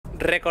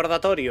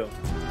recordatorio.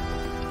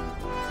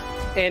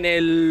 En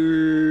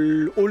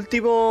el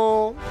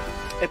último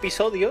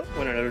episodio,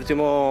 bueno, en el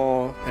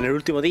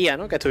último día,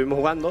 ¿no?, que estuvimos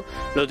jugando,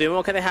 lo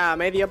tuvimos que dejar a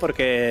media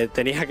porque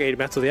tenía que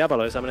irme a estudiar para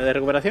los exámenes de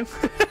recuperación.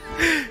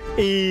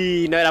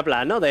 Y no era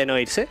plan, ¿no?, de no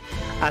irse.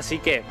 Así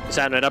que, o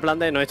sea, no era plan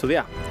de no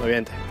estudiar,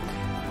 obviamente.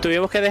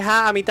 Tuvimos que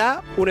dejar a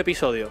mitad un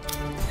episodio.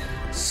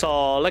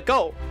 So, let's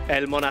go.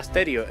 El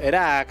monasterio.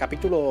 Era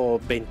capítulo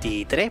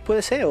 23,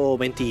 puede ser, o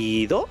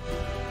 22.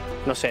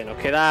 No sé, nos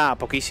queda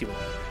poquísimo.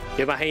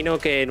 Yo imagino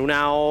que en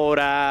una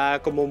hora,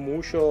 como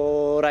mucho,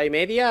 hora y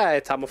media,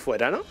 estamos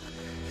fuera, ¿no?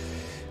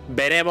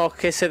 Veremos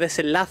qué se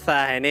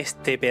desenlaza en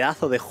este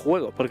pedazo de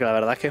juego, porque la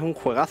verdad es que es un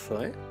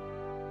juegazo, ¿eh?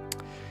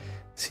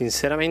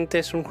 Sinceramente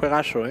es un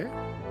juegazo, ¿eh?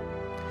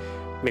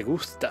 Me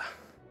gusta.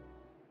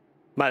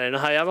 Vale,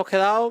 nos habíamos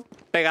quedado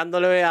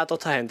pegándole a toda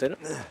esta gente, ¿no?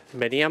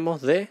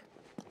 Veníamos de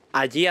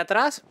allí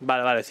atrás.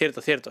 Vale, vale,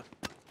 cierto, cierto.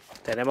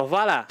 Tenemos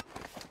balas.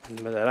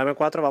 De la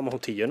M4 vamos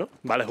justillo, ¿no?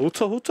 Vale,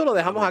 justo lo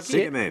dejamos aquí.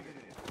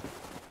 Sígueme.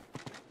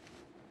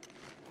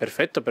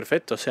 Perfecto,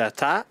 perfecto. O sea,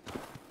 está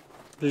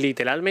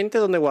literalmente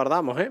donde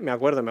guardamos, ¿eh? Me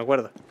acuerdo.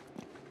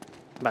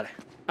 Vale,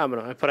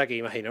 vámonos. Es por aquí,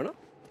 imagino, ¿no?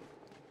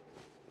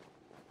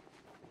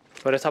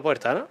 Por esta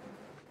puerta, ¿no?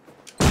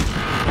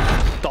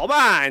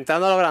 ¡Toma!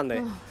 Entrando a lo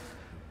grande.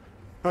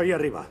 Ahí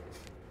arriba.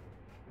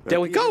 There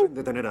we go.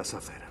 Detener a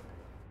Sacer.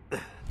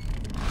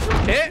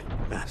 ¿Qué?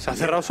 Se ha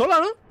cerrado sola,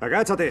 ¿no?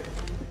 Agáchate.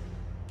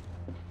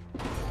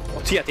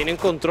 Hostia, tienen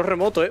control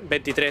remoto, ¿eh?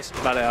 23.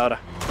 Vale, ahora.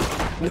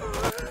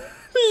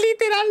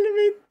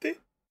 Literalmente.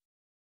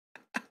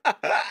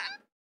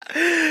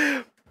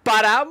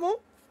 Paramos.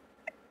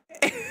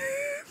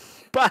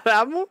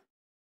 Paramos.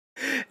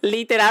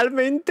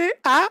 Literalmente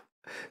a...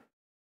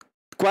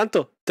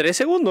 ¿Cuánto? ¿3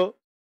 segundos?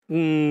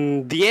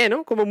 10,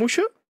 ¿no? Como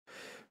mucho.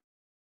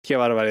 Qué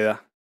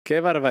barbaridad. Qué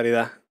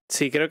barbaridad.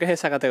 Sí, creo que es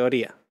esa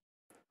categoría.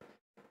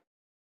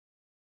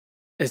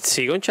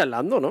 Sigo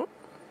charlando, ¿no?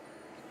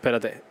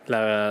 Espérate,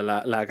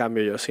 la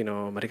cambio yo, si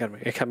no, Mari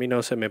Carmen. Es que a mí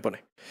no se me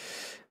pone.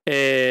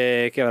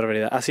 Qué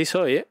barbaridad. Así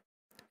soy, ¿eh?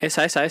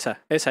 Esa.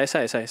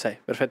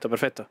 Perfecto,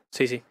 perfecto.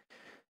 Sí.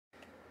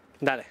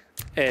 Dale.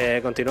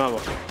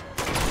 Continuamos.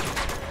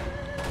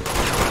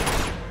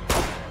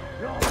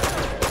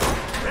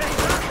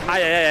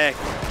 Ay.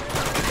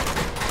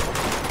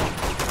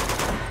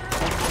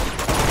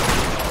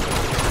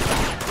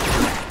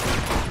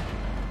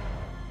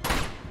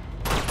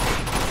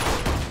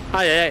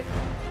 Ay.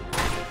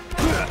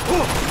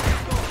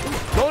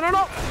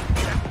 No.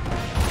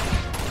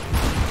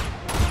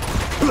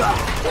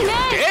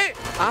 ¿Qué?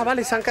 Ah,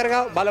 vale, se han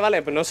cargado.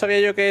 Vale, pues no sabía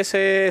yo que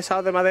ese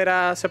sado de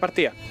madera se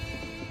partía.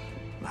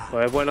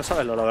 Pues es bueno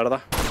saberlo, la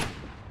verdad.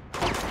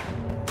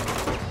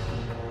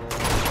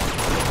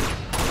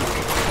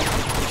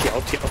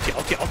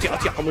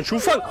 Hostia, ¿cómo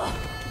enchufan?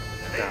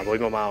 Nah, voy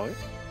mamado, ¿eh?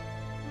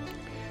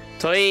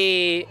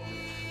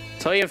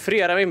 Estoy en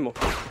frío ahora mismo.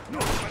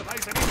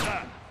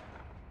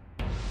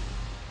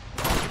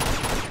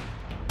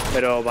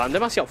 Pero van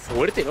demasiado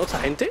fuerte, ¿no? Esta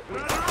gente.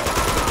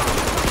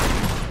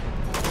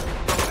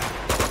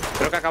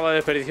 Creo que acabo de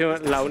desperdiciar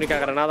la única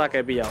granada que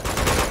he pillado.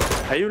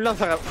 Hay un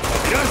lanzagranadas.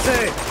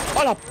 ¡Tirarse!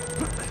 ¡Hola!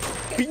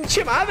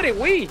 ¡Pinche madre,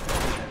 güey!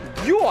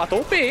 ¡Dios, a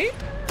tope, eh!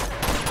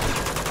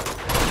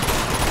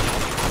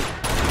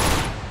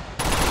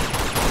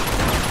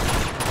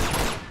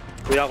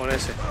 Cuidado con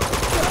ese.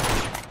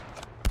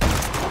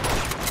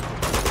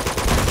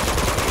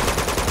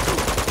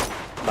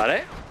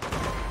 Vale.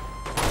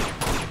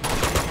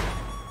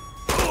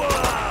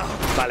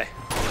 Vale.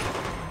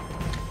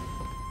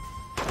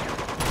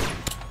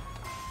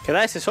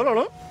 Queda ese solo,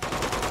 ¿no?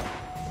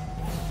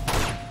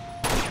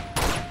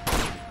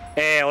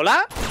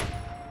 ¿Hola?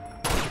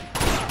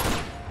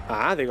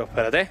 Ah, digo,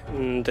 espérate.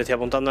 Te estoy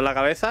apuntando en la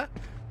cabeza.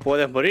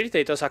 Puedes morirte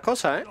y todas esas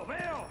cosas, ¿eh?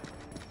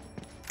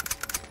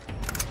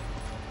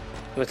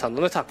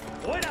 ¿Dónde están?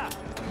 ¡Fuera!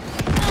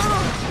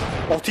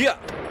 ¡Hostia!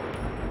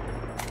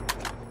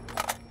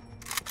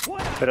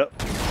 Pero...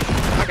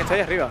 Ah, que está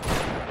ahí arriba.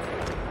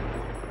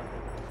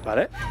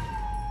 Vale.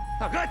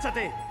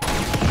 ¡Agáchate!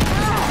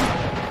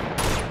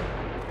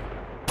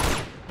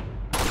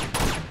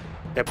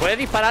 ¿Te puede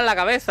disparar en la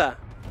cabeza?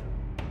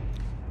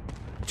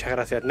 Muchas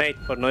gracias, Nate,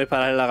 por no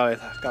disparar en la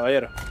cabeza,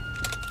 caballero.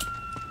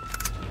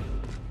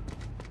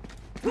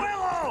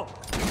 ¡Fuego!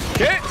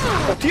 ¿Qué?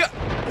 ¡Hostia!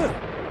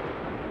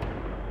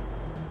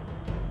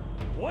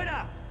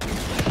 ¡Fuera!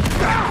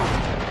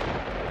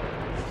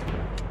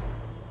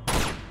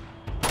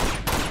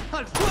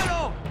 ¡Al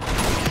suelo!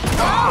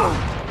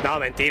 No,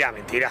 mentira,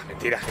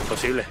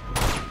 imposible.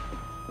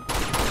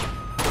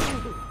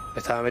 Me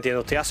estaba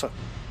metiendo hostiazos.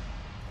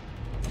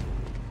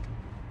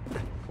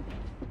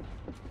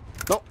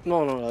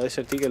 No, la de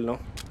ese ticket no.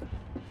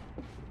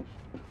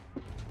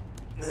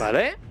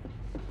 ¿Vale?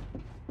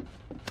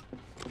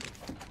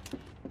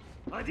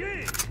 ¡Allí!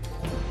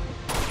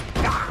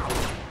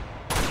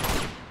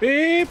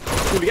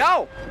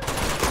 ¡Cuidado!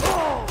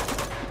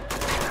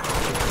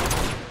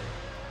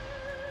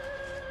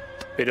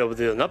 Pero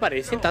 ¿de dónde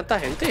aparecen tanta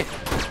gente?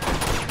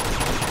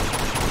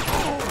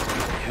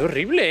 Es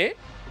horrible, ¿eh?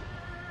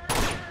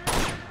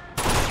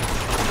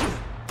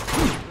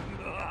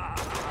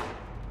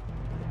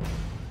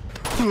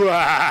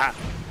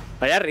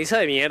 Vaya risa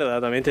de mierda,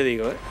 también te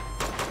digo, ¿eh?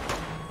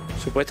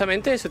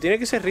 Supuestamente eso tiene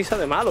que ser risa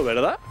de malo,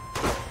 ¿verdad?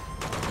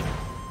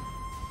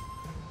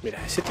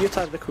 Mira, ese tío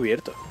está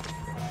descubierto.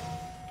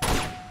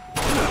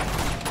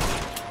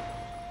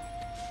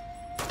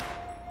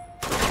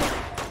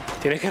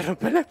 Tienes que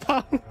romper el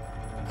spawn.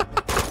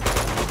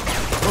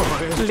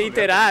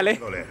 Literal,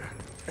 ¿eh?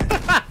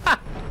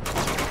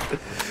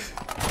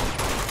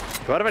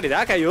 Qué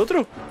barbaridad, que hay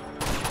otro.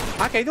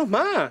 Ah, que hay dos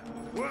más.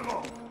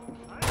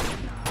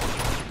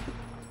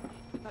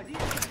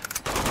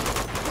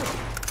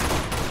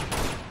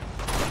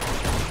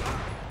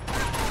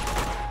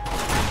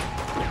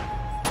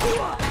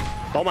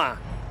 Toma.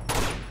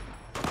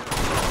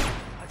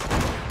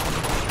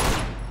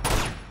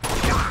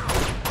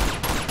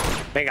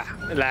 Venga,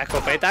 la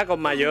escopeta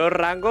con mayor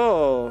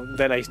rango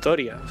de la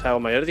historia. O sea,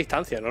 con mayor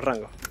distancia, no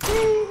rango.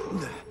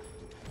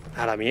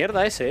 A la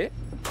mierda ese, ¿eh?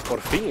 Por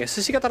fin,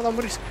 ese sí que ha tardado en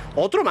morirse.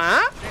 ¿Otro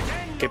más?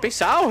 ¡Qué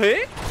pesados,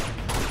 eh!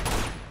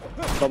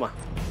 Toma.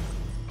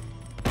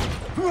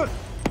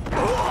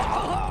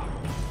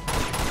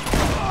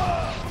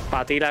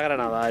 Para ti la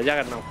granada, ya ha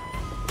ganado.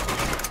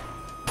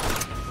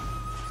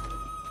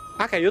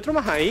 Ah, que hay otro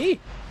más ahí.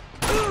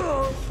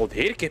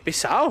 Joder, qué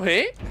pesados,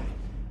 ¿eh?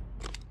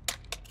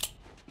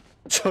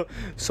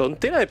 Son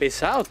tela de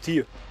pesados,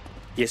 tío.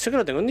 Y eso que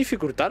lo tengo en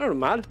dificultad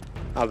normal.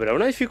 ¿Habrá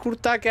una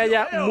dificultad que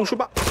haya mucho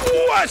más?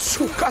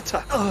 ¡Su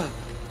cacha!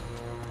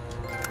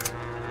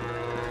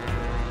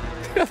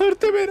 Tirador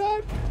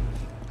temerario.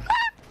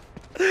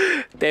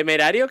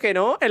 Temerario que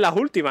no en las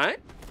últimas, ¿eh?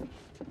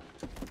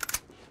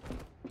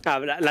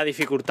 La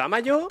dificultad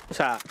mayor, o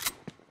sea,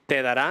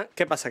 te darán...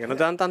 ¿Qué pasa? ¿Que no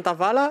te dan tantas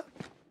balas?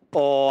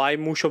 ¿O hay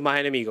muchos más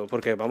enemigos?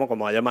 Porque, vamos,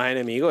 como haya más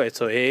enemigos,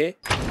 esto es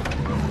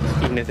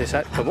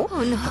innecesario. ¿Cómo?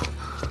 Oh, no.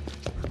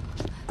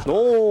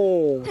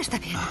 ¡No! Está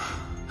bien.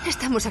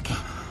 Estamos aquí.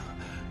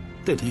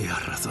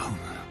 Tenías razón.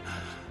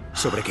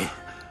 ¿Sobre qué?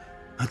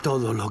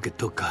 Todo lo que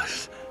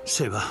tocas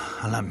se va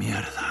a la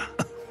mierda.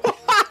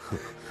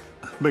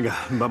 Venga,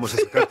 vamos a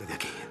sacarte de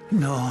aquí.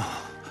 No.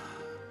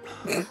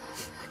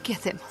 ¿Qué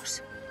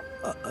hacemos?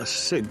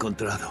 Has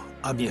encontrado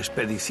a mi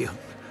expedición.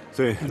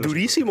 Sí.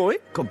 Durísimo,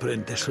 ¿eh?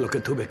 ¿Comprendes lo que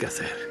tuve que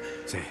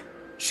hacer? Sí.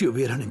 Si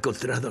hubieran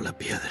encontrado la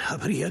piedra,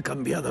 habría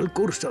cambiado el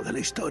curso de la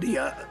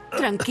historia.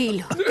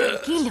 Tranquilo,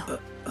 tranquilo.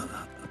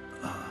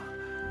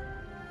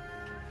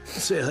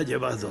 Se ha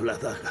llevado la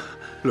daga.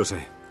 Lo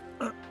sé.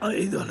 Ha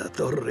ido a la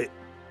torre.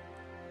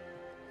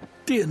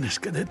 Tienes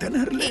que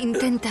detenerle.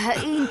 Intenta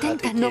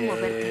no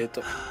moverte.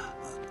 Quieto.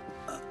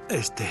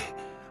 Este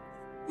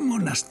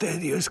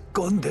monasterio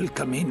esconde el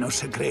camino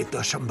secreto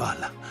a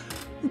Shambhala.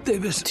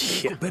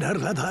 Debes recuperar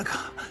la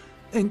daga,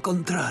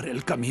 encontrar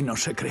el camino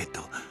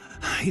secreto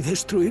y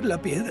destruir la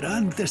piedra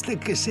antes de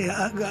que se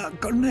haga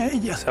con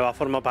ella. Se va a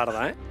formar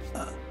parda, ¿eh?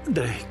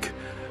 Drake,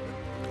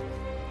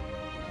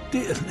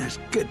 tienes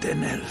que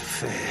tener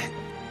fe.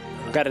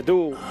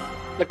 Cargado.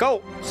 ¡Let's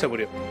go! Se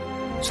murió.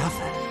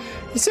 Safar.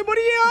 ¡Y se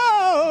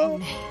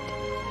murió!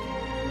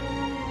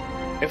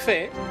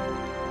 F, ¿eh?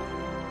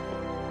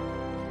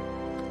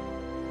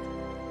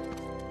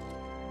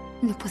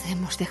 No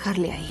podemos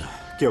dejarle ahí.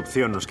 ¿Qué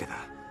opción nos queda?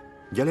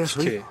 ¿Ya le has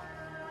oído?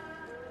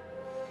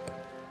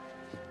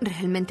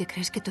 ¿Realmente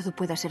crees que todo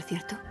pueda ser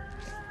cierto?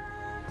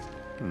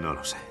 No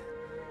lo sé.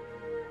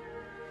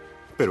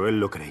 Pero él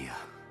lo creía.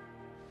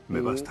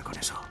 Me basta con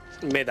eso.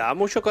 Me da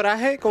mucho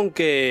coraje con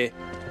que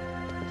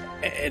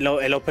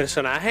los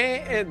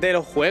personajes de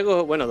los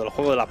juegos, bueno, de los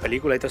juegos, de las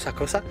películas y todas esas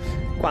cosas,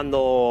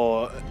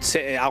 cuando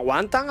se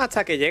aguantan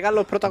hasta que llegan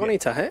los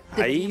protagonistas, ¿eh? Ahí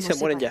Deberíamos se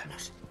mueren ya.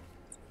 separarnos.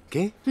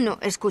 ¿Qué? No,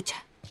 escucha.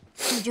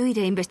 Yo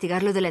iré a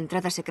investigar lo de la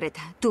entrada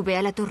secreta. Tú ve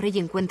a la torre y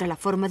encuentra la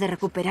forma de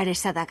recuperar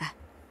esa daga.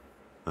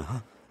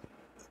 Ajá.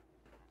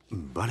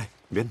 Vale,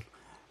 bien.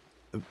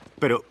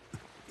 Pero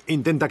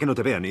intenta que no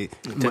te vean y...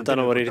 Intenta no mantén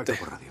el morirte.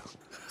 contacto por radio.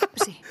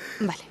 Sí,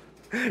 vale.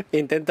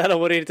 Intenta no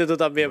morirte tú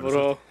también, por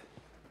favor.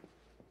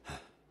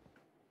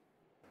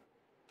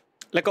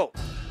 Let's go.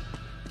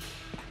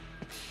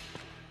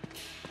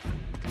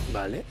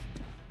 Vale.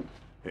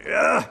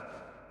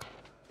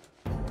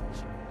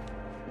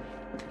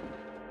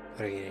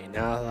 Por aquí no hay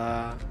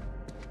nada.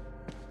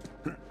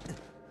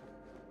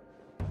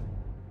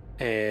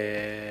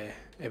 He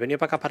venido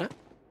para acá para.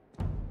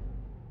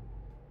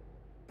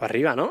 Para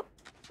arriba, ¿no?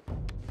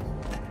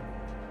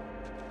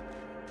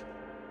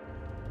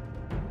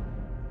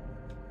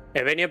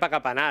 He venido para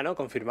acá para nada, ¿no?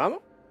 ¿Confirmamos?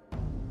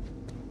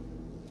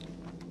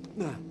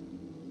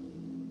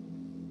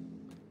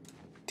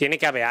 Tiene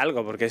que haber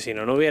algo, porque si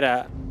no, no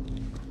hubiera...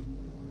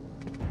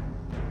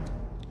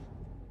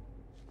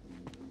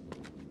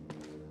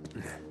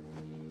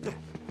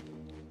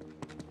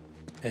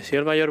 ¿He sido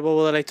el mayor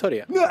bobo de la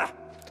historia?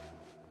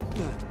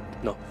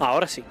 No,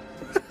 ahora sí.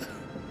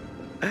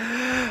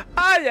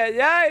 ¡Ay, ay,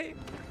 ay!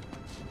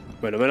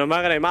 Bueno, menos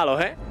mal que no hay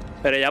malos, ¿eh?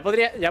 Pero ya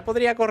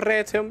podría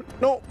correr este hombre.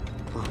 ¡No!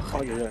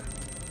 Ay, ay, ay.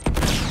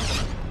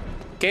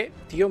 Qué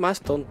tío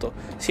más tonto.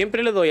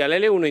 Siempre le doy al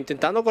L1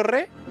 intentando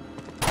correr.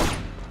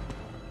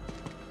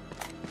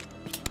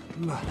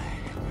 Vale.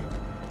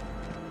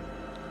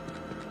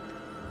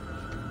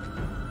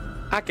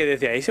 Ah, que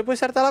desde ahí se puede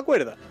saltar la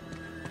cuerda.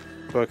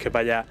 Pues que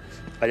vaya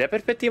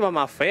perspectiva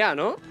más fea,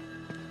 ¿no?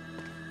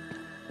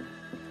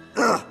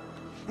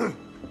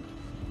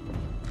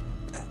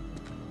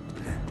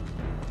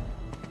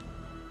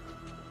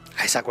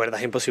 A esa cuerda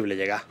es imposible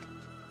llegar.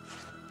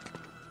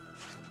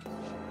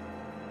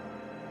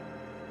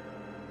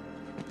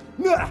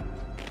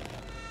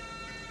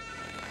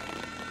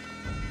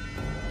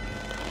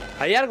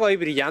 ¿Hay algo ahí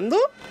brillando?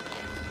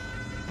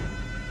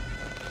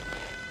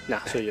 Nah,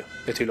 soy yo,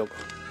 estoy loco.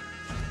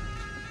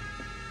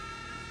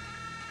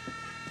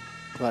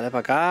 Vale, para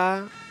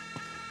acá.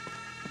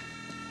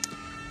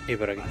 Y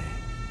por aquí.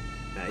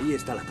 Ahí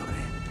está la torre.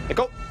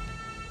 ¡Eco!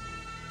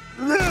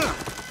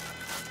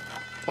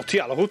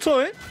 Hostia, lo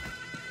justo, ¿eh?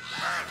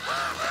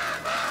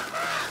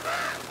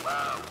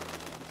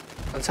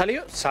 ¿Han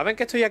salido? ¿Saben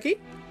que estoy aquí?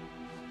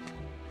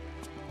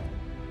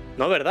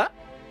 No, ¿verdad?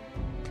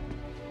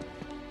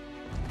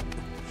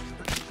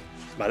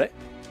 Vale.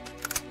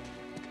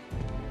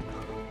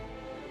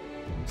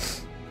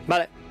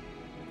 Vale.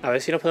 A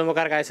ver si nos podemos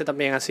cargar ese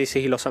también así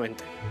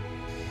sigilosamente.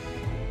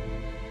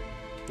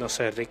 No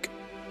sé, Rick.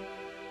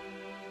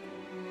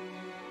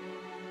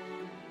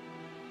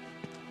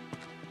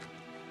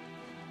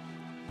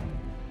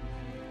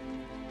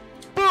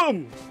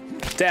 ¡Boom!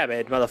 Damn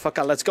it,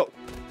 motherfucker, let's go.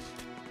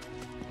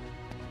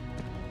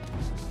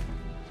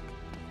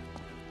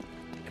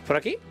 ¿Es por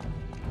aquí?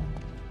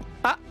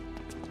 ¡Ah!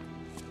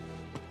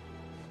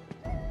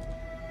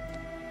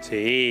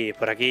 Sí,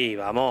 por aquí,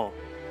 vamos.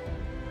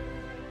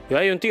 Y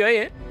hay un tío ahí,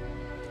 ¿eh?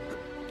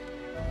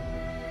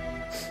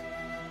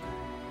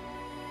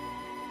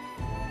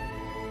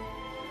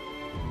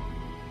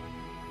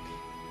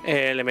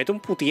 Le meto un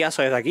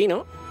putiazo desde aquí,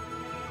 ¿no?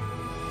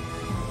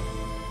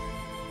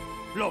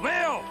 ¡Lo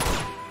veo!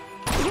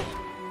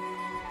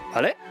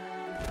 ¿Vale?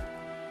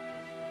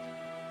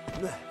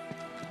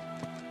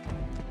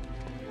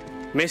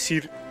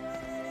 Messi.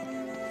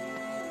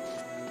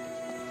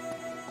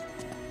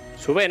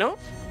 Sube, ¿no?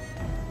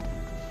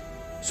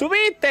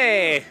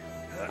 ¡Subiste!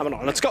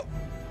 Vámonos, let's go.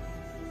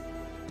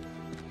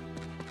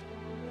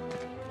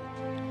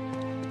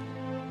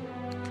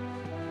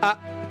 Ah,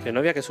 que no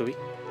había que subir.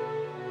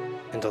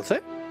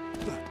 ¿Entonces?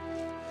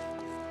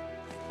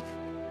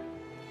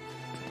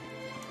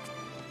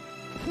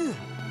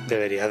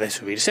 Debería de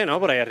subirse, ¿no?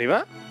 Por ahí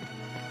arriba.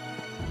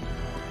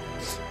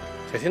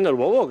 ¿Estoy haciendo el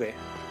bobo o qué?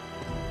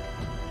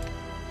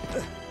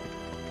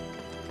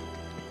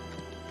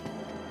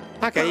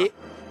 Ah, que ahí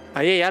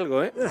hay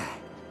algo, ¿eh?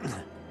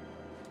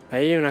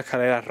 Ahí hay una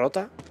escalera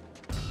rota.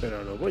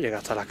 Pero no puedo llegar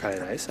hasta la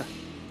escalera esa.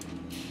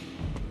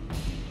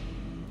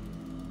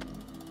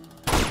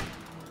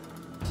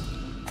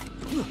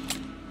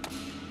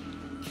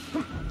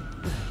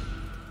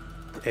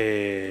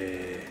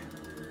 ¿Es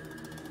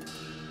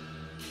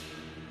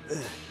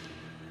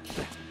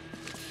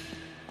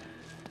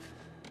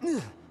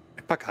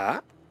para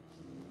acá?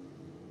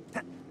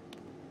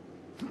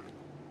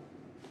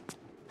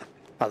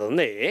 ¿Para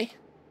dónde,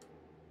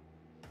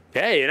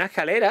 Hay una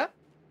escalera.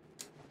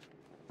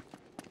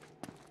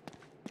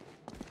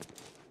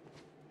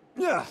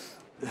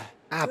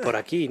 Ah, por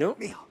aquí, ¿no?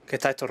 ¿Que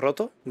está esto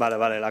roto? Vale,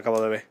 vale, lo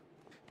acabo de ver.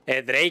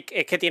 Drake,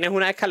 es que tienes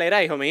una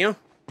escalera, hijo mío.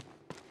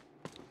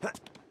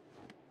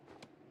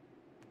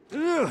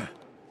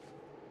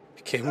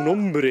 Es que es un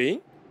hombre,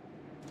 ¿eh?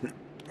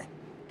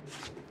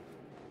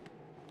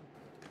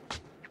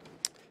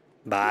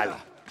 Vale,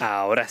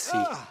 ahora sí.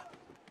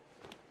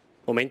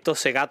 Momento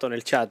segato en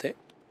el chat, ¿eh?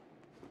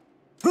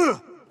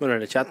 Bueno,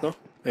 en el chat no,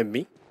 en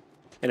mí.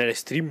 En el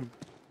stream.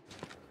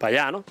 Para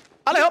allá, ¿no?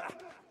 ¡Ale, hop!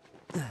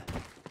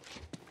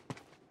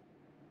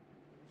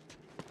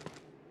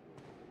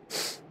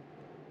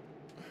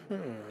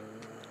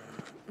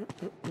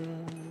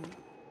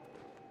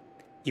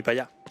 Y para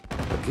allá.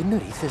 ¿Por qué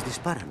narices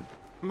disparan?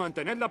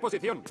 ¡Mantened la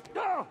posición!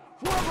 ¡Ah!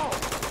 ¡Fuego!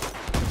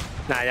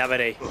 Nah, ya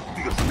veréis.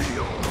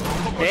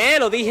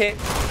 Lo dije.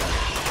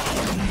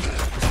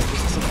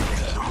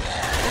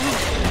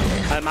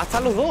 Además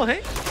están los dos,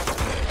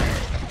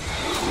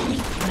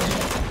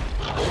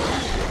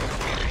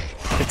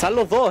 Están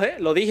los dos,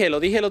 Lo dije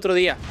el otro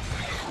día.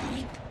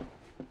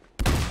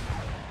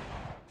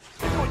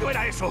 ¿Qué coño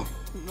era eso?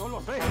 No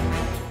lo sé.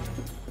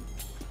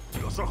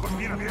 Los ojos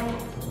bien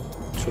abiertos.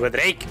 Sube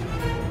Drake.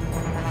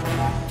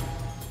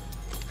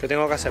 ¿Qué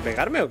tengo que hacer?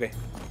 ¿Pegarme o qué?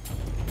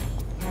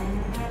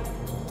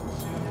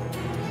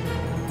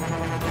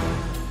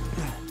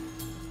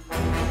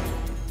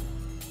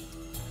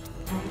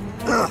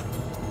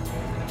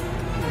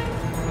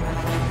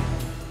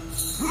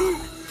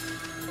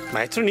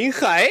 Maestro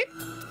ninja,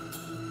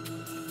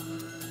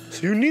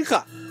 Soy un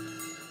ninja.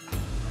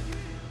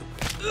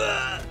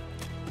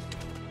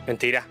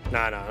 Mentira.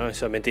 No,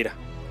 eso es mentira.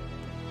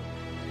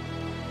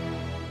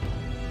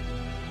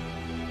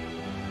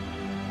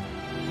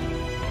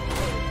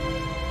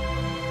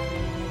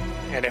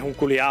 Eres un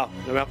culiao,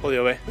 no me has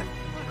podido ver.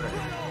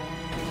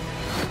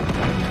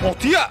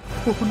 ¡Hostia!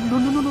 No,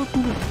 no, no, no, tú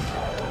no.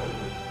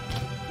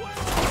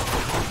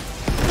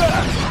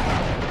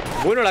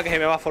 Bueno, la que se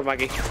me va a formar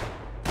aquí.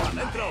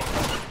 ¡Dentro!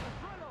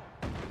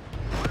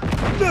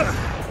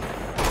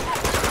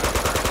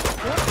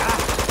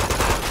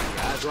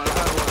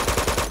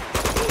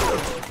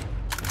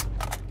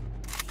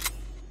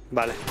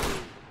 Vale.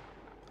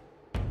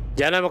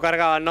 Ya no hemos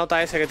cargado el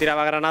nota ese que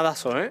tiraba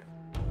granadazo, ¿eh?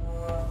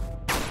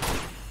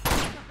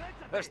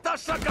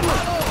 ¡Estás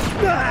acabado!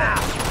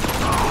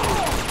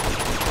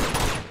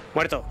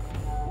 Muerto.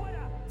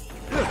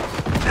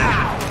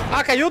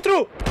 ¡Ah, que hay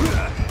otro!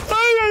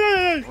 ¡Ay, ay,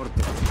 ay, ay! Por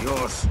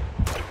Dios.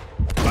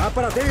 Va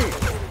para ti.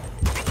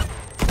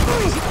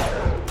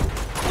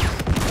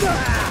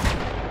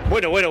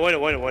 Bueno.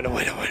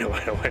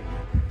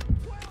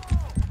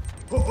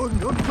 Oh,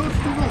 no, no, tú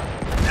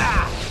no.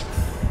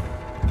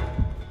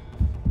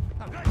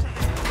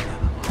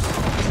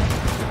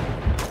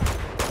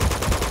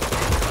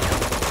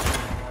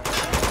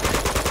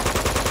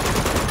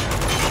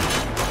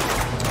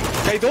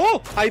 ¡Hay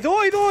dos! ¡Hay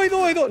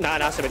dos!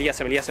 Nada, se me lía.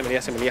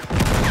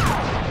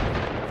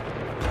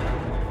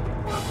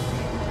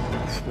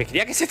 Me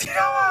creía que se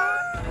tiraba.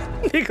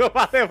 Digo,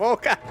 va de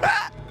boca.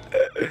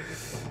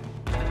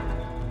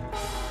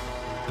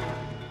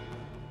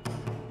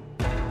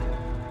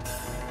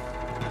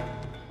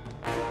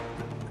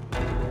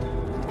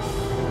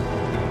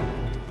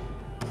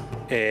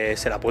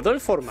 ¿Se la puedo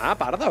formar,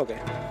 parda, o qué?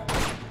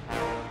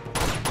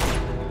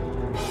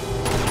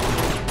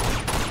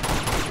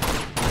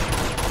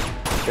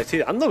 Te estoy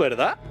dando,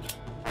 ¿verdad?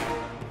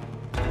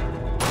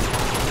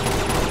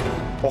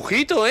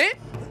 ¡Ojito, eh!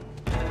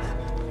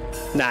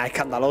 Nah,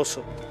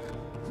 escandaloso.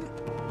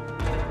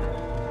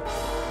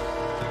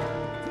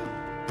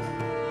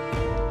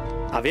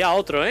 Había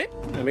otro, ¿eh?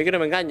 A mí que no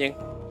me engañen.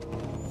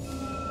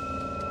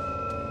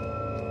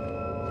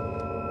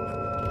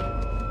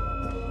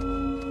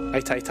 Ahí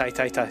está.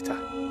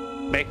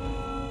 Ven.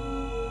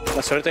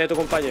 La suerte de tu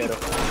compañero.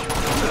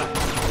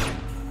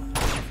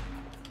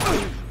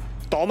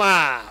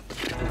 ¡Toma!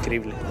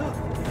 Increíble.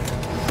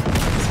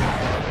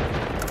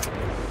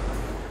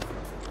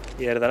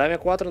 ¿Y el de la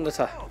M4 dónde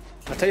está?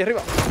 Está ahí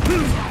arriba.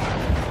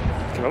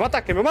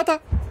 ¡Que me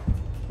mata!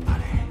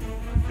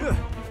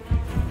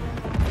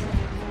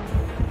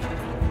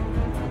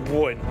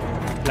 Bueno,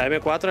 la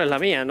M4 es la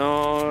mía,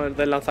 no el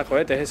del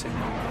lanzacohetes ese.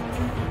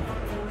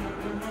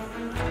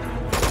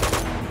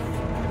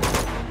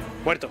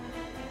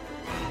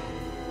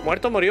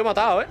 Muerto, murió,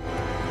 matado, ¿eh?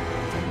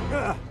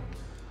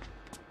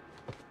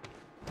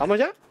 ¿Estamos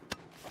ya?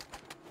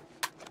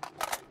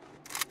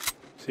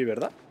 Sí,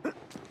 ¿verdad?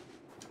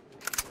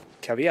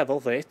 Que había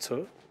dos de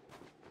estos.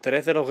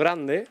 3 de los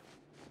grandes.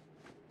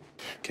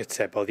 Que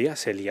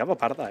se liaba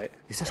parda, ¿eh?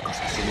 Esas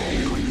cosas son un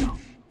unicornio.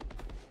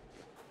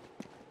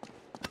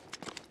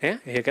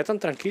 ¿Y qué tan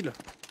tranquilo?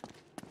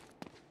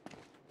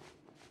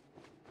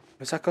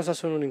 Esas cosas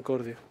son un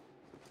incordio.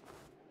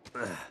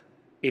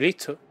 Y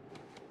listo.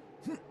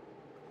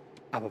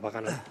 Ah, pues para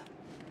acá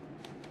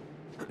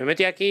no. Me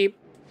metí aquí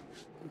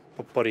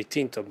por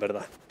instinto, en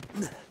verdad.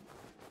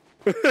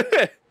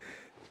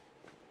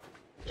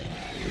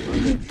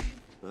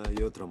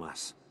 Hay otro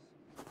más.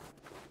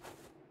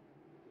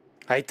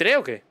 ¿Hay 3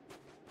 o qué?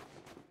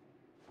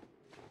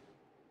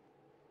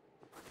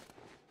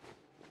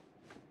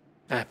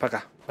 Ah, es para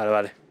acá.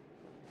 Vale.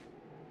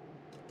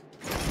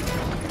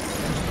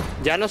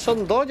 Ya no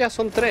son 2, ya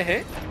son 3,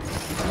 ¿eh?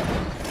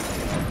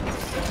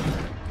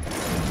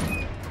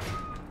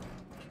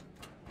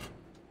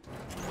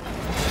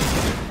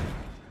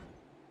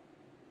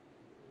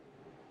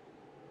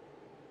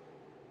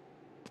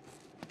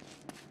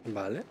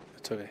 Vale,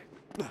 ¿esto qué?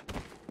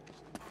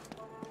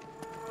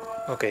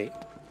 Ok,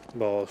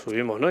 pues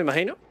subimos, ¿no?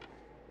 Imagino.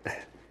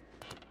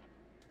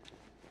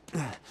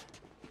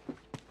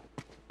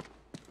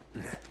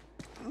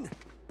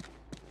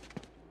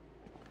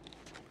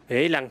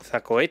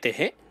 Lanzacohetes,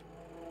 ¿eh?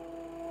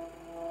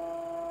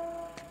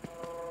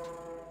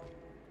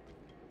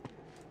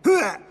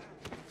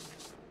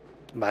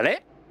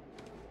 Vale.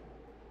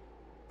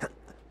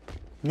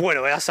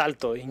 Bueno, vaya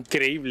salto,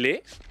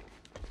 increíble.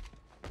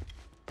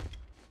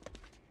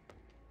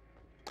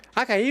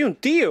 Ah, que ahí hay un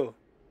tío.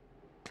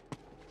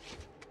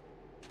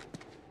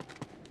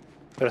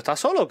 ¿Pero está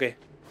solo o qué?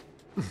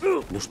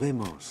 Nos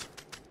vemos,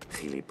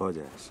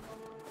 gilipollas.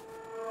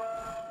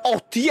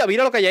 ¡Hostia!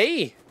 Mira lo que hay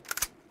ahí.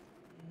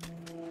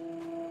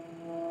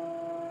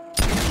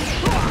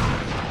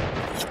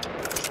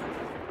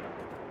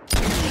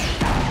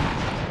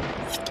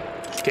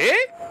 ¿Qué?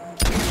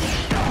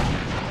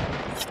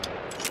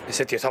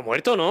 Ese tío está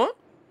muerto, ¿no?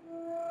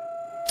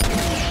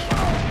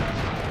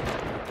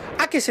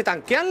 Ah, que se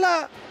tanquean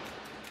la...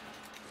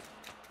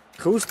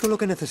 Justo lo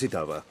que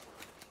necesitaba.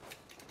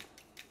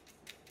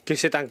 Que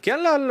se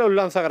tanquean los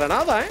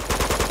lanzagranadas, ¿eh?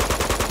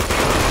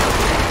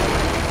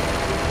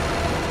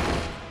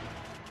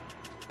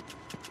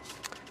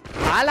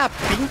 ¡A la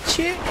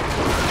pinche!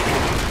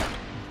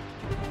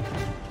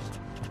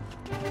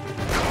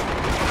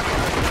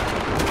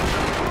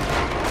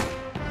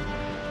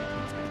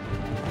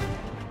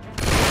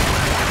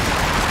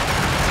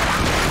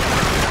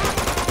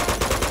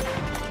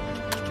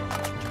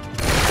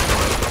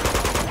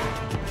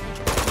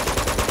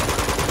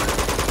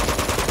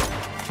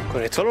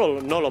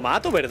 Esto no lo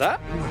mato, ¿verdad?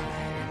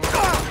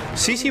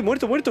 Sí, sí,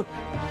 muerto, muerto.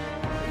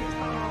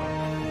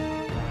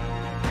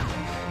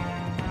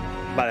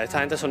 Vale, esta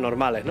gente son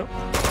normales, ¿no?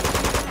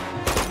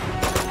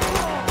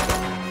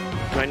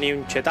 No hay ni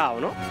un chetao,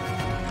 ¿no?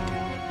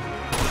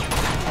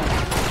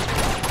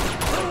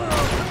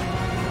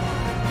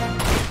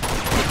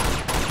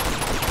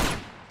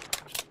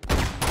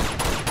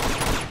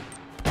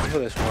 Hijo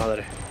de su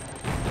madre.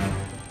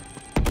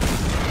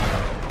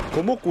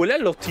 ¿Cómo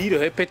cuelan los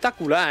tiros? Es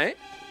espectacular, ¿eh?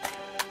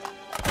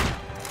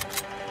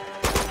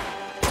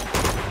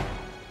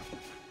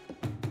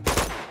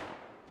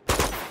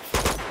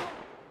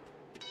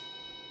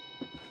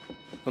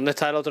 ¿Dónde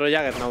está el otro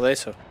Juggernaut de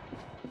eso?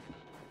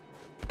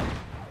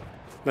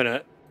 Bueno,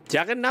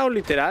 Juggernaut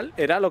literal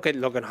era lo que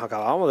nos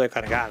acabábamos de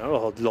cargar,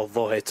 ¿no? Los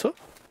dos estos.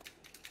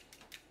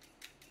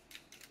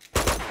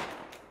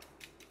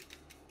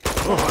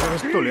 Oh,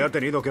 esto le ha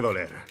tenido que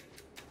doler.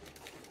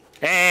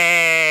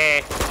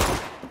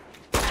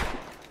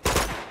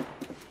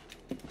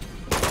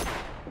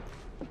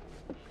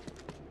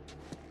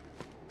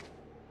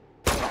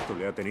 Esto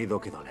le ha tenido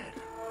que doler.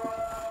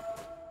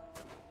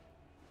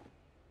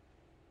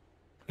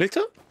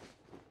 ¿Listo?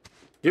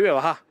 Yo voy a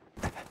bajar.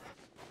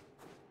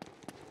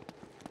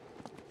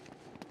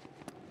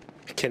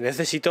 Es que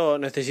necesito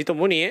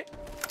muni, ¿eh?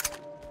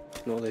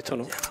 No, de esto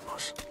no. Ya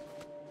vamos.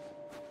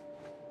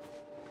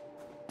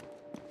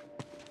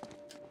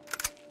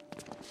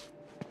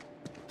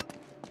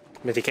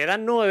 Me te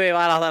quedan 9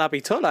 balas de la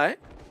pistola, ¿eh?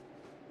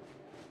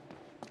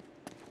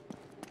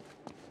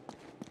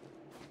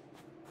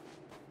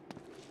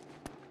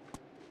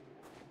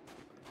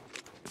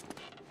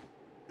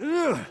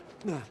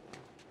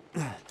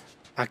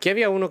 Aquí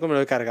había uno que me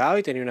lo he cargado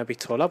y tenía una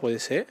pistola, ¿puede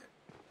ser?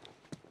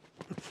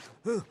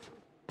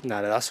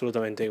 Nada, le da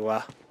absolutamente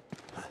igual.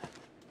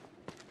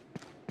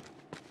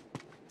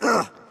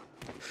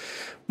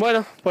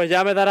 Bueno, pues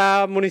ya me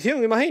dará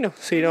munición, imagino.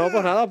 Si no,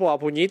 pues nada, pues a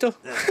puñito.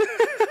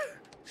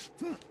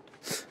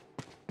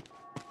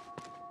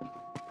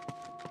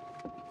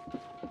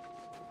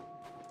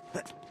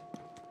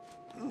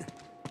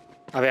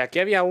 A ver, aquí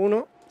había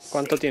uno.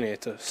 ¿Cuánto tiene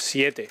esto?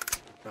 7.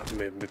 No,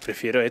 me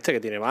prefiero este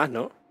que tiene más,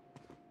 ¿no?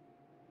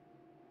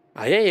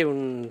 Ahí hay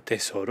un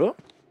tesoro.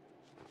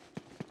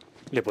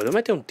 ¿Le puedo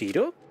meter un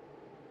tiro?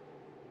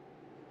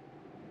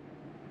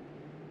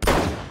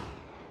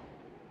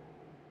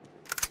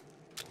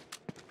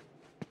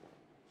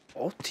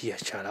 Hostia,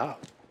 chalao.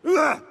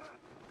 Nate,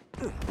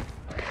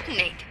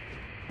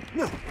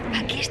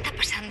 aquí está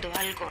pasando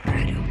algo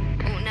raro.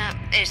 ¿Una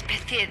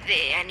especie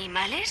de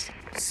animales?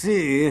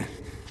 Sí,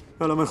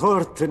 a lo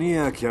mejor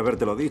tenía que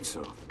habértelo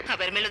dicho.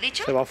 ¿Habérmelo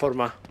dicho? Se va a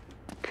formar.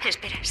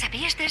 Espera,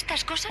 ¿sabías de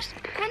estas cosas?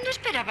 ¿Cuándo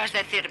esperabas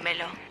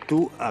decírmelo?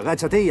 Tú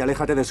agáchate y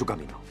aléjate de su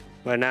camino.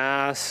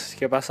 Buenas.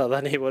 ¿Qué pasa,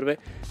 Dani? Vuelves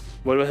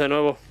de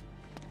nuevo.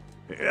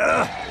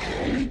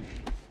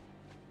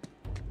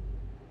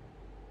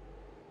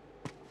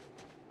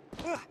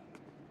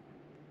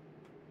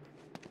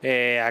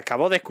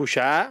 Acabo de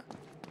escuchar.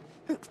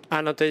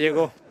 Ah, no te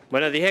llegó.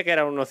 Bueno, dije que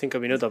eran unos 5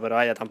 minutos, pero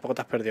vaya, tampoco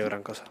te has perdido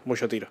gran cosa.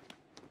 Mucho tiro.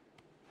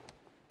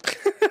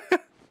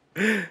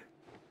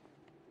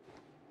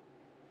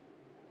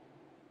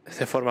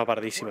 Se forma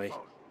pardísima ahí.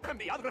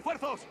 ¡Enviad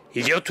refuerzos!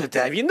 ¿Y yo, tú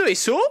estás viendo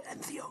eso?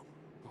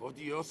 ¡Oh,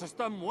 Dios!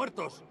 ¡Están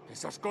muertos!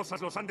 ¡Esas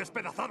cosas los han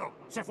despedazado!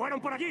 ¡Se fueron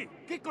por allí!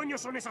 ¿Qué coño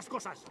son esas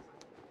cosas?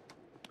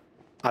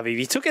 ¿Habéis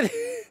visto que de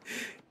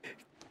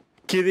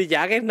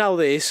Juggernaut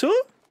de eso?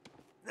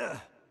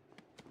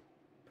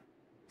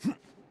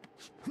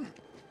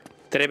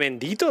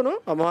 Tremendito, ¿no?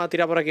 Vamos a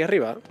tirar por aquí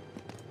arriba.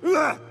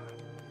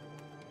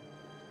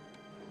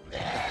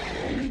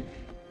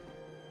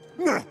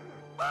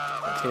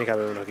 Tiene que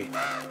haber uno aquí.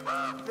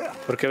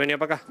 ¿Por qué venía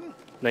para acá?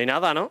 No hay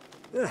nada, ¿no?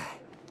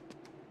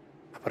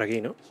 Por aquí,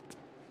 ¿no?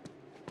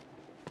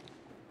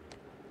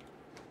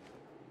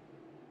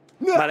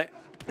 Vale.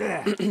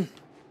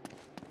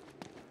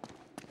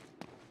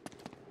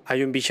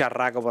 Hay un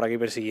bicharraco por aquí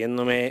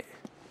persiguiéndome.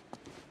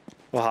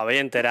 Os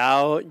habéis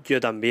enterado. Yo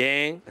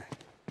también.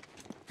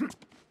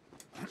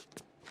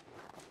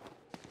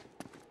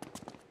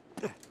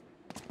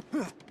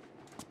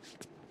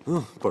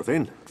 Por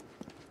fin.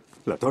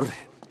 La torre.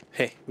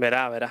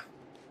 Verá.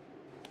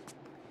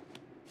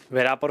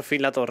 Verá por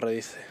fin la torre,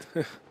 dice.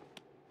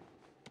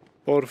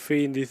 Por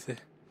fin, dice.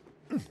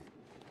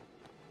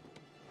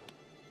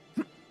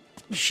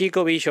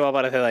 Chico bicho va a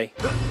aparecer de ahí.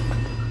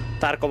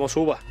 Tal como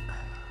suba.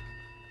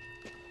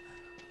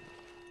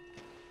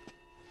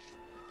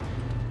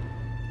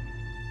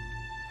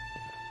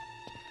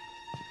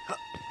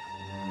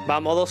 Va a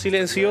modo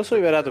silencioso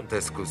y verá tú. Te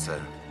excusa.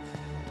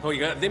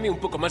 Oiga, deme un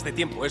poco más de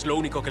tiempo, es lo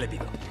único que le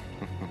pido.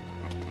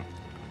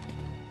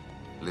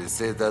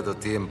 Les he dado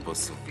tiempo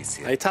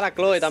suficiente. Ahí está la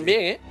Chloe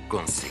también, ¿eh?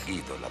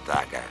 Conseguido la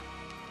daga.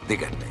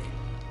 Díganme,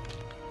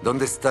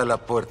 ¿dónde está la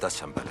puerta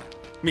Shambhala?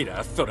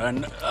 Mira,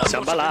 Zoran...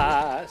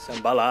 Shambhala,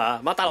 Shambhala.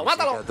 ¡Mátalo, He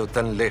mátalo! llegado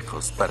tan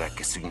lejos para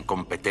que su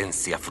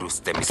incompetencia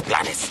frustre mis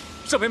planes.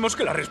 Sabemos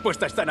que la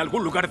respuesta está en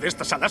algún lugar de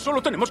esta sala.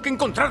 Solo tenemos que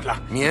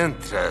encontrarla.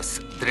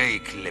 Mientras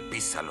Drake le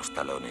pisa los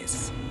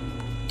talones.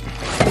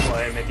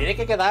 Pues me tiene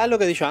que quedar lo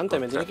que he dicho antes.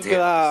 Me tiene que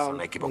quedar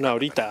una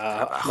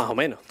horita, más o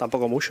menos.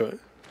 Tampoco mucho, ¿eh?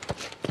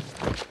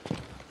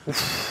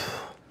 Uf.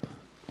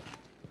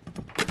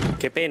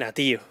 Qué pena,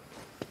 tío.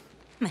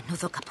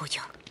 Menudo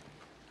capullo.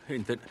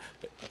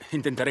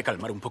 Intentaré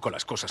calmar un poco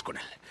las cosas con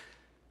él.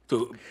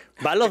 Tú...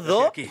 Van los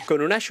dos aquí.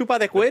 con una chupa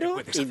de cuero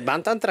y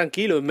van tan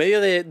tranquilos en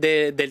medio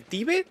del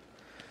Tíbet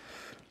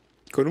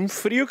con un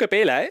frío que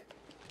pela, ¿eh?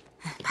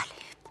 Vale,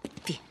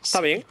 piensa.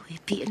 Está bien. Y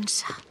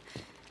piensa.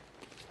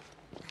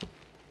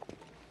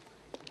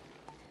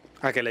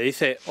 A que le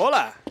dice,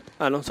 ¡hola!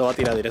 Ah, no, se va a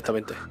tirar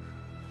directamente.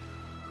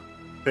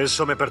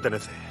 Eso me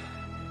pertenece.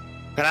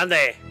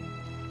 ¡Grande!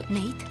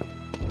 Nate,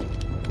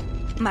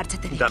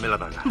 márchate de Dame aquí. la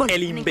daga. El En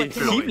cualquier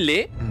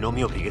invencible. No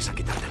me obligues a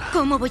quitártela.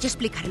 ¿Cómo voy a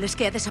explicarles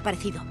que ha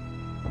desaparecido?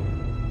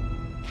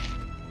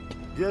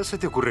 Ya se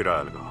te ocurrirá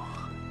algo.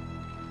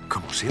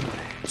 Como siempre.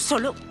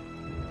 Solo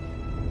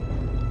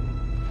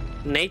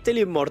Nate el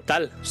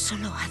inmortal.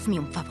 hazme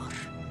un favor.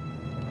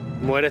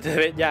 Muérete de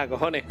vez ya,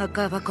 cojones.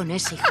 Acaba con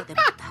ese hijo de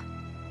puta.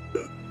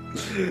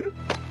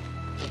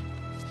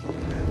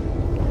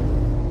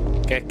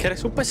 Que es que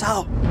eres un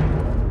pesado.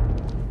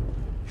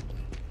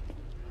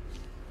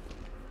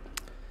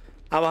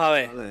 Vamos a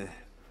ver. Vale.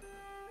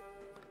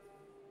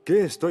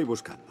 ¿Qué estoy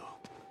buscando?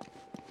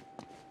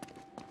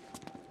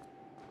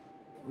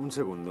 Un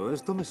segundo,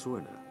 esto me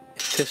suena.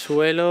 Este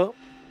suelo.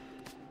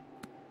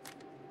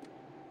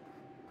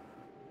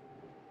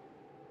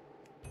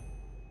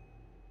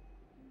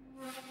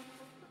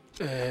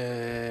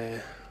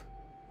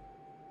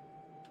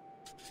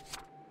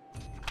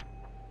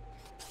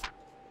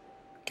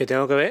 ¿Qué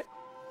tengo que ver?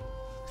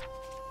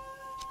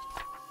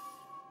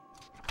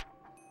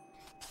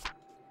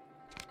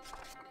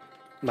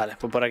 Vale,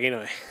 pues por aquí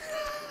no es.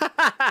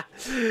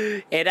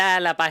 Era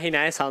la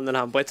página esa donde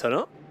nos han puesto,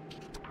 ¿no?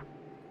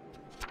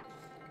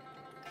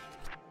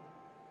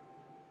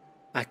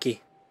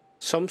 Aquí.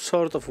 Some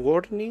sort of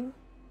warning.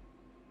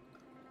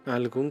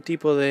 Algún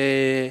tipo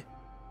de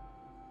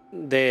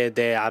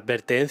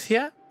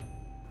advertencia.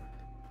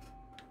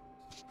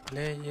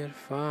 Player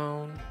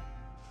found.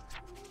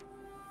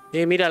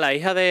 Mira, la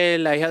hija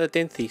de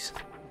Thieves.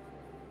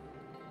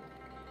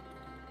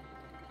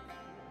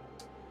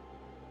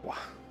 Buah.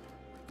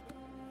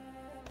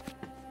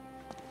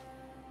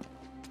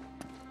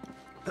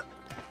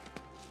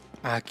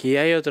 Aquí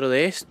hay otro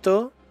de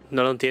esto.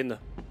 No lo entiendo.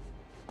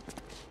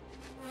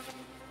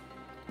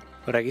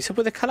 ¿Por aquí se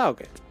puede escalar o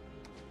qué?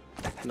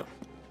 No.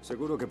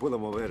 Seguro que puedo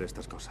mover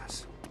estas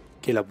cosas.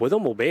 Que la puedo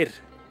mover.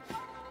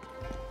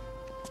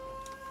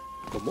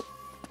 ¿Cómo?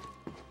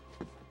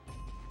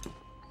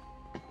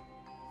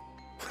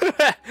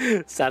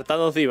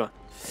 Saltando encima.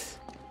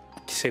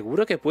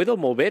 Seguro que puedo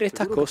mover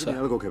estas Seguro que cosas. tiene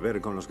algo que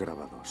ver con los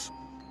grabados.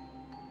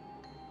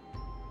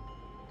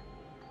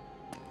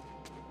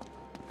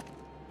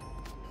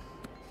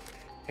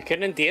 Es que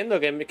no entiendo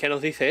que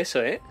nos dice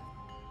eso, ¿eh?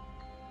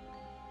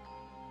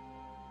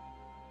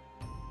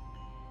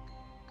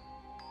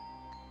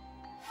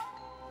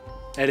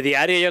 El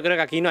diario yo creo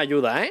que aquí no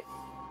ayuda, ¿eh?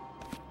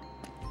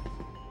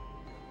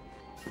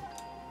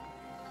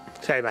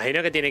 O sea,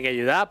 imagino que tiene que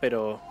ayudar,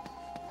 pero...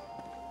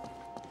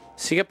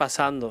 sigue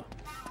pasando.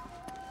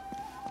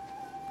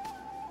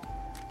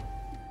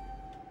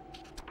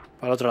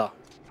 Para el otro lado.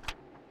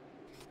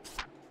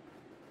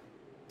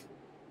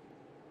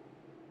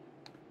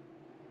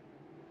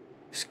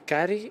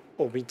 Scary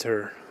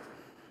Ometer.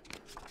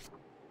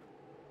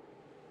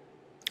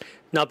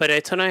 No, pero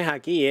esto no es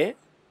aquí, ¿eh?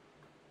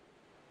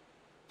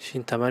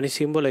 Shintamani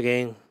Symbol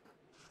again.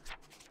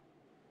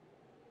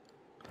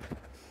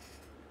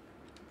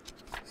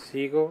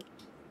 Sigo.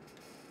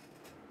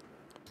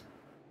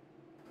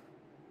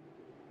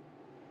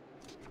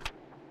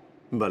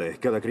 Vale,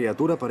 cada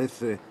criatura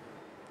parece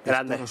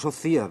Grande. estar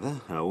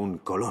asociada a un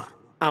color.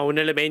 A un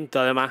elemento,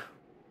 además.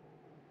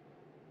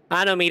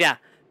 Ah, no,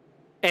 mira.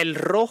 El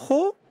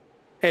rojo,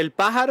 el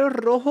pájaro es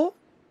rojo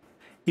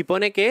y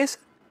pone que es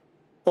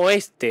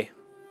oeste.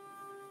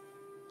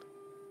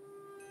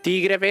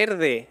 Tigre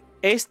verde,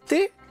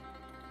 este.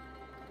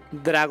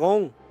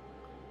 Dragón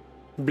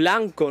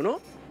blanco, ¿no?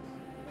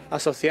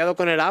 Asociado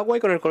con el agua y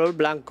con el color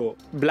blanco.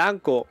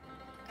 Blanco,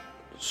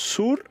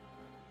 sur.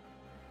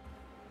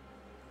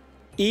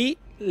 Y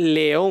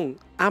león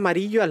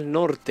amarillo al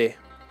norte.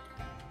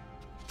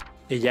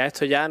 Y ya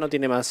esto ya no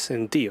tiene más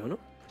sentido, ¿no?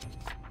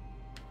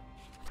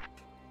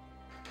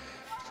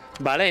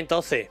 Vale,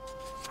 entonces.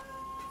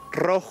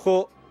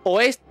 Rojo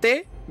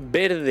oeste,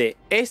 verde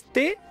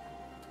este,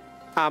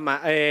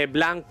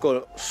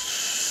 blanco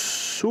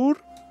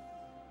sur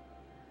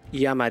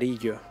y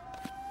amarillo.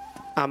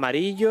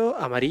 Amarillo,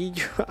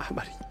 amarillo,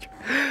 amarillo.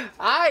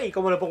 ¡Ay!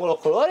 ¿Cómo le pongo los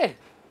colores?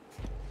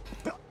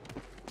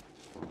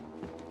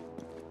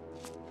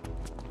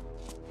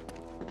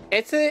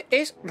 Este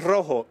es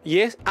rojo y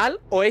es al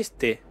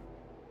oeste.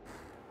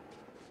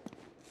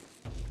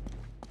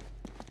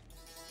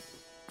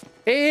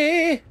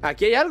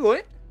 Aquí hay algo,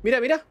 ¿eh?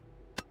 Mira, mira.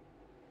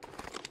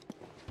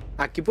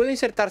 Aquí puede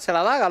insertarse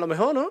la daga, a lo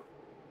mejor, ¿no?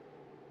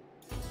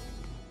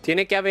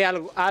 Tiene que haber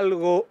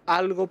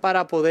algo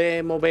para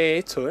poder mover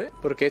esto, ¿eh?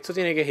 Porque esto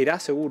tiene que girar,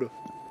 seguro.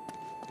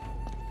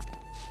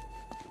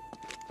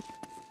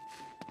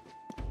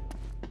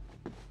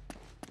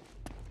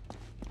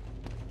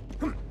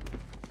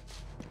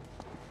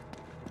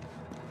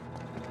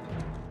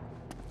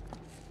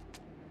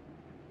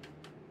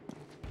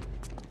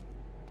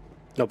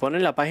 Lo pone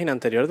en la página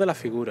anterior de la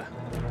figura.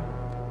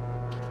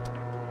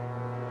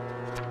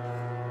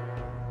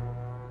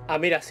 Ah,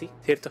 mira, sí,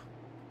 cierto.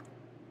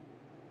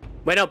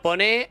 Bueno,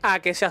 pone a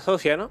qué se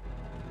asocia, ¿no?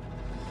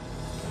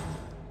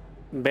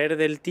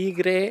 Verde el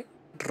tigre,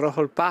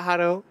 rojo el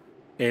pájaro,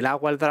 el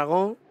agua el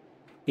dragón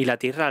y la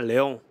tierra el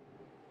león.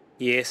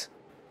 Y es...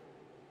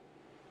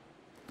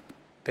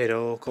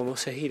 Pero, ¿cómo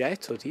se gira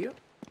esto, tío?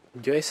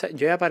 Yo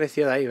he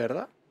aparecido de ahí,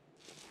 ¿verdad?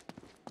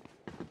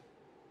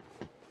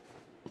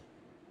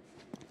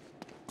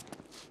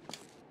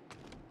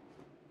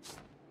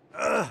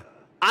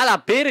 ¡A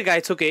la verga!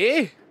 ¿Esto qué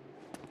es?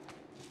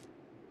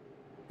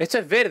 Esto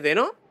es verde,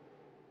 ¿no?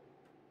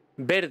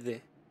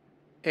 Verde.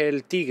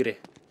 El tigre.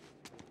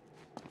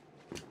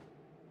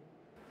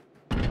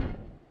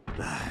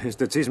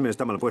 Este chisme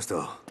está mal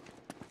puesto.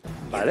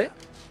 Vale.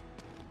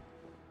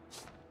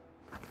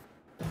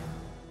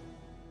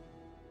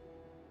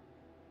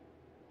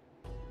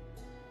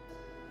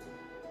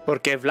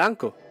 Porque es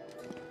blanco.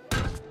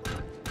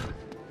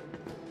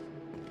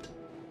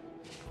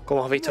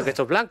 ¿Cómo has visto que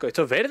esto es blanco?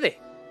 Esto es verde.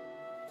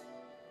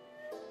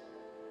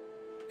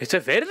 Esto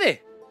es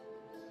verde.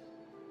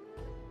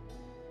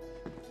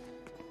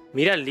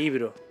 Mira el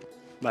libro.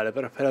 Vale,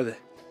 pero espérate.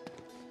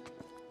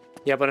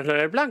 ¿Y a ponerlo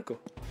en el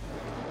blanco?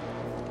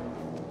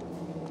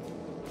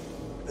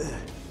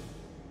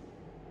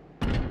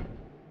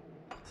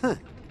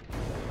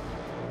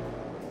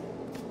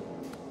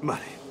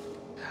 Vale.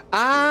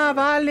 ¡Ah,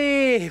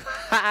 vale!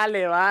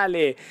 Vale,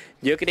 vale.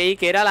 Yo creí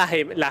que era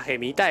la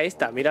gemita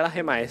esta. Mira la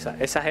gema esa.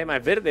 Esa gema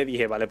es verde.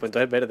 Dije, vale, pues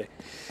entonces es verde.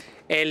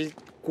 El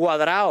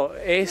cuadrado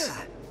es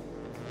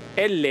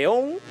el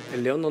león.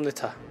 ¿El león dónde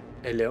está?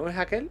 ¿El león es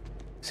aquel?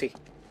 Sí.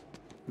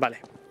 Vale.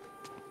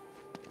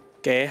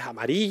 Que es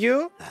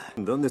amarillo.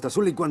 ¿Dónde está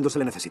Sully cuando se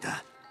le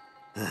necesita?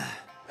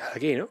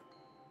 Aquí, ¿no?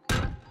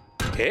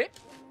 ¿Qué?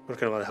 ¿Por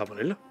qué no me ha dejado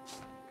ponerlo?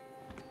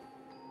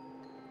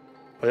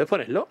 ¿Puedes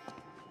ponerlo?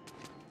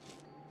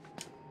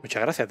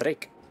 Muchas gracias,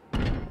 Drake.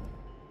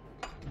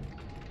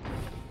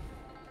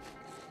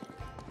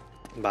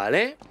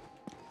 Vale.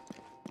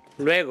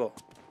 Luego,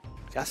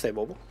 ¿qué hace,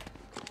 bobo?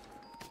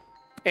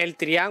 El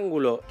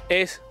triángulo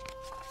es...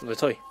 ¿Dónde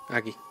estoy?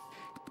 Aquí.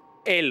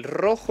 El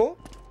rojo,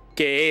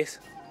 que es...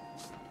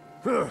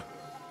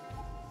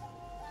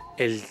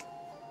 El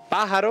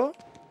pájaro,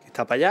 que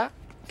está para allá.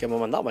 Que hemos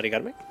mandado, Mari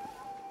Carmen.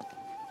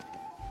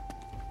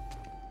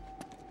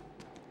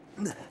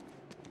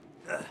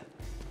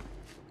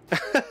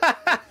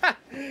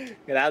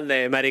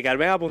 Grande, Mari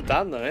Carmen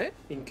apuntando, ¿eh?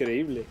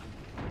 Increíble.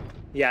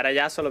 Y ahora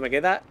ya solo me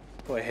queda,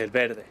 pues, el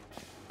verde.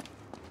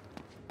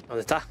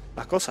 ¿Dónde están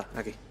las cosas?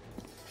 Aquí.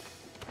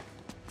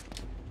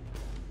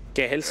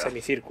 Que es el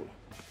semicírculo.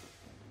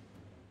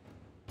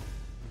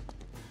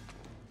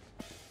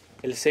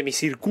 El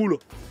semicírculo.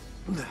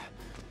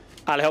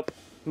 Vale, hop.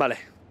 Vale.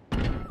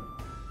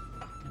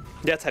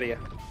 Ya estaría.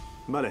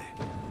 Vale.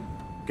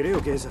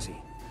 Creo que es así.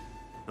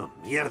 ¡Oh,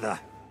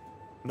 mierda!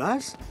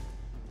 ¿Más?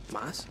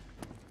 ¿Más?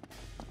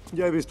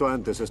 Ya he visto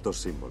antes estos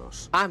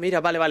símbolos. Ah, mira,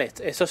 vale, vale.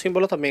 Esos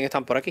símbolos también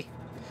están por aquí.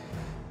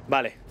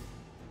 Vale.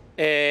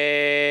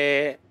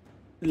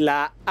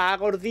 La A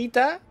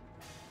gordita.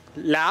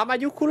 La A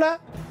mayúscula.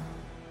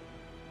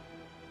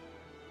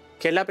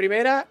 Que es la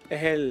primera.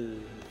 Es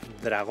el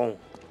dragón.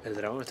 El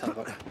dragón está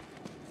acá.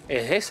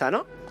 Es esa,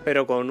 ¿no?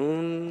 Pero con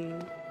un...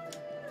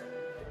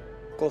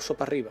 coso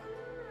para arriba.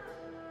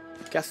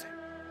 ¿Qué hace?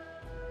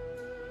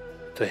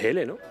 Esto es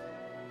L, ¿no?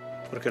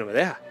 ¿Por qué no me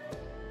deja?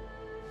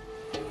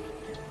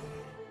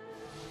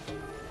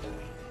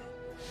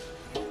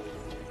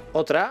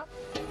 Otra.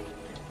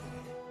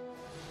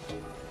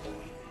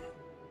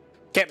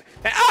 ¿Qué?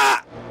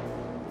 ¡Ah!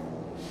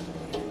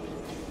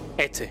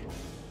 Este.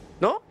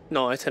 ¿No?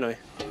 No, este no es.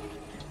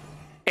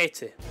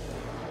 Este.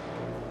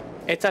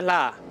 Esta es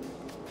la A.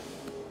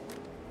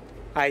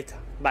 Ahí está,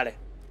 vale.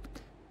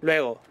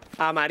 Luego,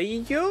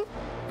 amarillo.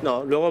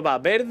 No, luego va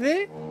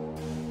verde.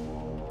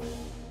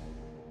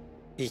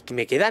 Y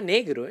me queda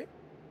negro, ¿eh?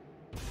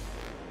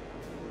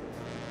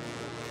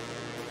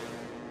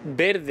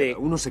 Verde.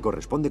 Cada uno se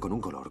corresponde con un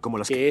color, como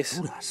las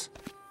criaturas.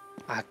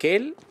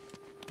 Aquel.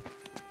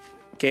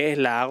 Que es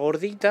la A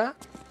gordita.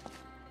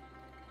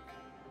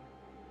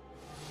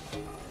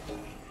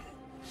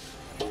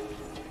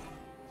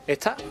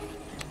 Esta.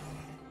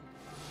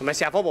 No me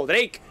seas bobo,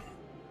 Drake.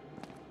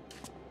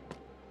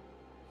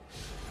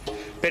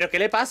 ¿Pero qué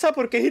le pasa?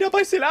 ¿Por qué gira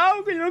para ese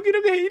lado? Que yo no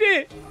quiero que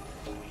gire.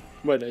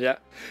 Bueno,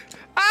 ya.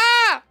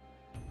 ¡Ah!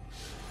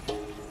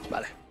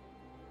 Vale.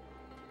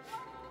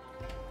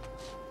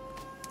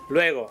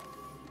 Luego.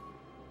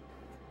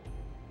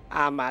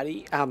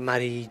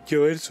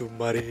 Amarillo el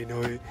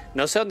submarino.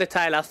 No sé dónde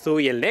está el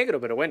azul y el negro,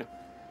 pero bueno.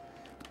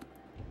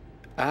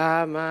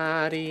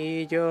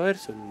 Amarillo el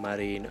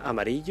submarino.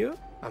 Amarillo.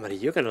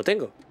 Amarillo que no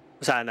tengo.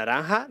 O sea,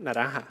 naranja,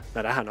 naranja.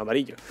 Naranja, no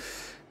amarillo.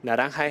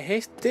 Naranja es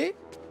este.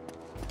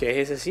 Que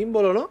es ese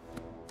símbolo, ¿no?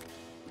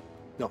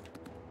 No.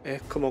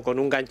 Es como con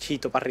un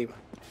ganchito para arriba.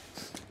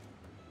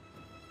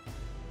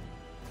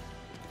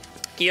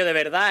 Tío, de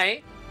verdad,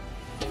 ¿eh?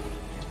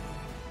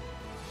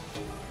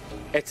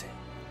 Este.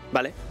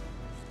 Vale.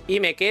 Y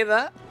me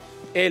queda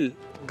el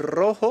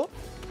rojo,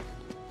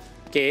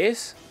 que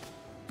es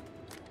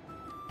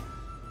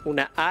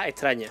una A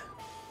extraña.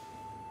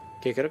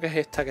 Que creo que es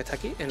esta que está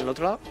aquí, en el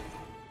otro lado.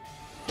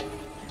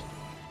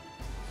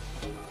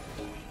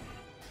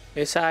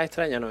 Esa A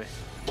extraña no es.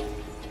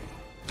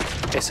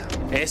 Esa.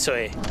 Eso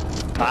es.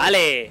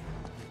 ¡Vale!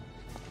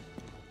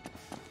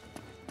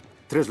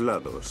 3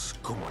 lados,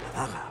 como la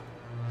daga.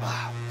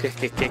 Wow,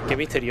 qué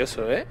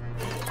misterioso, ¿eh?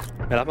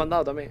 Me lo has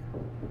mandado también.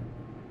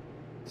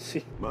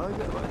 Sí. Vaya,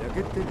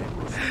 ¿qué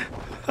tenemos?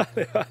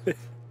 Vale.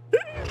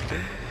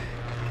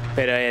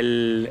 Pero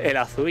el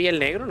azul y el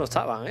negro no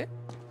estaban, ¿eh?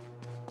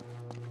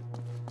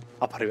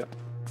 Vamos para arriba.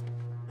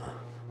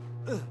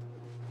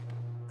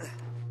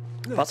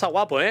 Pasa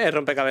guapo, ¿eh? El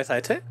rompecabezas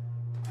este.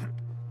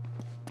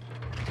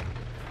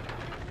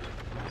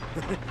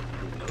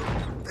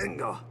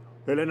 Tengo.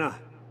 Elena,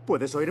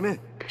 ¿puedes oírme?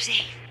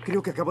 Sí.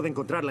 Creo que acabo de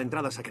encontrar la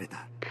entrada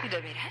secreta.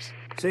 ¿De veras?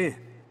 Sí.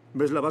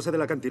 ¿Ves la base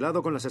del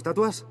acantilado con las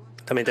estatuas?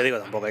 También te digo,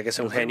 tampoco hay que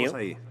ser un genio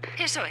Ahí.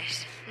 Eso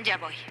es. Ya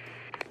voy.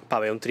 para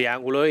ver un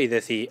triángulo y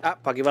decir, ah,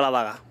 para aquí va la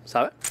daga,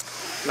 ¿sabes?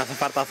 No hace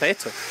falta hacer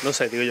esto. No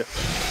sé, digo yo.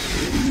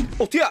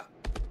 ¡Hostia!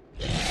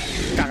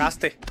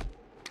 Cagaste.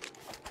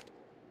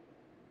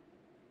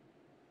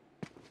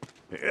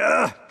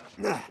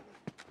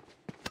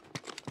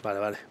 Vale,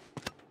 vale.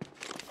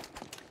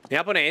 Me voy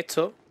a poner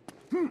esto.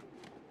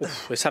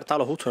 Uf, he saltado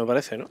lo justo, me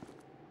parece, ¿no?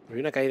 Me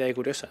vi una caída ahí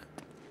curiosa.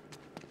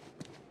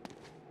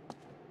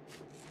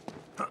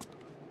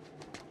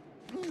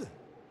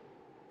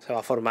 Se va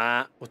a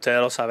formar, ustedes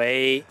lo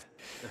sabéis.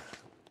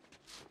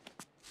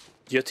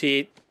 Yo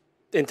estoy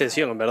en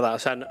tensión, en verdad. O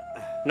sea,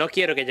 no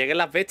quiero que lleguen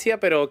las bestias,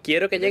 pero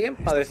quiero que lleguen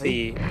para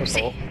decir, por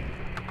favor.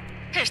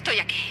 Estoy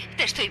aquí,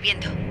 te estoy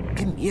viendo.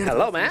 ¿Qué mierda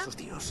Hello, hacen man. esos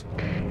tíos?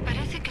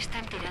 Parece que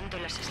están tirando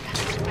las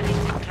estatuas para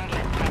encontrar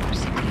la entrada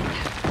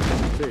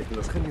secreta. Sí,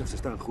 los genios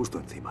están justo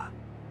encima.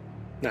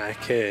 Nah, es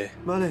que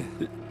Vale.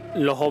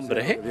 los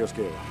hombres, ¿eh? Dios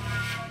quiera.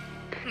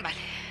 Vale.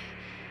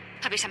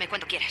 Avísame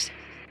cuando quieras.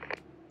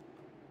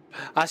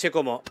 Ha sido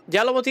como,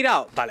 ¿ya lo hemos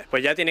tirado? Vale,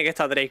 pues ya tiene que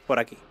estar Drake por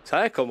aquí,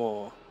 ¿sabes?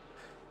 Como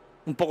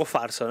un poco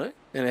falso, ¿eh?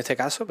 En este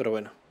caso, pero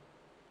bueno.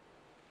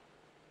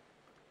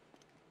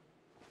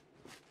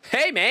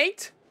 Hey,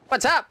 mate.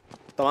 What's up?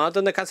 Tomándote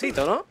un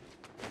descansito, ¿no?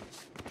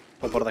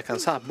 O por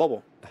descansar,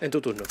 bobo. En tu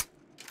turno.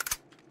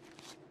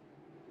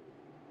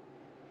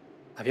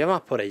 Había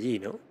más por allí,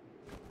 ¿no?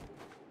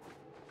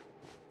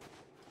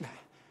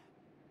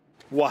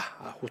 Guau,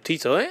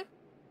 justito, ¿eh?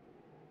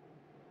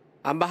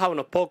 Han bajado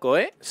unos pocos,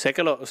 ¿eh? Sé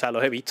que o sea,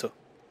 los he visto.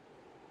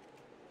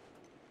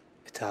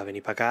 Este va a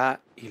venir para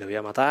acá y lo voy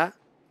a matar.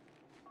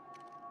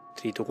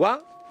 3, 2,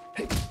 1.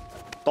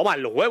 Toma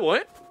en los huevos,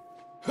 ¿eh?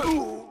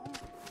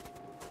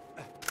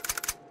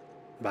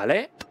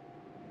 Vale.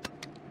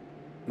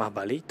 Más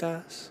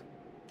balitas.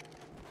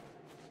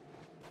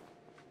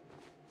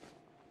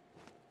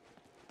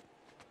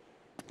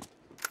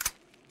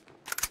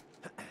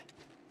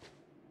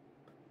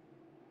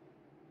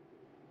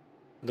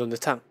 ¿Dónde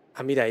están?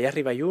 Ah, mira, ahí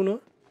arriba hay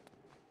uno.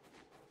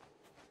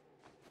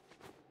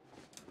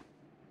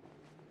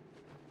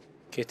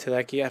 Que este de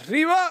aquí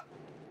arriba.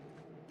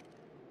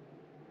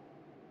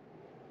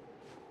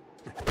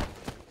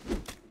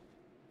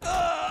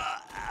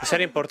 Eso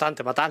era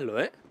importante, matarlo,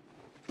 ¿eh?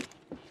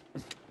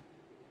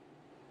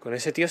 Con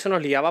ese tío se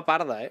nos liaba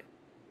parda, ¿eh?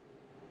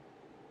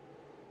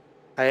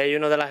 Ahí hay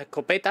uno de las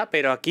escopetas,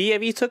 pero aquí he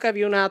visto que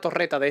había una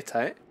torreta de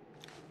esta, ¿eh?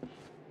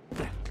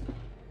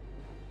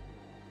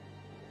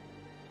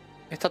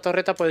 Esta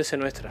torreta puede ser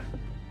nuestra.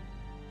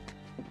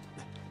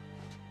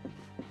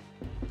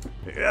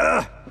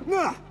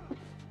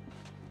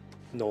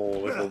 No,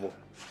 es bobo.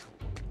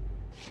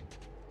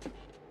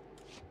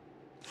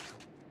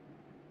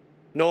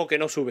 No, que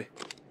no sube.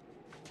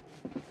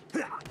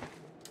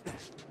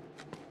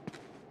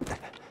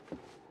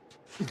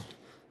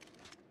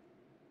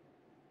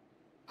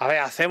 A ver,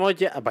 hacemos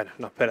ya... Bueno,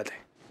 no, espérate.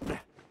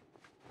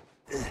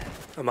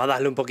 Vamos a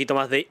darle un poquito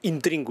más de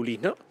intríngulis,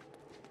 ¿no?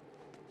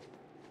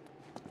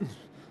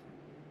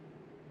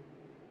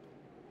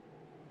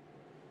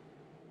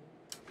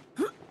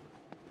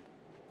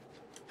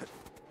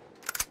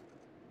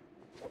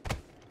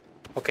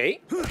 Ok.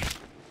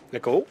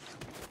 Let's go.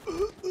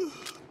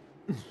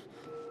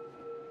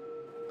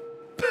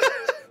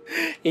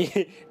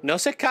 Y no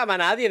se escama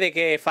nadie de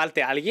que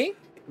falte alguien.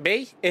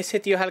 ¿Veis? Ese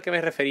tío es al que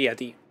me refería,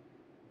 tío.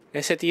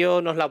 Ese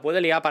tío nos la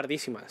puede liar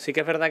pardísima. Sí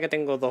que es verdad que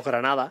tengo 2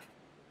 granadas.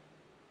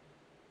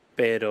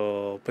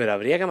 Pero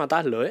habría que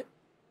matarlo, ¿eh?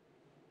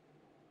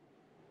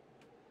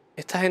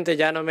 Esta gente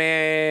ya no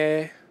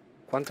me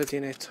 ¿Cuánto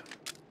tiene esto?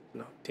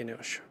 No, tiene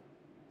 8.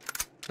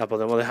 La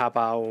podemos dejar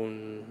para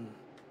un...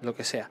 lo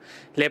que sea.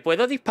 Le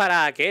puedo disparar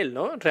a aquel,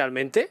 ¿no?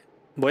 Realmente.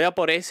 Voy a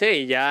por ese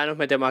y ya nos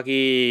metemos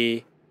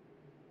aquí...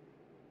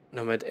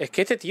 Es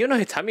que este tío nos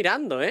está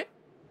mirando, ¿eh?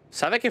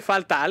 Sabe que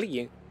falta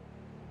alguien.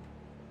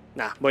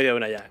 Nah, voy de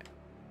una ya,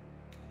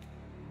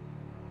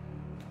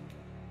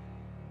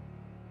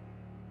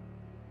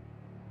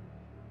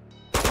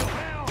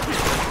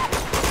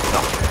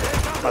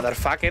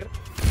 Motherfucker.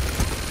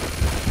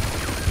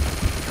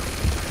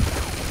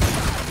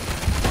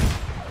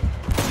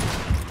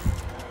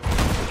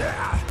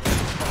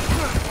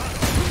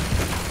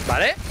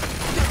 ¿Vale?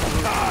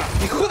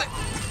 ¡Hijo de...!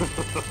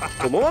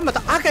 ¿Cómo me han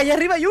matado? ¡Ah, que allá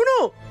arriba hay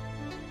uno!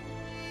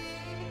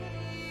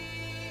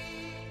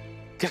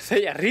 ¿Qué hace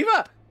allá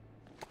arriba?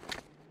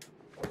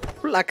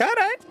 La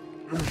cara, ¿eh?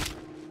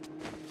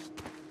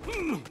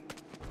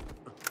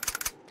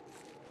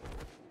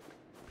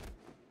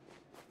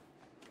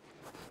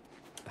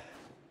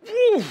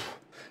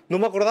 No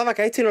me acordaba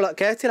que a este,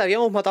 le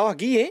habíamos matado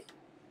aquí, ¿eh?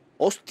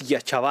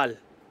 Hostia, chaval.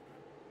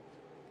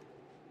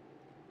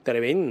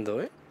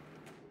 Tremendo, ¿eh?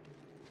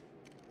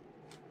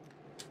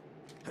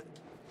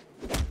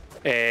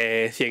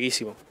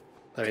 Cieguísimo.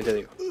 También te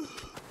digo.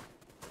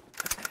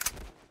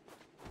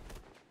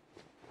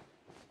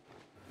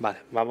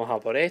 Vale, vamos a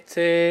por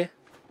este.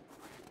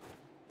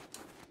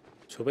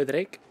 Sube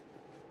Drake.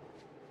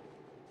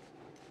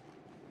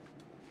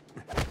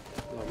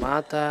 Lo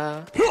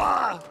mata.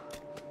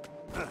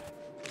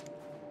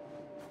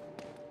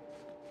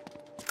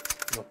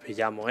 Nos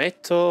pillamos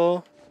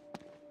esto.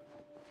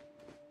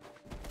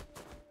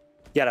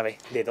 Y ahora ves,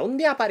 ¿de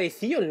dónde ha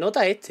aparecido el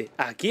nota este?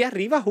 Aquí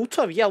arriba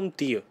justo había un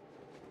tío.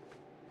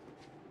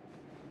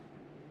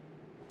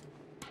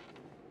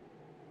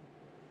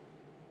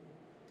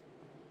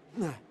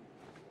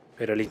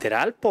 Pero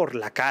literal por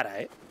la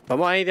cara, ¿eh?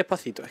 Vamos a ir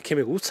despacito. Es que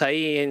me gusta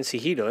ir en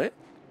sigilo, ¿eh?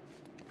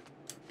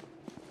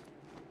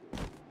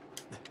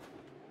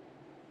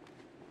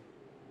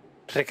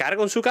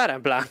 Recargo en su cara,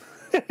 en plan.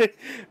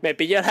 Me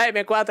pillo la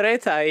M4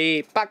 esta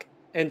y ¡pac!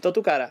 En toda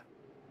tu cara.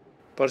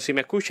 Por si me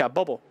escuchas,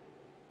 bobo.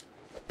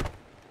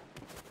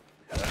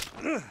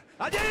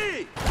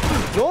 ¡Allí!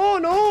 ¡No,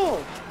 no!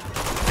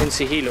 En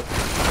sigilo.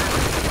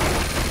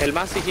 El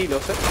más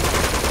sigiloso, ¿eh?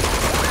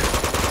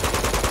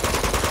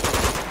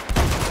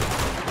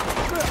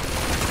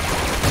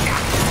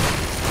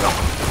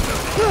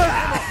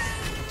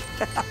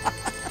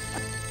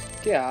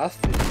 ¿Qué hace?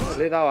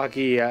 Le he dado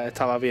aquí,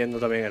 estaba viendo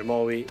también el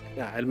móvil.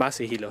 Ah, el más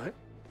sigilo, ¿eh?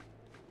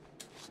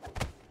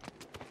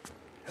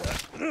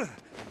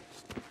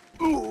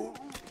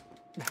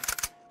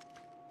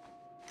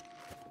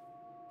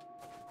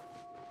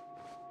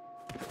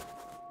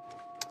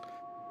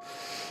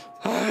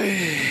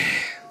 Ay.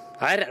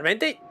 A ver,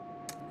 realmente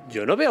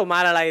yo no veo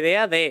mala la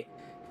idea de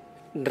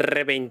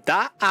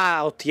reventar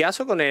a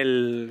hostiazo con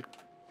el...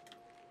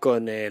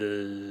 con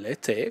el...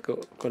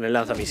 con el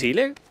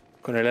lanzamisiles,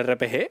 con el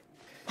RPG.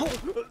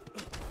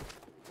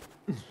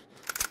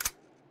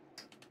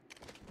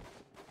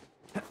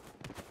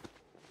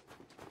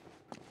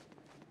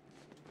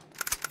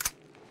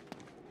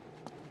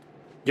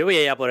 Yo voy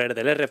a ir a poner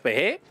del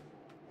RPG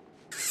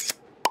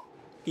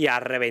y a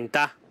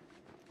reventar.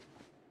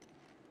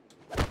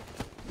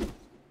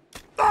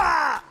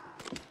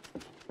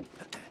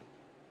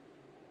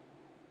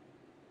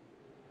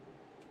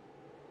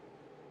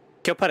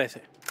 ¿Qué os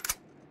parece?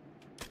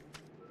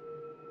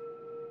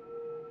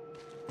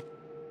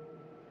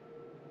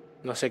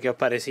 No sé qué os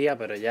parecía,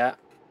 pero ya...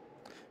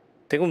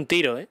 Tengo un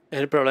tiro, ¿eh? Es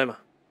el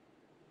problema.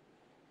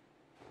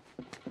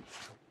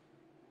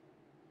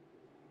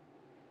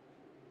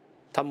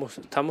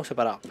 Estamos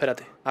separados.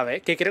 Espérate. A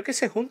ver, que creo que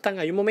se juntan.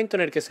 Hay un momento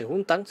en el que se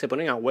juntan. Se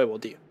ponen a huevo,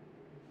 tío.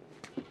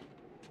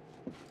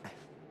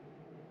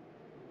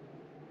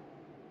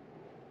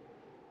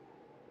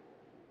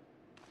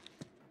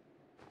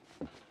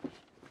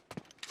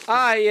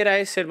 ¡Ay! Era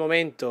ese el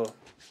momento.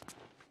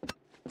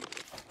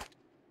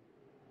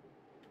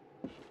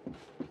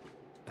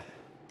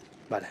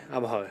 Vale,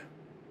 vamos a ver.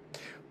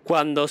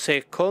 Cuando se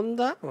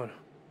esconda... Bueno.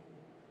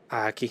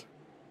 Aquí.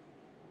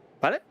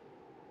 ¿Vale?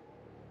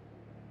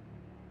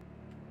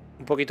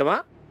 Un poquito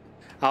más.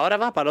 Ahora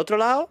va para el otro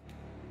lado.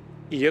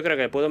 Y yo creo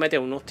que puedo meter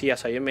unos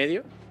tías ahí en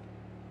medio.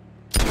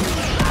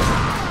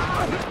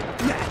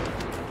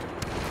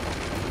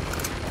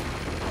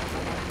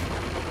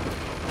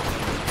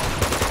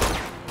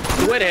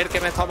 Tú eres el que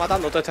me ha estado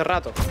matando todo este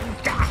rato.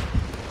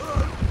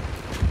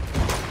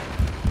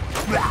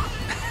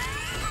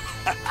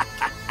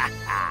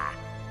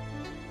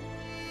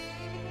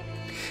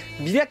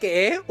 Mira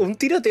que es un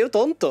tiroteo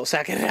tonto. O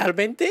sea que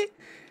realmente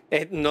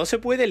no se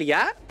puede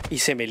liar. Y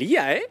se me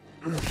lía, ¿eh?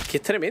 Que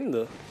es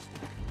tremendo.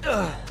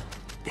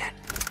 Bien.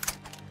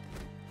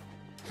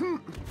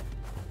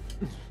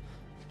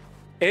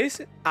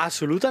 Es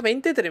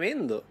absolutamente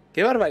tremendo.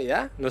 Qué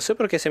barbaridad. No sé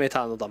por qué se me está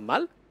dando tan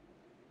mal.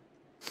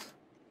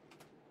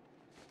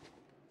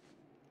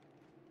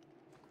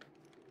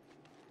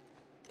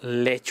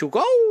 Let's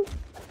go.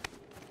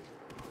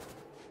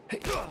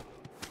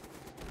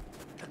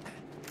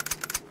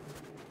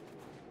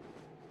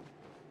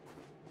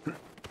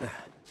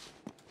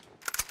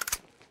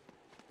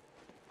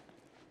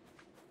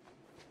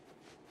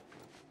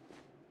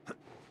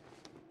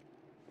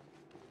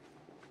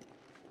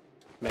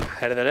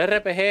 El del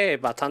RPG es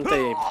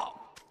bastante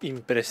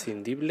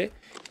imprescindible.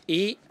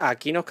 Y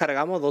aquí nos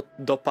cargamos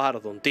dos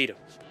pájaros de un tiro.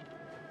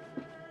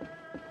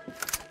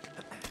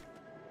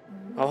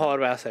 Vamos a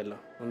volver a hacerlo.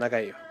 ¿Dónde ha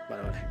caído?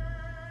 Vale, vale.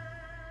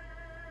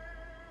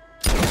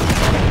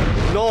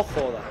 ¡No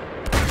jodas!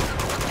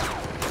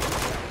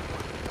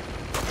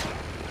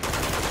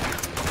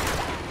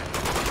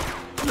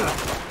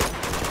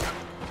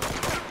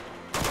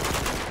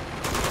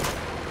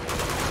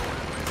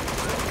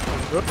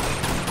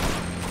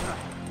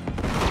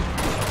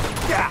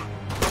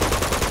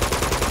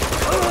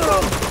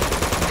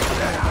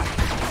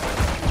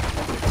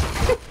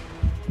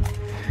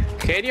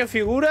 Genio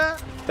figura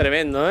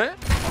tremendo, ¿eh?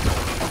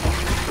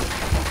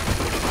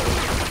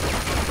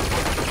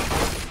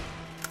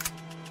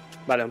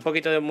 Vale, un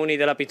poquito de muni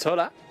de la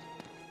pistola.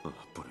 Oh,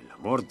 por el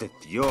amor de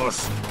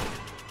Dios.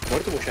 Ha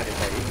muerto mucha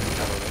gente ahí.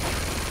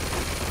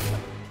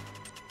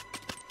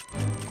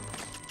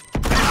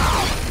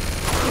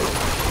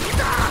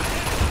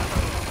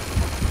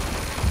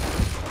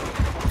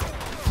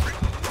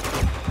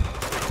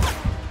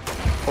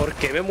 ¿Por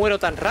qué me muero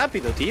tan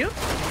rápido, tío?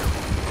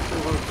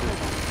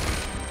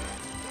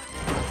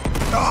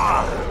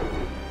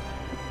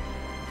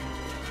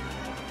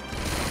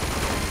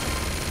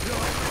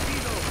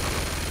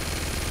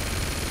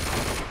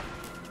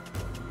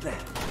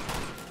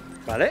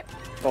 Vale,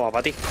 toma,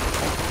 para ti.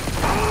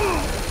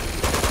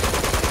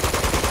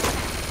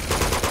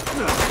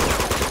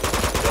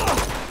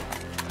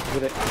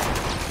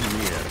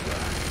 Mierda.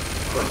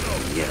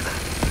 Oh, mierda.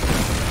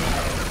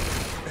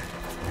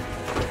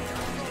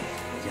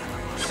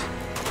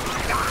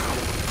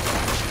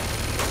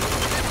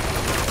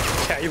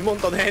 Hay un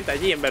montón de gente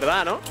allí, en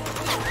verdad, ¿no?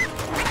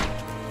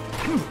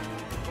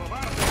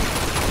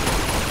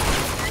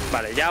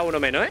 Vale, ya uno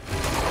menos, ¿eh?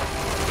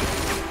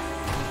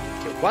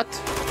 ¿What?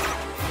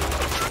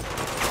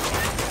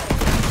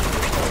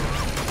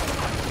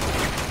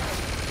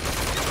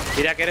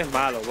 Mira que eres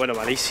malo. Bueno,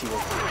 malísimo.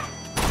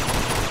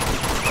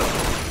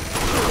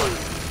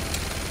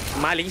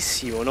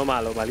 Malísimo, no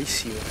malo,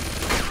 malísimo.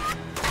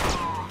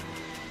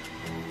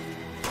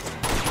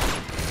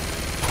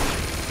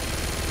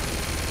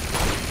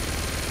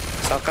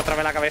 Sabes que otra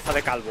vez la cabeza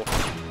de calvo.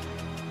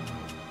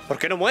 ¿Por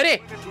qué no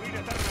muere?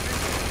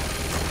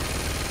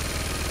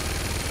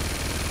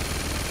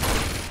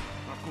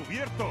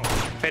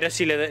 Pero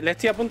si le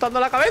estoy apuntando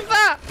a la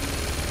cabeza.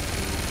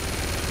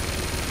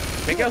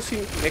 Me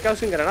he quedado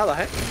sin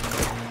granadas, ¿eh?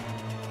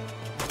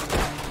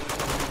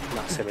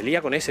 No, se me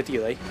lía con ese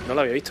tío de ahí. No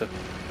lo había visto.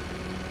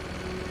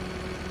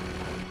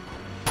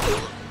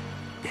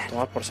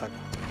 Tomar por saco.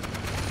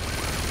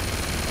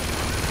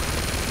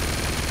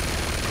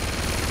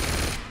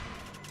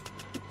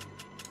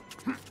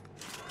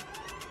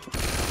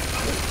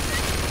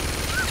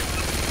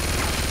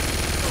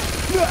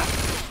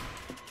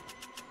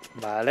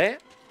 Vale.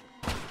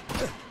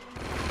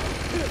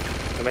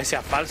 No me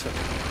seas falso.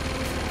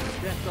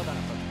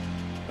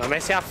 No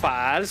me seas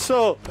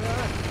falso.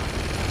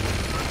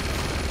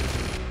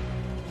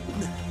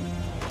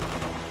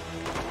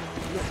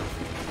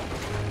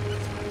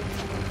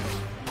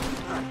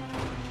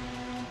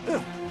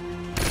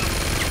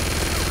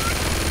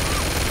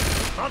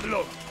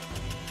 ¡Hazlo!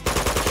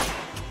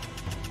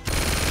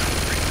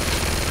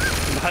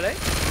 Vale.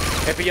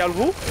 He pillado el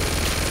bug.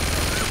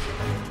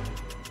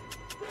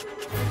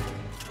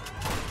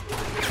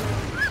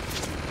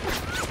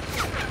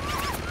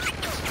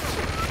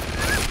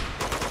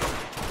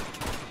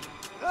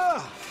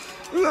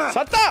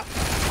 ¡Salta!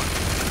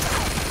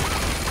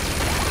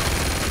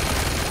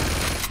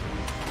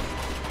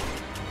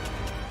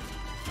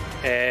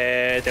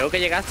 Tengo que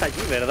llegar hasta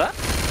allí, ¿verdad?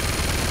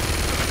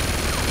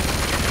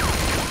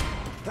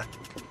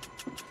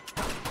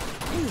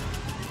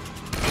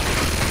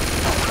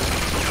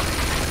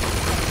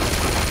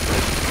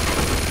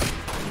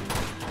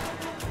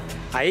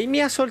 Ahí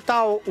me ha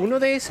soltado uno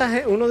de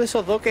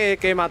esos dos que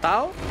he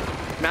matado.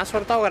 Me ha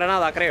soltado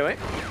granada, creo, ¿eh?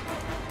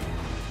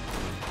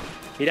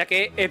 Mira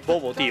que es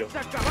bobo, tío.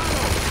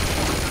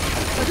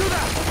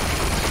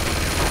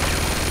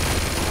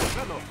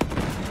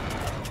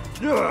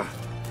 ¡Ayuda!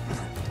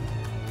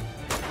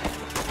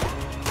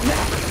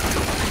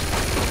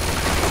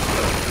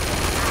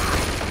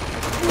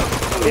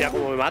 Mira,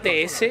 como me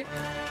mate ese.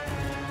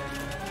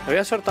 Me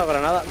había soltado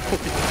granada.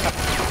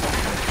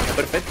 Está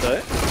perfecto,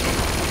 ¿eh?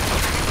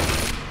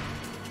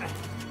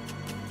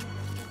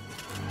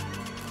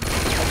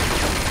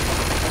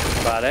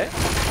 Vale.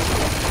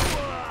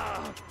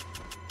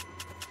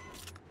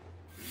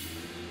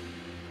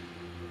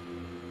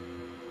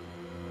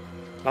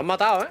 Lo han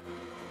matado, ¿eh?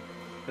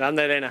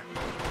 Grande Elena.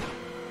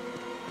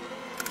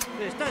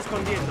 ¡Se está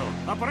escondiendo!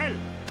 ¡A por él!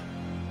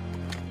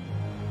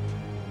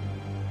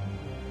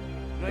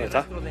 No hay ¿Dónde está?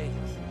 rastro de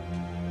ellos.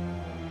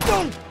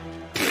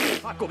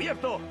 ¡A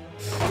cubierto!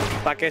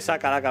 ¿Para qué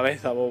saca la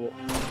cabeza, bobo?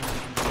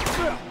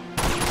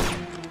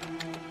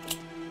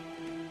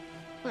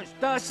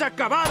 ¡Estás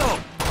acabado!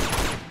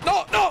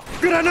 ¡No, no!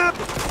 ¡Granada!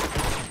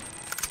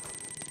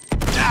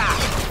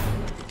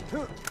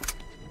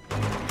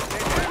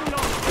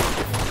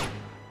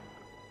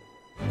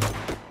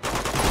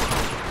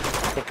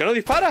 qué no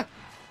dispara?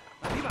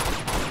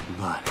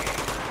 Vale.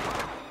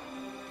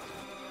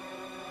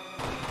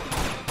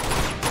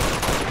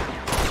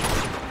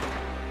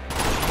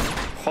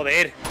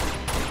 Joder.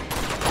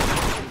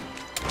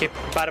 Qué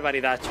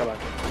barbaridad, chaval.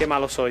 Qué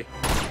malo soy.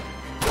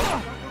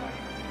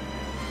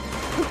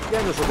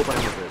 Ya nos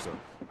ocuparemos de eso.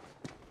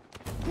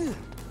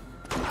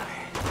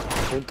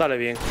 Apúntale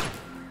bien.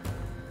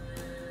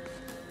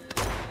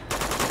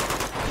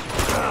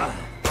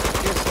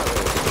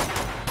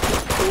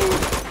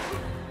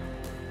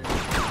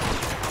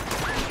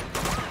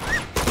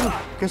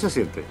 ¿Qué se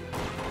siente?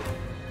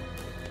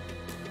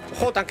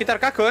 Ojo, te han quitado el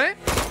casco, ¿eh?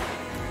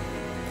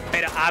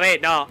 Pero, a ver,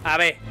 no, a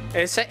ver.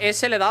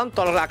 Ese le dan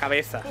toda la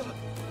cabeza.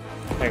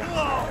 Venga.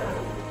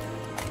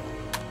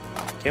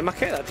 ¿Qué más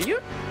queda, tío?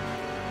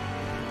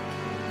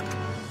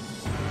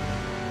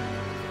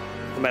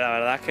 Hombre, la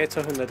verdad es que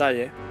esto es un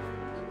detalle.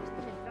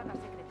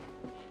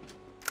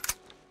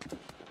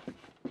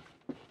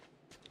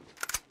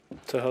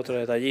 Esto es otro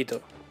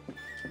detallito.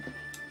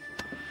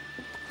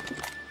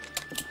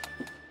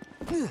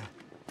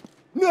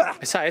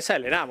 Esa es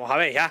Elena, vamos a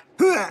ver ya.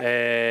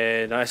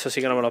 No, eso sí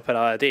que no me lo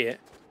esperaba de ti, ¿eh?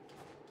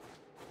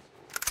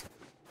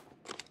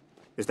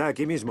 Está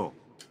aquí mismo.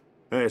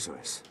 Eso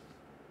es.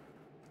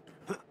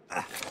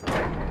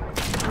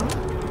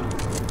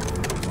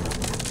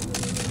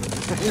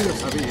 Lo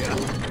sabía.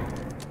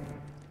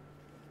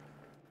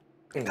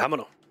 Venga,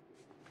 vámonos.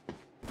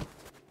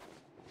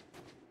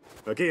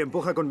 Aquí,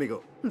 empuja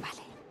conmigo.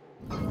 Vale.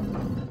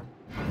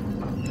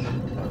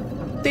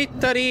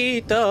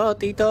 Titorito,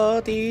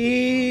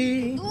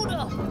 titoti.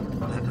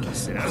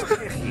 Serás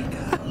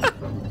viejita.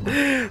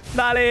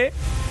 Dale.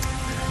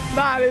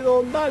 Dale,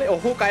 don, dale.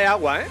 Ojo, cae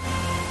agua, ¿eh?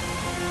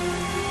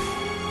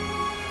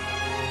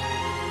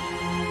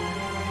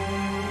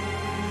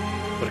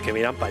 Porque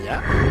miran para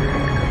allá.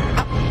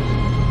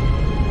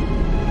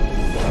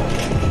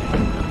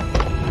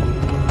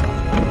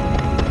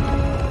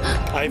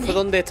 Ahí fue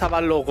donde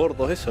estaban los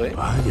gordos, eso, ¿eh?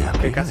 Vaya,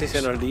 Que casi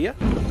se nos lía.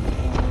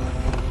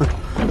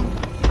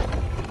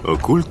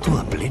 Oculto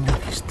a plena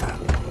vista.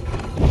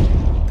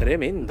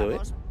 Tremendo, ¿eh?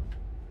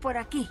 Por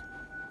aquí.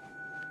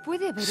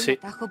 Puede haber Sí. un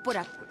atajo por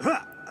aquí.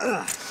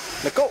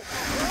 ¡Let's go!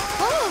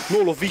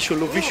 No, los bichos,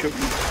 los bichos.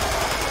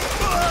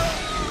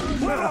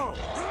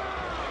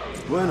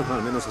 Bueno,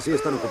 al menos así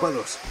están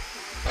ocupados.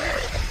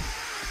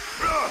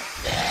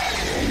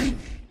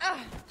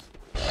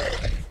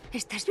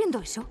 ¿Estás viendo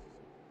eso?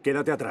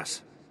 Quédate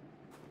atrás.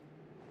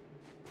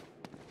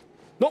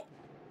 ¡No!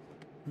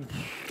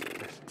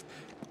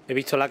 He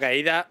visto la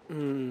caída.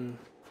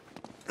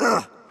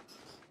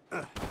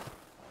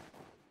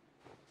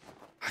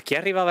 ¿Aquí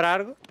arriba habrá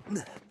algo?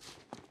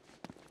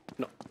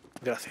 No,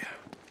 gracias.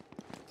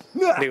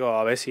 Digo,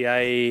 a ver si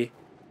hay...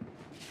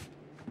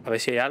 A ver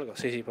si hay algo.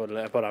 Sí, sí, por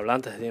hablar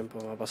antes de tiempo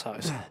me ha pasado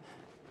eso.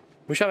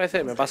 Muchas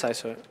veces me pasa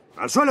eso, ¿eh?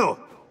 ¡Al suelo!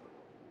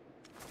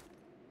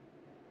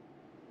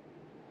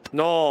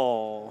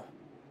 ¡No!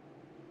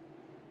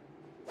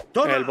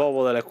 ¡Toma! El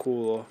bobo del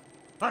escudo.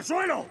 ¡Al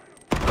suelo!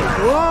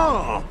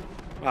 ¡Oh!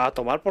 A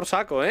tomar por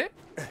saco, ¿eh?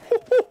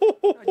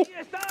 ¡Allí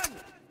están!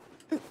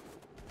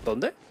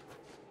 ¿Dónde?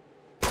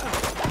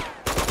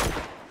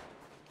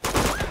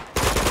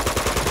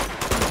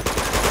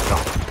 No,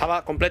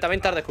 estaba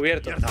completamente al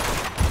descubierto.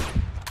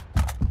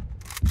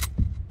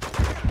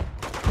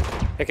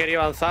 He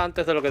querido avanzar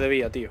antes de lo que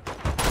debía, tío.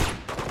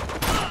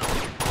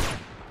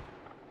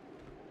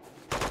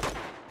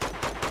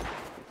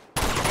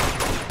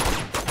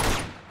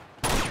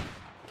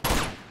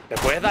 Le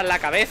puedes dar la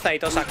cabeza y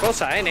todas esas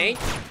cosas, ¿eh, Ney?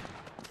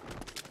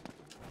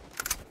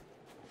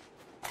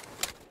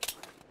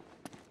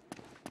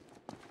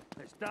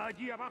 Está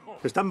allí abajo.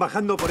 Están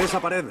bajando por esa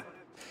pared.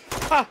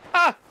 ¡Ah!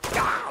 ¡Ah!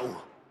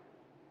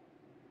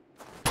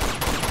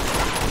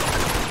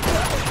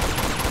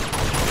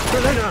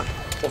 ¡Elena!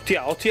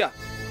 ¡Hostia, hostia!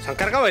 ¿Se han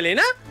cargado a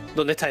Elena?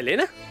 ¿Dónde está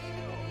Elena?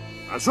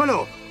 ¡Al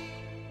suelo!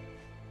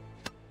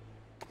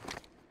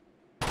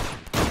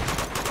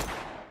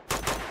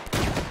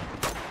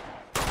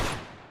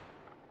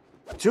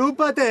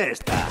 ¡Chúpate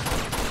esta!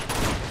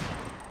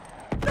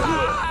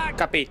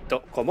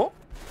 Capito. ¿Cómo?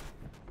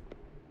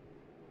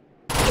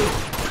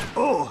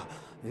 ¡Oh!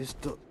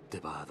 Esto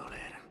te va a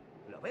doler.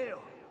 Lo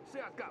veo.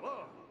 Se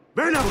acabó.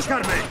 ¡Ven a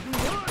buscarme!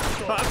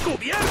 ¡A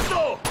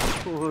cubierto!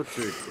 ¡Oh,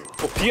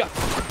 chico! ¡Hostia!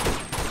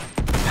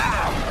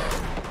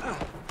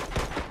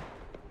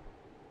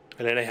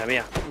 Elena, hija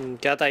mía,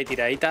 quédate ahí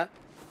tiradita,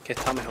 que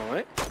está mejor,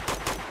 ¿eh?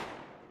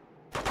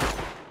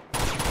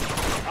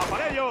 ¡A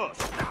por ellos!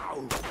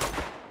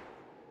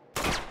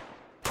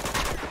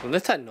 ¿Dónde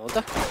está el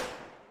nota?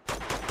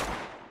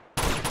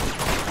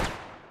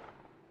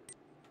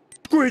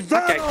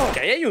 ¡Cuidado! Que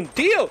ahí hay un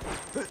tío.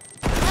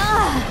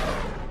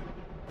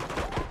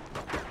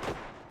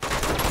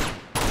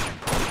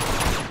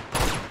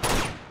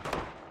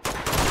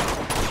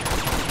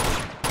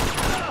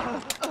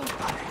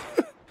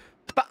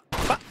 Pa,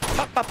 pa,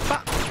 pa, pa,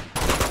 pa.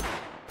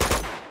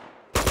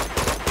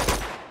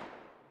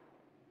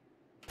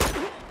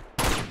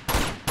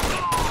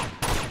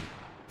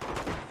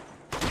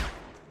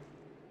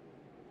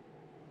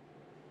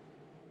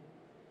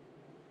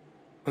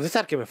 ¿Dónde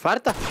está el que me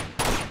falta?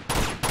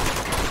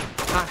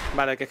 Ah,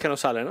 vale, que es que no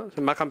sale, ¿no? Es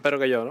más campero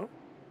que yo, ¿no?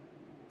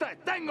 ¡Te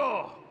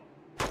tengo!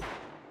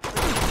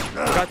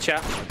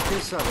 Gacha. ¿Qué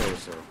sabe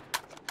eso?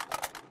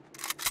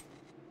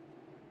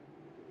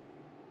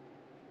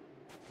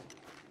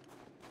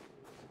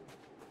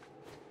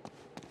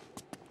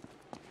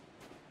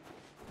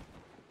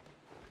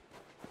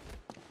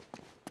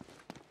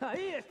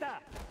 ¡Ahí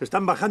está!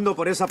 Están bajando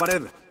por esa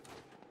pared.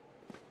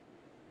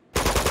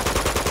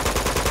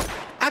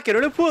 Ah, que no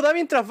les puedo dar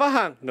mientras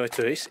bajan. No,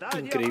 esto es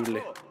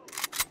increíble.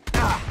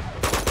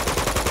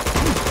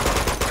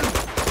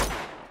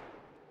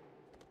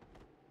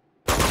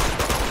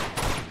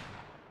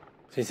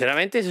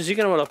 Sinceramente, eso sí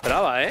que no me lo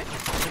esperaba, ¿eh?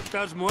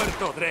 Estás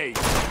muerto, Drake.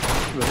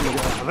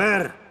 A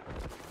ver.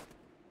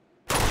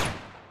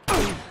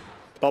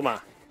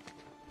 Toma.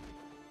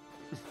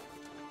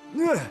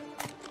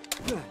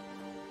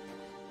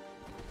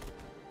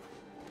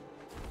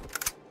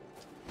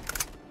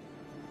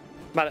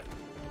 Vale.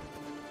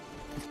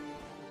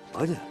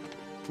 Vaya,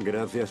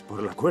 gracias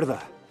por la cuerda.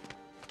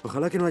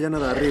 Ojalá que no haya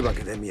nada arriba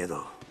que dé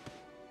miedo.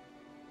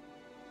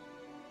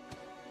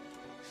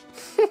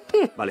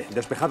 Vale,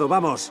 despejado,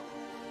 vamos.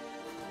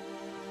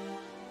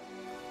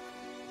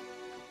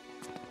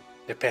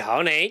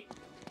 Despejado, Nate.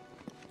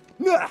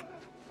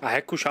 Has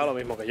escuchado lo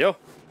mismo que yo.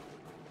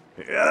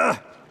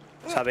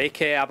 Sabéis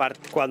que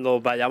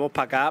cuando vayamos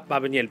para acá va a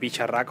venir el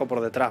bicharraco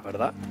por detrás,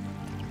 ¿verdad?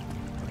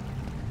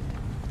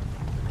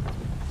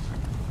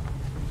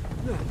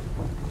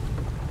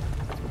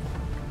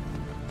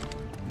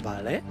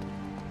 Vale.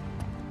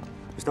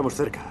 Estamos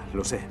cerca,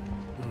 lo sé.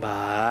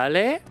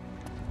 Vale.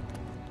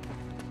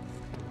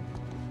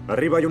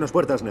 Arriba hay unas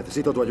puertas,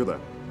 necesito tu ayuda.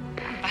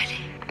 Vale.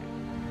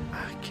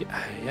 Aquí,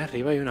 ahí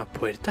arriba hay unas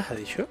puertas, ¿ha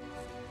dicho?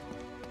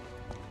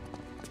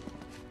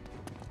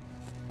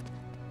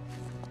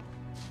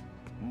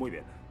 Muy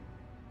bien.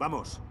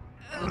 Vamos.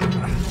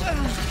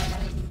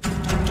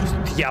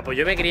 Hostia, pues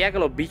yo me creía que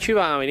los bichos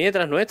iban a venir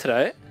detrás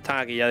nuestra, ¿eh? Están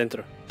aquí ya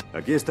dentro.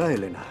 Aquí está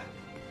Elena.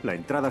 La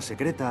entrada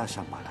secreta a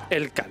Shambhala.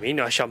 El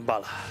camino a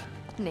Shambhala.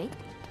 ¿Nate?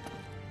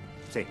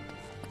 Sí,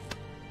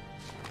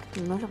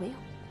 No lo veo.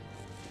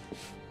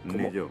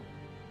 ni yo.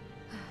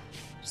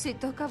 Si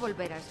toca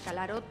volver a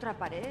escalar otra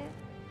pared...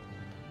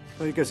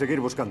 Hay que seguir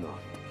buscando.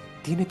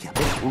 Tiene que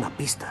haber alguna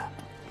pista.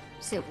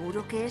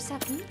 ¿Seguro que es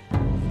aquí?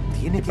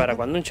 Tiene ¿Y que para haber...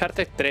 cuándo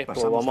Uncharted 3? Pues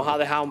Pasamos vamos a a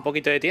otro. dejar un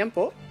poquito de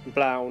tiempo. En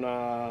plan,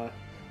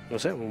 no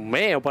sé, un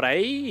mes o por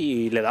ahí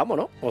y le damos,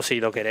 ¿no? O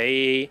si lo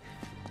queréis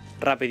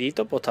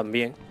rapidito, pues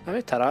también. A ver,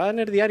 ¿estará en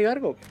el diario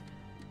algo?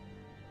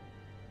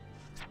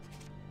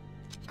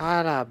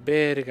 A la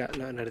verga.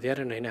 No, en el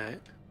diario no hay nada, ¿eh?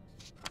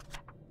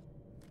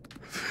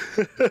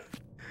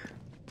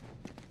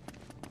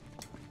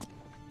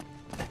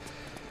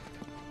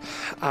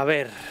 A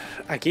ver,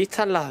 aquí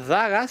están las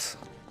dagas.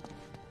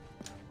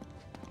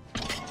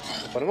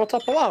 ¿Lo ponemos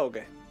todas para abajo o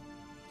qué?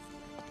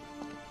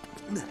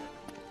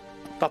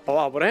 Todas para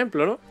abajo, por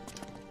ejemplo, ¿no?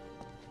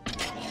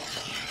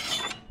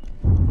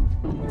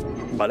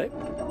 Vale.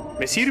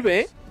 Me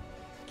sirve, ¿eh?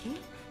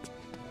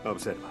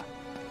 Observa.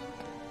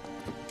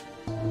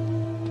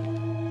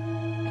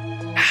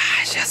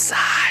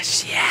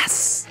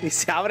 Yes. Y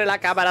se abre la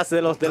cámara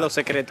de los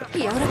secretos.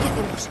 ¿Y ahora qué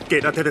hacemos?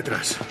 Quédate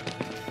detrás.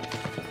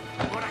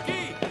 ¡Por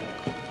aquí!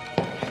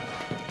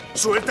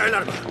 ¡Suelta el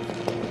arma!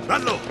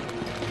 ¡Hazlo!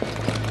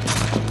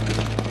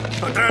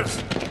 ¡Atrás!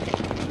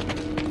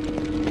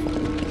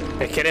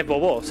 Es que eres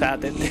bobo, o sea,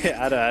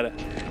 ahora.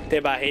 ¿Te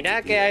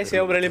imaginas que a ese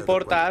hombre le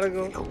importa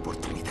algo? La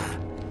oportunidad.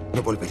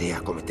 No volveré a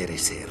cometer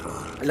ese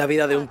error. ¿La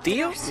vida de un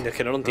tío? Es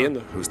que no lo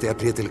entiendo. Usted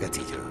apriete el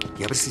gatillo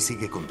y a ver si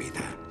sigue con vida.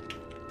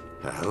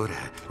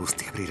 Ahora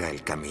usted abrirá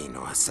el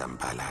camino a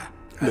Shambhala.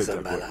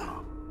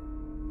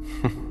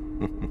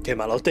 Qué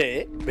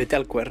malote, ¿eh? Vete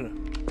al cuerno.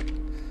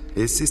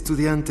 ¿Es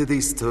estudiante de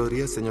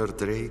historia, señor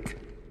Drake?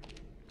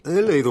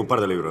 He leído un par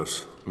de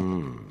libros.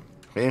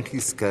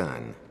 Genghis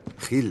Khan,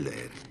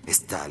 Hitler,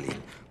 Stalin,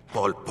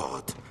 Pol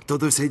Pot.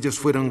 Todos ellos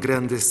fueron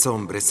grandes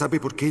hombres. ¿Sabe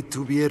por qué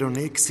tuvieron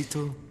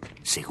éxito?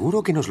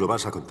 ¿Seguro que nos lo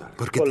vas a contar?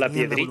 Porque Con la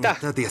tenían piedrita. la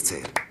voluntad de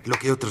hacer lo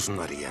que otros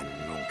no harían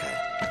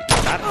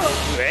nunca. Claro,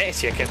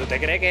 si es que tú te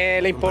crees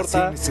que le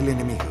importa. Compasión es el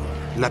enemigo.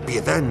 La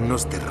piedad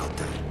nos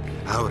derrota.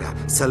 Ahora,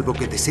 salvo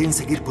que deseen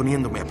seguir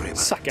poniéndome a prueba,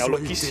 Se ha quedado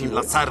suelten loquísimo.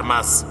 las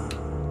armas.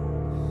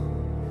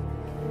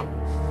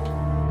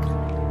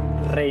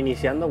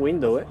 Reiniciando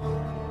Windows, ¿eh?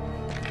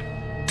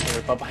 Con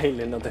el Papa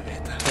Hitler no te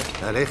metas.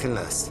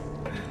 Aléjenlas.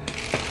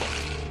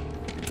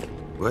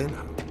 Bueno,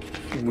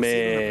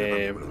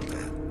 Me... voluntad.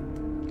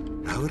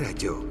 Ahora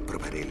yo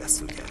probaré la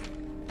suya.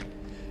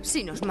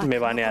 Si nos mata, ¿Me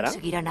baneará? no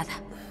conseguirá nada.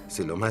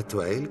 Si lo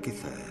mato a él,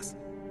 quizás.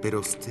 Pero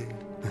usted...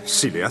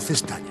 Si le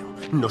haces daño,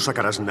 no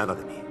sacarás nada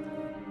de mí.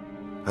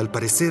 Al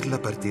parecer,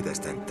 la partida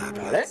está en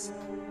tablas. ¿Vale?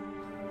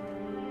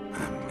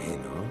 A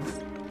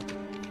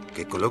menos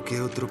que coloque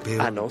otro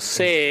peón. A no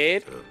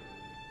ser...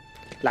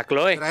 La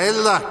Chloe.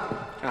 ¡Traedla!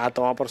 Ah,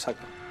 toma por saco.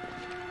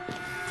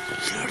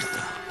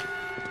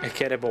 Es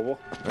que eres bobo.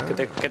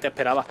 ¿Qué te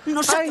esperaba?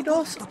 No se ¡Ay,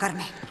 no!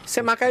 tocarme.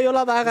 Se me ha caído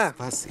la daga.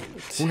 Fácil.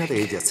 Una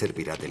de ellas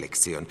servirá de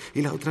lección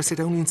y la otra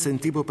será un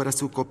incentivo para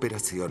su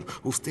cooperación.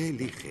 Usted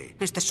elige.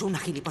 Esto es una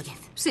gilipollez.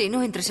 Sí,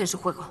 no entres en su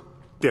juego.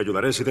 Te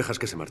ayudaré si dejas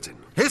que se marchen.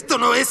 ¡Esto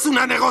no es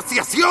una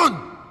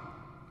negociación!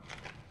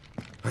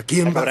 ¿A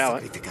quién Está vas cabreado, a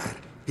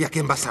criticar? ¿Y a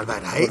quién va a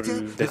salvar? ¿A ella?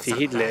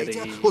 Decir Hitler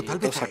y ¿O tal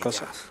vez todas esas a ella?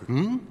 cosas.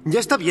 Ya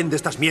está bien de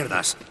estas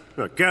mierdas.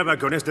 Acaba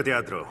con este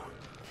teatro.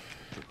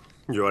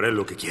 Yo haré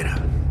lo que quiera.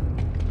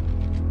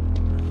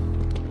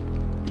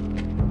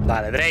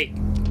 Dale, Drake.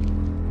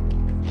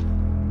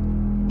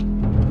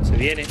 Se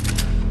viene.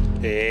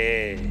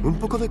 Un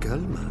poco de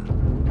calma.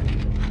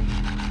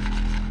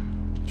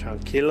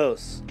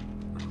 Tranquilos.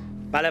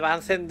 Vale, va a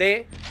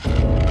encender.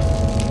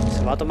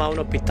 Se va a tomar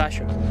unos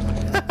pistachos.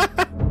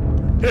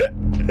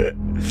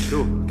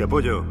 Tú, que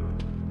apoyo.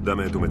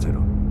 Dame tu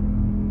mechero.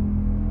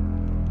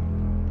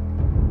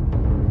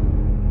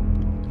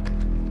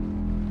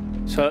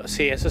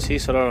 Sí, eso sí,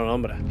 solo lo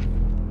nombra.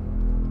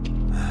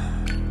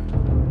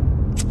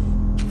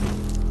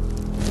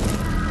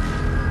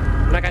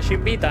 Una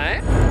cachimbita,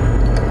 ¿eh?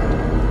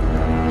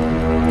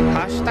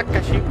 Hashtag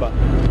cachimba.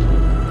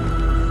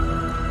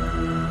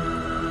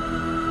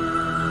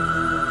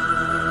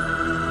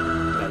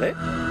 Vale.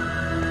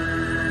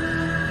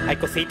 ¿Hay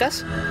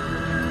cositas?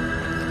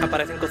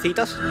 ¿Aparecen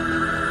cositas?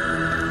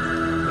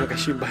 Una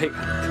cachimba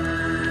gigante.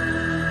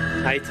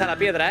 Ahí está la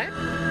piedra, ¿eh?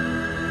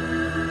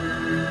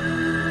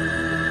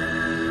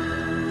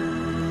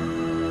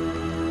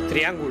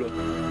 Triángulo.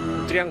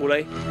 Un triángulo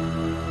ahí.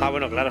 Ah,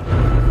 bueno, claro.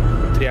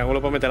 Un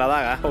triángulo para meter la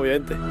daga,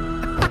 obviamente.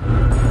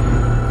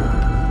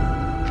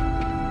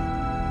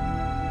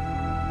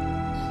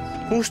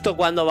 Justo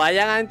cuando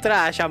vayan a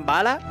entrar a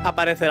Shambhala,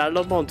 aparecerán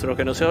los monstruos,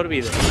 que no se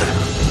olviden.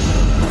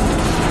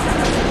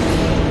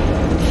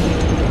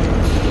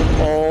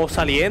 O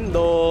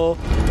saliendo,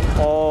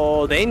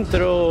 o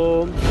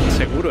dentro.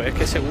 Seguro, es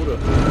que seguro.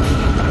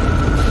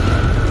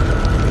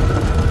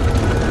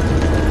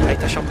 Ahí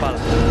está Shambhala.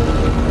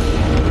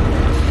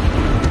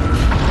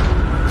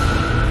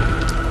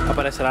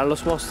 Aparecerán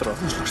los monstruos.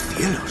 Los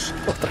cielos.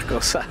 Otra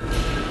cosa.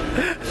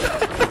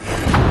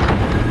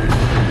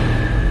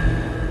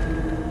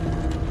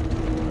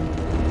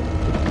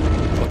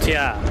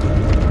 Hostia,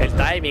 el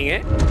timing,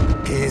 ¿eh?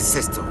 ¿Qué es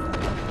esto?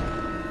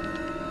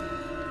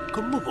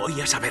 ¿Cómo voy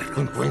a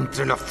saberlo?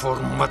 Encuentre la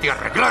forma de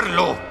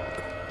arreglarlo.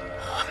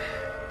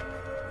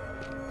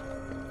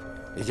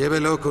 Y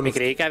llévelo con Me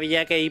creí que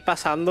había que ir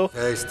pasando,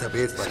 usted esta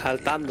vez.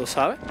 saltando,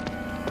 ¿sabes?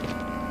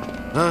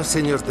 Ah,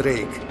 señor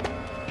Drake.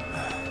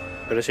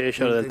 Pero sí he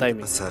hecho lo del Intente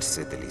timing.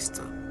 pasarse de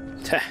listo.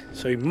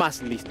 Soy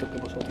más listo que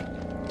vosotros.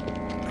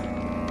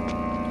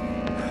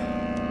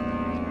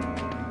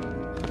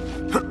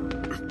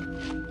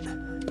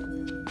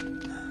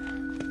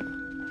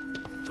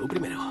 Tú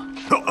primero.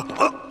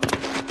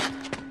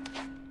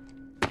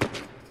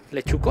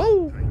 Le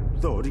chucó.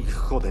 Thor,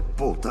 hijo de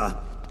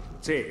puta.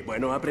 Sí,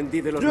 bueno,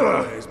 aprendí de los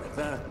mejores,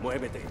 ¿verdad?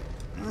 Muévete.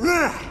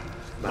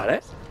 Vale.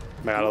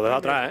 Venga, lo dejo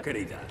atrás, ¿eh?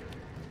 Querida,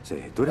 Sí,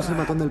 tú eres el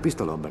matón del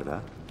pistolón,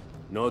 ¿verdad?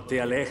 no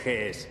te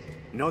alejes.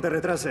 No te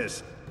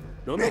retrases.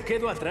 No me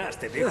quedo atrás,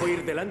 te dejo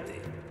ir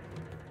delante.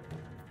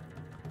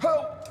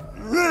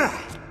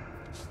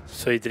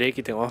 Soy Drake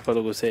y tengo más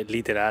pelo que usted,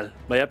 literal.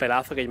 Vaya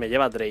pelazo que me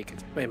lleva Drake.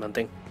 Me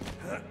mantén.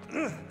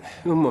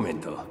 Un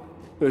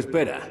momento.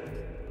 Espera.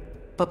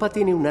 Papá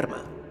tiene un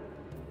arma.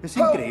 Es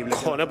increíble.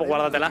 Cojones, pues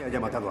guárdatela. Que haya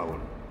matado a uno.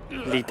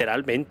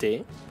 Literalmente,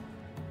 ¿eh?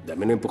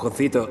 Dame un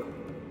empujoncito.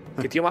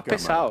 Qué tío más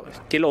pesado.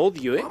 Es que lo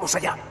odio, ¿eh? Vamos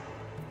allá.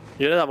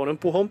 Yo le daba un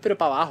empujón, pero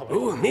para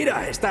abajo.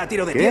 Mira, está a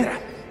tiro de ¿Qué? piedra.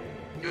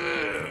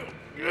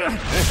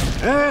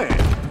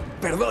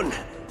 Perdón.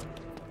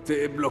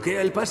 ¿Te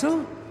bloquea el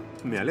paso?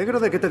 Me alegro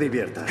de que te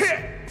diviertas.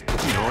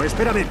 No,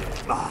 espérame.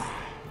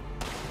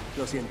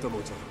 Lo siento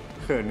mucho.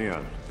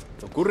 Genial.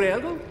 ¿Ocurre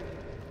algo?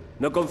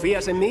 ¿No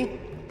confías en mí?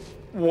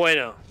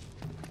 Bueno,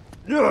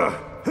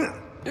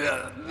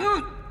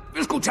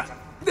 Escucha,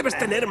 debes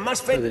tener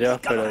más fe en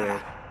tendríamos ti, pelo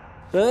camarada.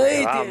 de...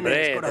 Ahí Ah, tienes,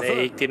 hombre, corazón.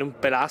 Drake tiene un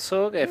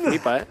pelazo que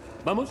flipa, ¿eh?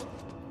 ¿Vamos?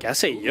 ¿Qué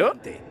hace yo?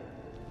 Vente.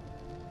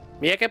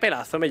 Mira qué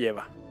pelazo me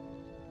lleva.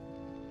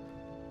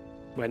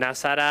 Buena,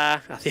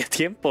 Sara. Hacía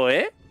tiempo,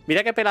 ¿eh?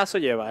 Mira qué pelazo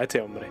lleva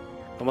este hombre.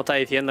 ¿Cómo está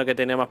diciendo que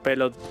tiene más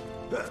pelo?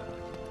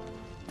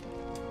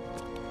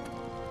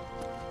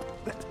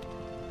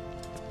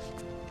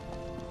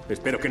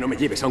 Espero que no me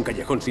lleves a un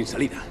callejón sin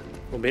salida.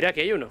 Pues mira,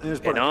 aquí hay uno. Es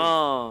Que por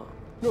no.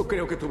 No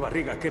creo que tu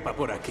barriga quepa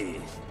por aquí.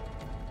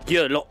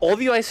 Tío, lo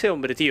odio a ese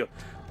hombre, tío.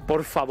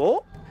 Por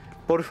favor,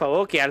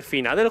 que al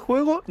final del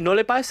juego no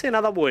le pase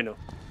nada bueno.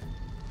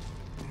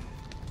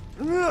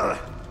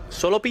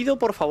 Solo pido,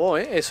 por favor,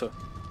 eso.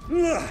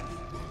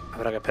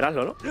 Habrá que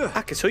esperarlo, ¿no?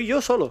 Ah, que soy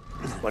yo solo.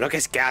 Bueno, que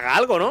es que haga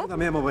algo, ¿no?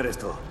 Dame a mover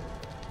esto.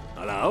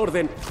 A la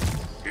orden.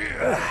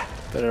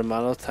 Pero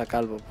hermano está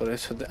calvo, por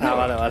eso... Ah,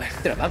 vale, vale.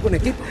 Trabajo en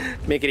equipo.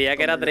 Me creía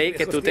que era Drake,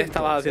 que tú te viejos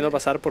estabas tiempos, haciendo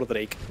pasar por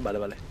Drake. Vale,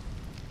 vale.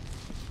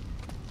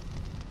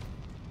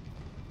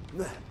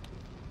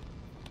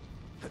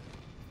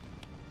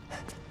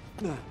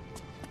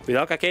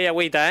 Cuidado que aquí hay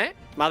agüita, ¿eh?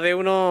 Más de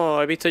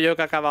uno he visto yo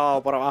que ha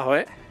acabado por abajo,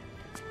 ¿eh?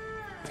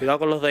 Cuidado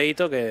con los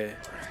deditos, que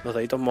los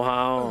deditos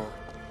mojados...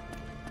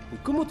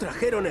 ¿Cómo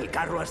trajeron el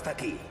carro hasta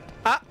aquí?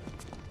 ¡Ah!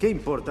 ¿Qué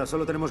importa?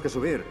 Solo tenemos que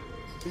subir.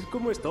 Es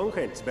como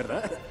Stonehenge,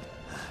 ¿verdad?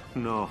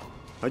 No.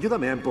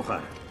 Ayúdame a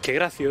empujar. Qué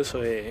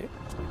gracioso, ¿eh?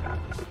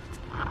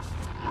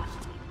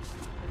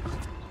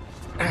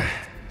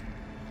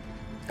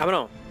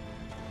 Vámonos.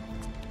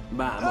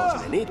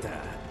 Vamos,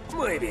 nenita.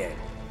 Muy bien.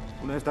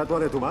 Una estatua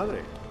de tu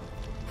madre.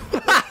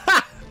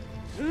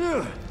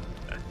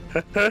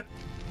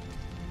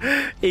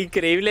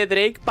 Increíble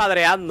Drake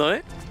padreando,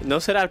 ¿eh? No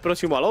será el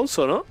próximo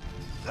Alonso, ¿no?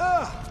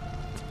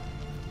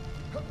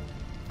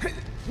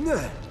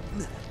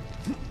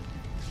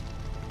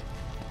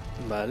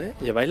 Vale,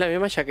 lleváis la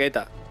misma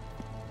chaqueta.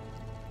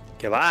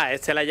 Que va,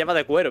 este la lleva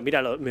de cuero.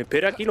 Mira, me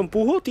espero aquí, lo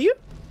empujo, tío.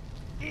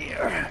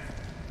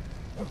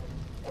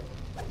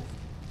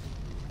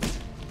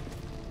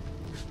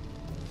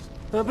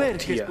 A ver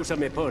qué Tía. excusa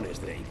me pones,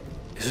 Drake.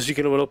 Eso sí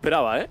que no me lo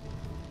esperaba, ¿eh?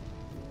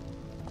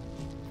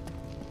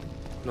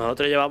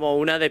 Nosotros llevamos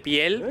una de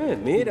piel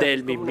Mira, del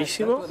es como una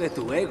mismísimo. estatua de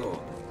tu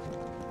ego.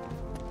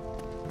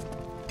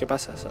 ¿Qué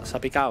pasa? Se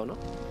ha picado, ¿no?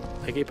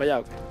 ¿Hay que ir para allá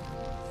o qué?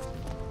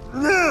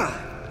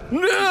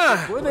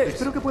 ¿Puedes?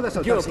 Espero que puedas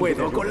saltar. Yo sin que te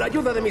puedo, ayude. con la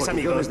ayuda de mis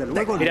Porque yo, amigos. desde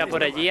luego, Mira, no.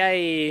 por allí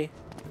hay...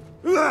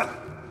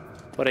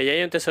 Por allí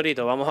hay un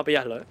tesorito, vamos a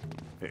pillarlo, ¿eh?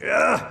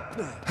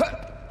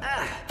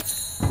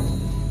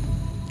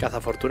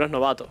 Cazafortunas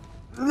novato.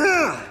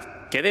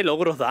 ¿Qué de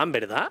logros dan,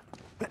 verdad?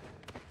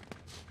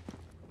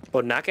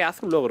 Pues nada que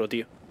hace un logro,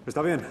 tío.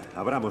 Está bien,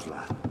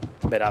 abrámosla.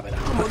 Verá, verá.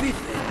 Como dice,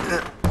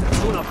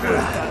 tras una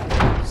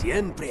puerta,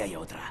 siempre hay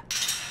otra.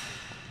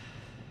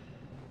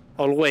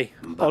 Always,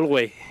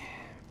 always.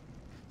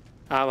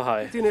 Vamos a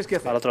ver. Tienes que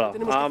hacer. Al otro lado.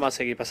 Tenemos que Vamos a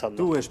seguir pasando.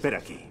 Tú espera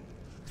aquí.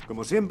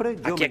 Como siempre,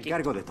 yo Aquí, me aquí.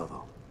 encargo de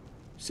todo.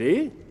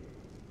 ¿Sí?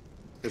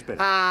 Espera.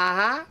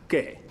 Ajá.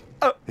 ¿Qué?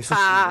 Esos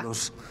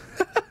símbolos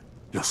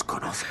los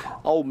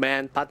conozco. Oh,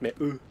 man, Padme.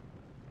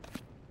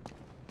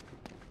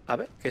 A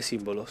ver, ¿qué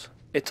símbolos?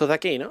 Estos de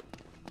aquí, ¿no?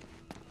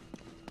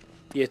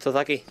 Y estos de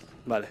aquí.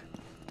 Vale.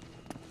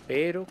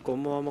 Pero,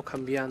 ¿cómo vamos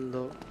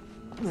cambiando?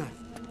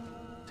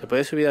 ¿Se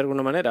puede subir de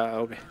alguna manera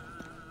o qué?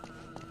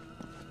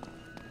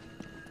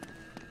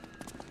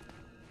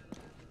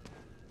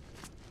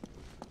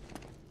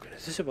 ¿Con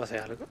eso se puede hacer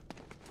algo?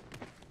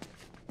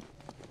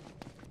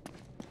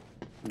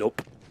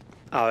 Nope.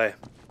 A ver.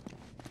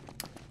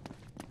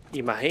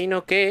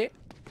 Imagino que...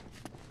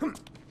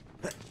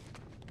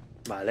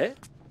 Vale.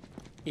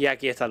 Y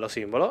aquí están los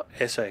símbolos.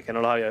 Eso es, que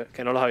no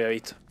los había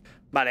visto.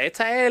 Vale,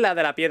 esta es la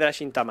de la piedra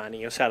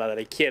Shintamani. O sea, la de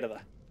la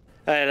izquierda.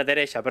 La de la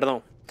derecha,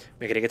 perdón.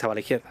 Me creí que estaba a la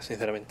izquierda,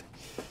 sinceramente.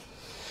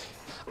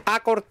 A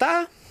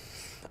cortar.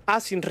 A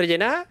sin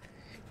rellenar.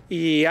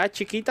 Y A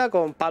chiquita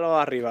con palos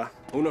arriba.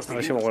 A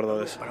ver si me acuerdo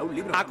de eso. Para un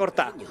libro A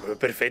cortar.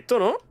 Perfecto,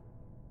 ¿no?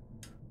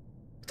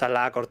 Esta es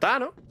la A cortar,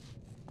 ¿no?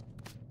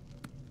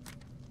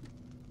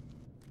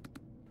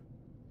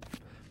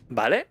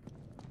 Vale.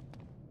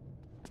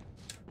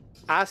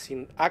 A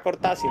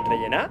cortar sin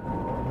rellenar.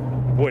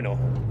 Bueno,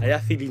 hay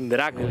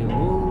cilindraco. El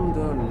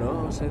mundo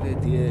no se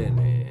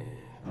detiene.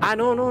 Ah,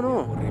 no.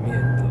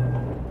 Aburrimiento.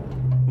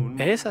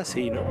 Es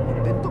así, ¿no?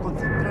 Intento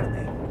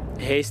concentrarme.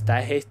 Es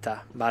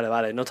esta.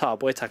 Vale, no estaba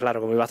puesta, claro,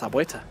 como iba a estar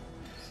puesta.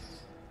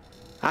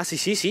 Ah,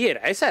 sí,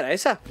 era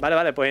esa.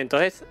 Vale, pues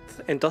entonces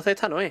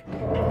esta no es.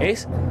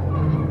 Es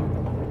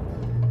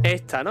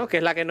esta, ¿no? Que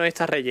es la que no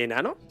está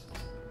rellena, ¿no?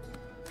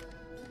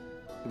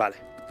 Vale.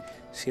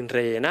 Sin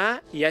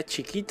rellenar y A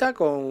chiquita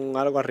con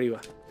algo arriba.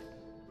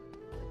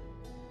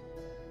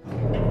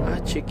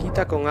 A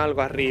chiquita con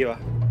algo arriba.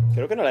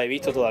 Creo que no la he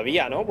visto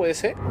todavía, ¿no? ¿Puede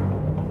ser?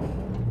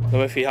 No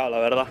me he fijado, la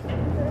verdad.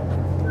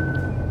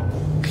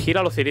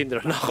 Gira los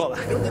cilindros, no jodas.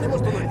 No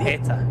tenemos todo el día.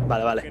 Esta,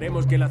 vale.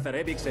 Queremos que la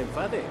Zarevic se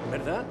enfade,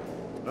 ¿verdad?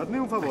 Hazme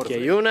un favor. Aquí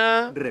hay Fred.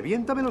 una.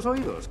 Reviéntame los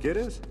oídos,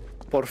 ¿quieres?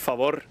 Por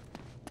favor.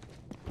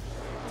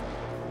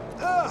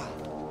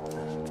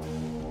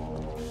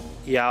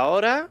 Y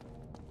ahora...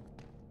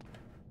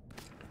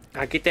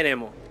 Aquí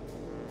tenemos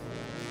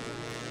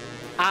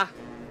A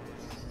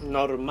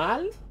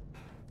normal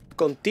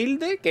con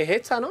tilde, que es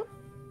esta, ¿no?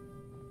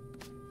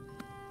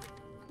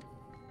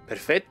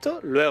 Perfecto.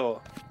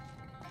 Luego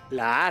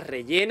la A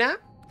rellena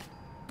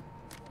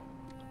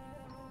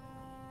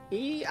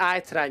y A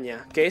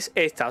extraña, que es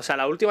esta. O sea,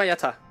 la última ya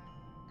está.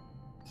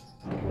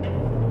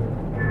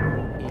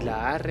 Y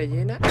la A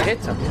rellena es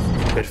esta.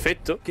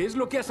 Perfecto. ¿Qué es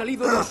lo que ha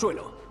salido del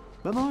suelo?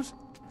 Vamos,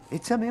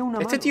 échame una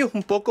mano. Este tío es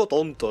un poco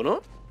tonto,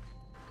 ¿no?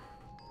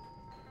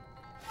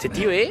 Este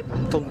tío es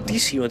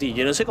tontísimo, tío.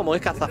 Yo no sé cómo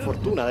es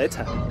cazafortuna de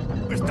esta.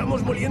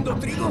 ¿Estamos moliendo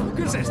trigo?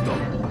 ¿Qué es esto?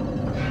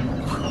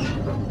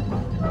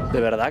 De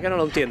verdad que no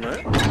lo entiendo,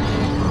 ¿eh?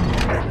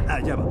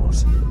 Allá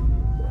vamos.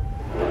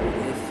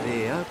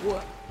 De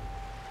agua.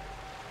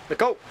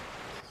 Let's go.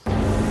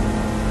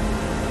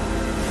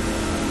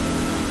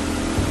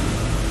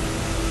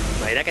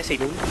 Imagina que se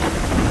inunda.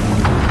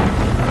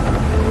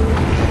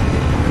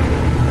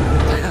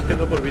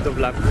 Haciendo polvito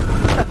blanco.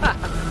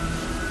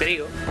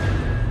 Trigo.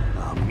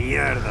 ¡Ah,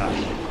 mierda!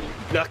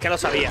 No, es que lo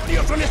sabía.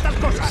 Dios, son estas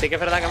cosas. Sí que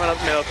es verdad que me lo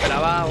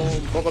esperaba un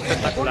poco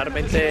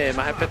espectacularmente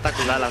más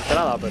espectacular la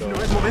entrada, pero...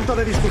 No es momento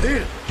de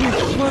discutir.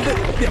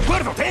 De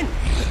acuerdo, ten.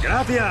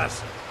 Gracias.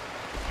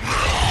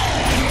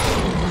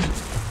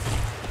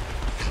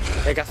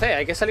 ¿Qué hay que hacer?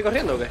 ¿Hay que salir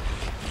corriendo o qué?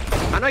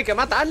 Ah, no, hay que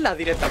matarlas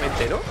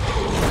directamente, ¿no?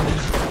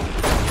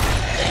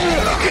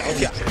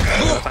 Hostia,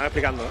 me lo están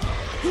explicando, ¿eh?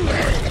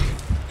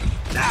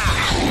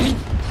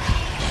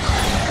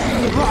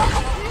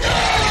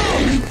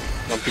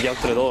 Me han pillado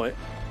entre dos, ¿eh?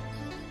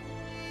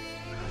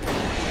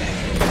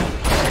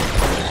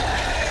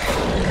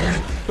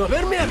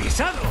 Haberme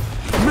avisado.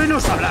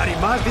 Menos hablar y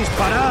más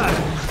disparar.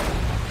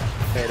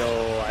 Pero...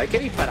 ¿hay que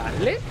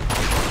dispararle?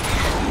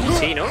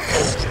 Sí, ¿no?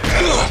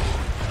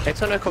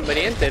 Esto no es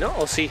conveniente, ¿no?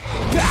 ¿O sí?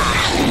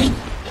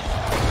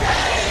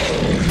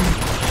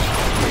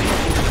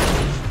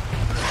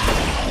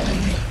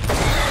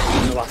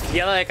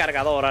 Vaciada de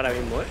cargador ahora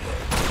mismo, ¿eh?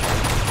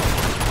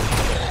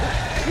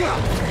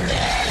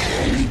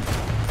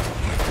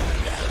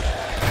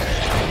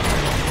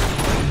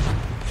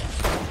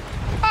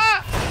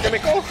 ¡Ah! ¡Que me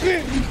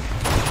coge!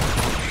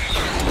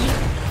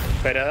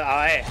 Pero,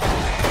 a ver,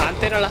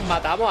 antes no las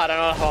matamos, ahora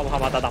no las vamos a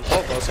matar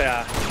tampoco, o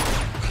sea...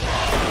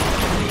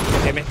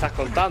 ¿Qué me estás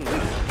contando?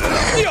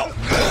 ¡Dios!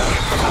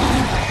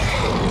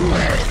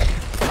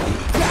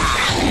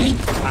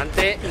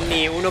 Antes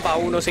ni uno para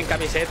uno sin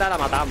camiseta la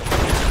matamos.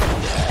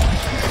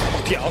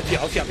 Hostia,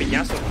 hostia, hostia,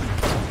 piñazo.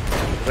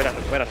 Recupera,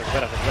 recupera,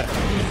 recupera, recupera.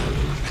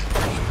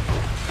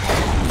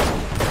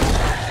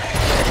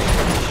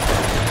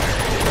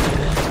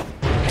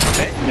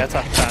 Ya está,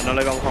 o sea, no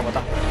le vamos a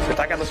matar. Se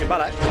está quedando sin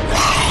bala, ¿eh?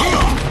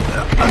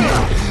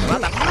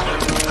 Mata.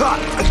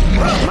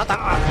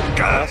 Mata.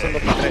 Ahora son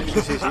 2 para 3.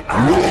 Sí, sí, sí.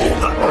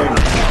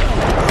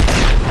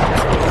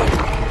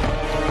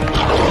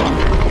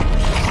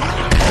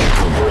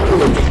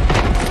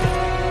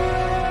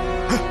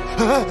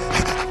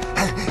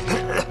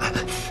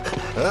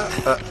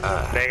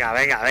 Venga,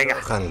 venga, venga.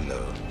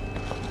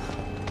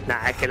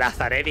 Nah, es que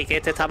Lazareni que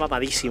este está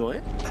mamadísimo,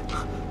 ¿eh?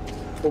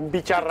 Un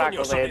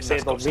bicharraco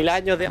de 2000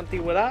 años de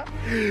antigüedad.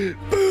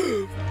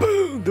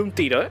 De un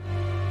tiro, ¿eh?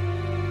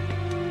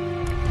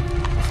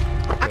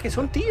 Ah, que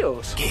son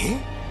tíos. ¿Qué?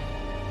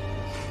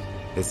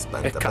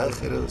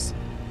 Espantapájaros.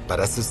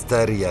 Para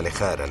asustar y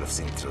alejar a los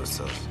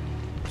intrusos.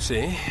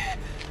 Sí.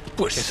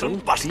 Pues Que son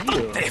son bastante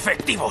tíos.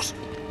 efectivos.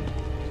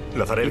 ¿Y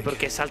Lazarelli, por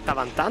qué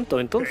saltaban tanto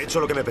he entonces? hecho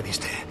lo que me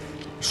pediste.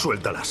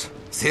 Suéltalas.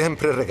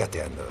 Siempre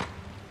regateando.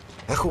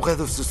 Ha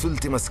jugado sus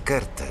últimas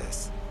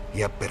cartas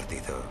y ha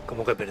perdido.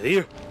 ¿Cómo que he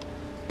perdido?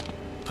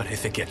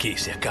 Parece que aquí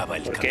se acaba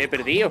el ¿Por camino. qué he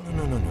perdido?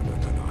 No,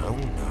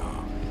 aún no.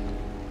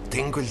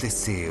 Tengo el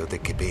deseo de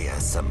que vea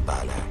a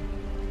Zambala.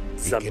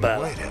 Y que Zambala.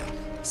 muera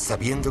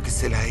sabiendo que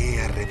se la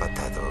he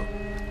arrebatado.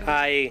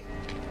 Ahí.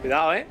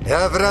 Cuidado, ¿eh?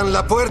 ¡Abran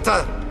la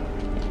puerta!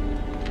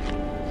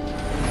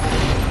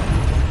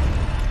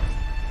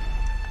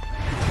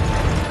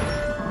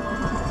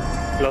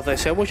 Los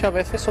deseos muchas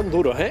veces son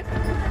duros, ¿eh?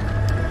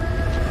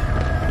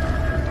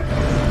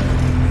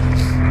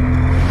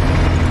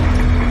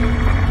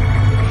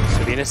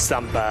 Se viene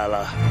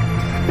Zambala.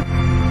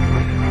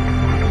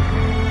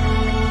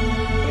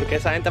 Porque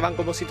esa gente van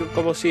como si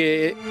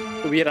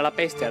hubiera la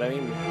peste ahora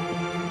mismo.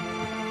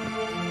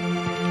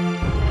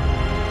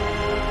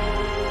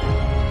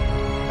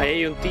 Ahí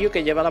hay un tío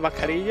que lleva la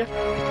mascarilla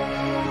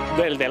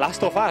del The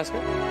Last of Us, ¿eh?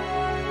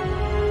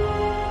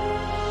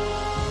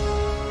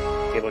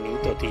 Qué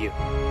bonito, tío.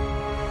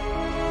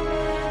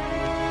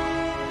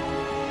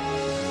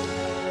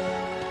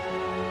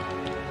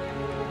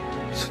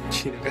 Es un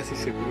chino casi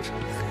seguro.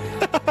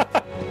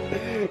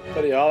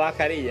 Pero llevaba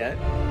mascarilla, ¿eh?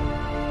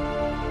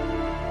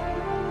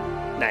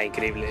 Nah,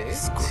 increíble, ¿eh?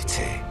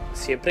 Escuche,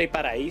 Siempre hay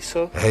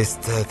paraíso. ha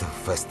estado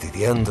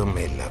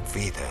fastidiándome la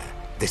vida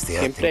desde hace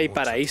Siempre hay mucho.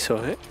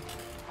 paraísos, ¿eh?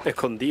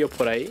 Escondidos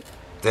por ahí.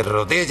 ¡De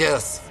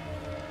rodillas!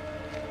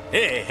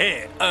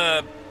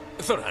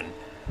 Zoran,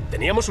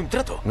 teníamos un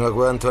trato. No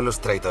aguanto a los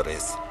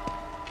traidores.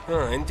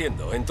 Ah,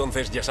 entiendo.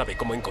 Entonces ya sabe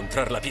cómo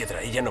encontrar la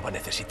piedra y ya no va a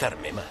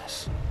necesitarme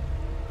más.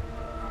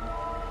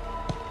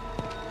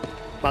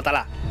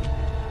 Mátala.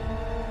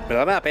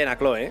 Pero me da pena,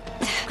 Chloe, ¿eh?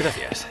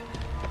 Gracias.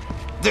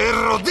 ¡De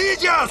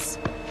rodillas!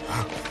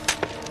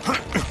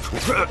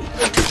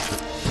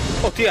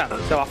 ¡Hostia!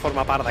 Se va a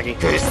formar parda aquí.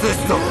 ¿Qué es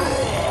esto?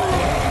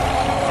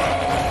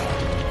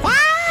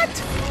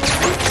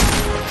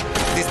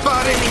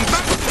 ¡Disparen,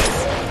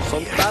 imbéciles!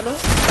 Son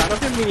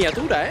Thanos en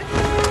miniatura, ¿eh?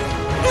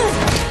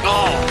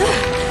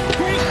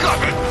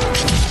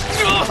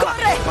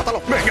 ¡Corre!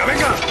 ¡Mátalo! ¡Venga,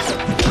 venga!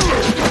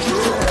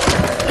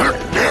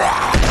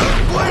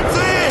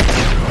 ¡Fuerte!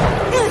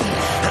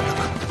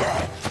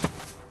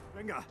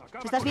 Venga.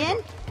 ¿Estás bien?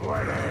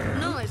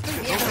 No, estoy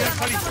bien.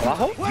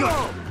 ¿Abajo?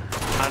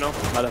 Ah, no.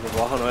 Vale, pues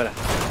abajo no era.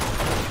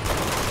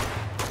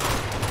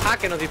 Ah,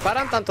 que nos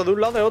disparan tanto de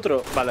un lado de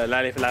otro. Vale,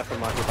 la he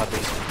formado aquí,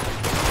 Patricio.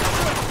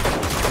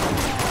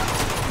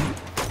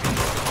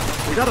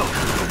 ¡Cuidado!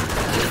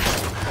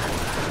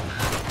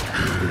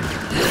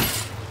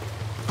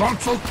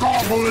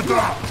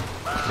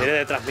 Viene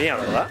detrás mía,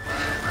 ¿verdad?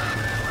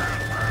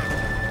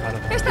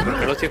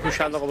 Yo lo estoy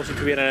escuchando como si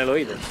estuviera en el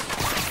oído.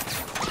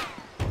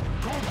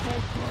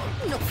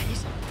 No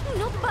pares.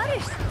 No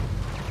pares.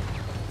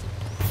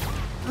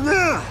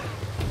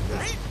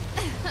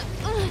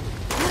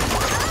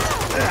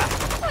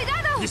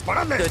 ¡Cuidado!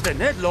 ¡Disparadle!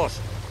 ¡Detenedlos!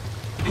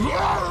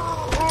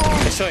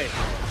 Eso es.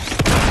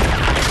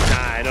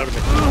 Nah, enorme.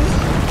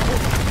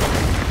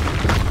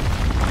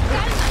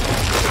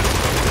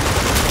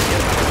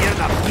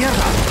 ¡Mierda,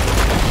 mierda!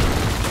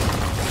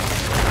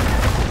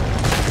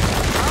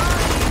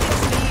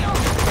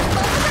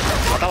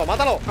 ¡Mátalo,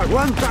 mátalo!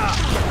 ¡Aguanta!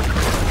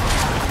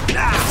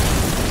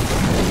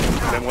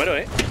 Me muero,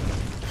 ¿eh?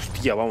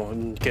 Hostia, vamos.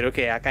 Creo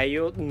que ha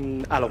caído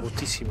a lo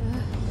justísimo.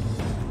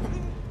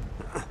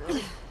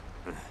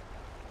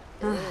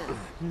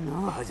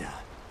 Vaya.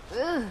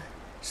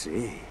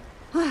 Sí.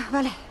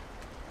 Vale.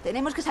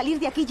 Tenemos que salir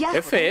de aquí ya.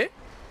 F, ¿eh?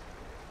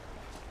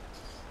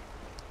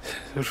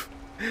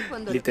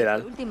 Cuando Literal.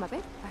 La última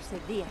vez pasé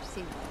días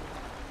sin...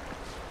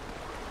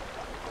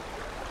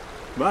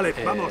 Vale,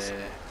 vamos.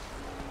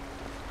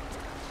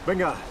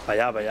 Venga.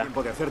 Para allá, para allá.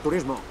 Tiempo de hacer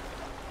turismo.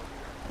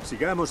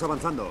 Sigamos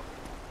avanzando.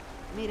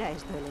 Mira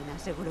esto, Elena.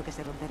 Seguro que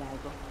se romperá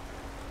algo.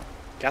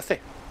 ¿Qué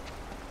hace?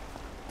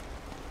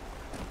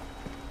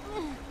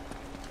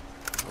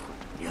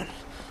 Bien.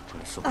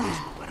 A eso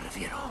mismo me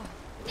refiero.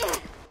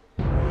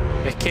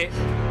 Es que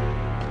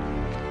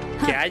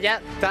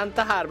haya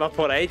tantas armas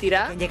por ahí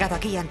tiradas. Han llegado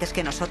aquí antes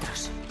que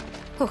nosotros.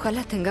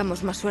 Ojalá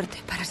tengamos más suerte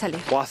para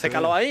salir. Pues hace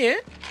calor ahí, ¿eh?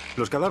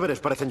 Los cadáveres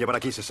parecen llevar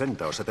aquí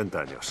 60 o 70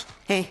 años.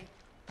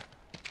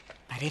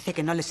 Parece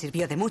que no les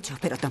sirvió de mucho,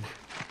 pero toma.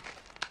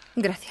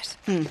 Gracias.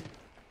 Al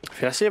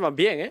final se llevan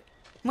bien, ¿eh?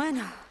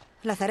 Bueno,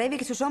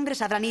 Lazarevic y sus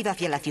hombres habrán ido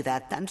hacia la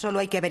ciudad. Tan solo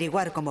hay que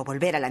averiguar cómo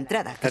volver a la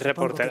entrada. Es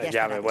reportera.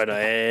 Ya, bueno,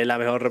 es la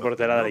mejor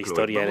reportera de la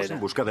historia, Vamos Elena.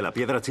 en busca de la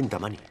piedra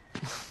Chintamani.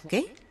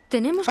 ¿Qué?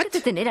 Tenemos que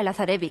detener a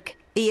Lazarevic.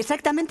 ¿Y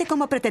exactamente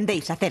cómo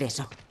pretendéis hacer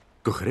eso?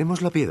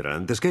 Cogeremos la piedra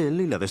antes que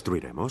él y la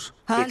destruiremos.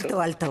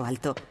 Alto, alto,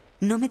 alto.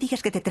 No me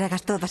digas que te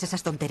tragas todas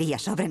esas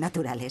tonterías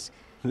sobrenaturales.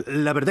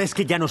 La verdad es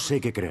que ya no sé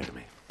qué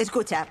creerme.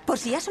 Escucha, por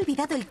si has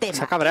olvidado el tema.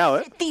 Se ha cabreado,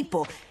 ¿eh? Ese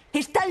tipo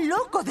está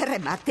loco de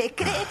remate.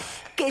 Cree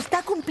que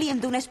está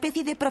cumpliendo una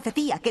especie de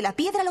profecía, que la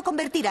piedra lo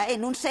convertirá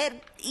en un ser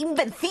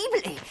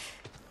invencible.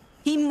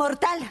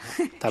 Inmortal.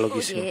 Está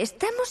loquísimo. Oye,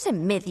 estamos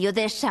en medio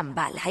de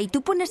Shambhala y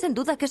tú pones en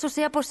duda que eso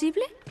sea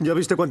posible. ¿Ya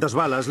viste cuántas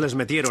balas les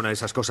metieron a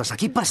esas cosas?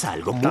 Aquí pasa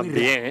algo muy raro.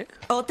 También, ¿eh?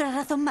 Otra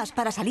razón más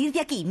para salir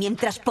de aquí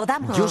mientras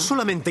podamos. Yo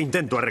solamente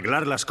intento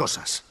arreglar las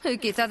cosas. Y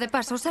quizá de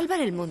paso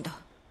salvar el mundo.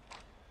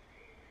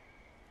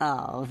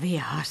 Oh,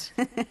 Dios.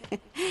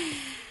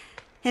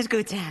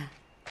 Escucha,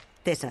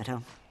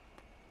 tesoro.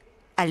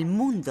 Al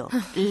mundo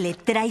le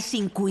traes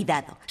sin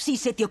cuidado. Si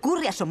se te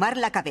ocurre asomar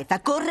la cabeza,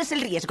 corres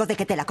el riesgo de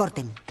que te la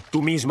corten.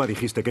 Tú misma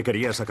dijiste que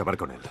querías acabar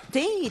con él.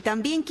 Sí, y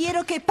también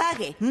quiero que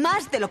pague,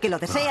 más de lo que lo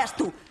deseas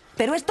tú.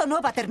 Pero esto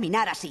no va a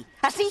terminar así.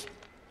 Así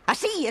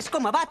es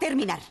como va a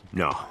terminar.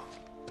 No.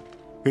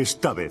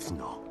 Esta vez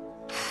no.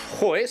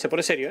 Joder, se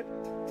pone serio, ¿eh?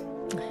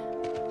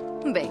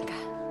 Venga.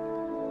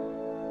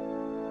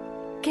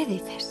 ¿Qué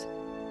dices?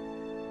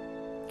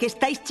 Que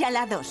estáis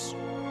chalados.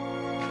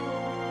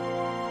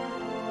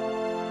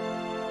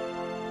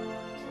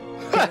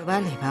 Pero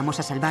vale, vamos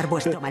a salvar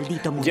vuestro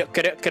maldito mundo. Yo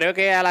creo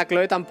que a la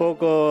Chloe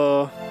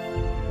tampoco...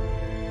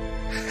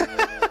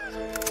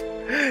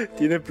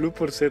 Tiene plus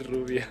por ser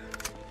rubia.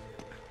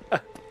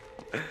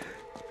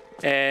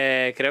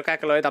 Creo que a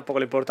Chloe tampoco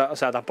le importa. O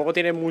sea, tampoco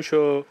tiene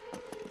mucho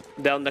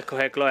de dónde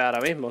escoger Chloe ahora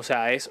mismo. O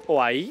sea, es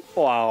o ahí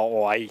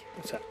o ahí.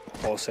 O sea,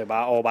 o se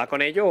va, o va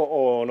con ellos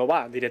o no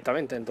va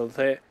directamente.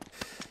 Entonces...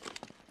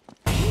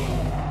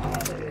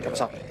 ¿Qué ha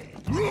pasado?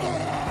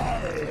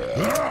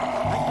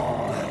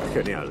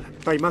 Genial.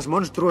 Hay más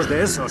monstruos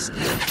de esos.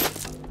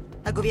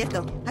 A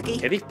cubierto, aquí.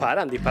 ¿Qué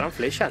disparan? Disparan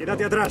flechas.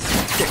 Quédate atrás.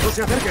 Que no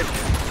se acerquen.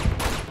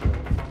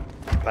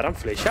 Disparan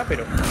flechas,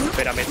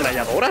 pero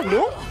ametralladoras,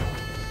 ¿no?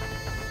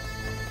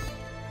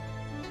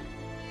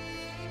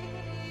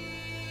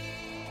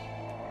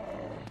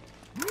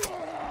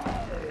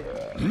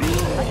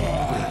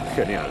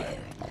 Genial.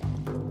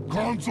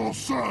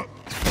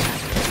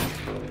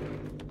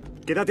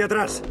 Quédate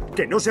atrás.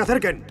 Que no se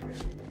acerquen.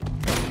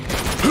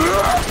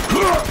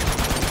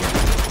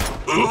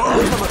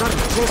 Vamos a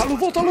matarlos.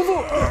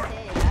 ¡Saludo!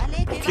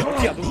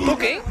 Hostia, de un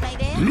toque.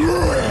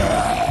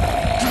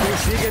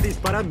 Tú sigue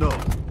disparando.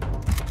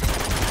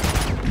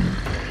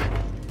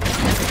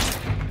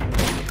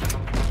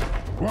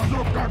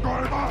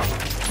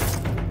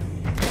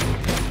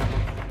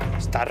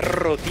 Está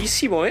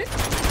rotísimo, ¿eh?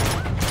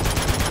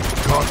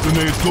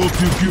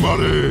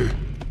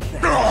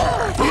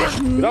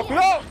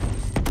 ¡Cuidado!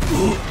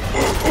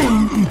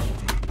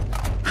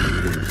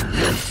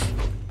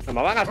 ¡No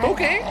me van a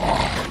toque, ¿eh?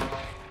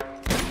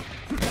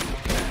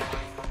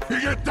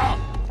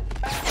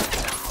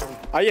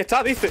 Ahí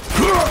está, dice.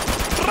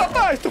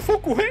 ¡Rata! Esto es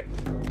focus, ¿eh?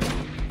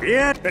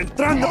 Bien,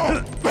 entrando.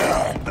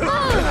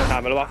 Ah,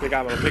 me lo va a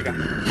explicar, me lo explica.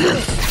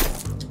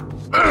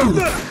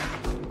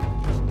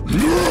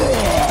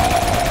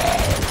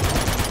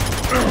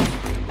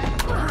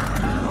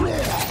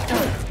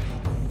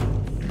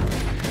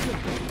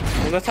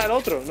 ¿Dónde está el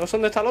otro? No sé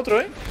dónde está el otro,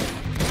 ¿eh?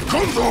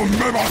 ¿Cuándo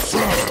me va a ser?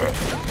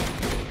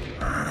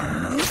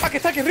 ¡Ah, que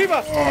está aquí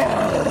arriba!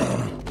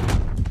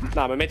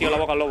 Nada, me he metido en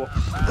la boca al lobo.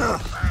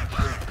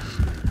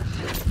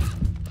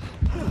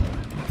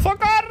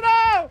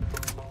 ¡Socorro!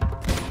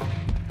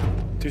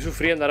 Estoy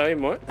sufriendo ahora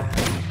mismo, ¿eh?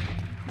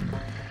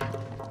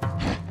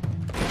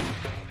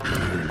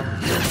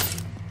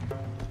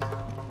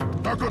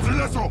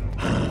 ¡Eso!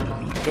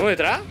 ¿Tengo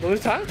detrás? ¿Dónde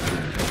está?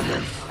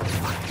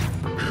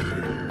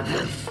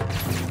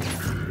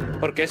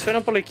 ¿Por qué suena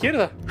por la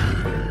izquierda?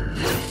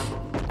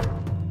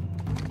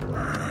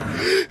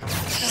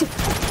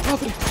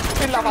 ¡Madre!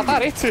 ¡El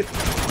avatar este!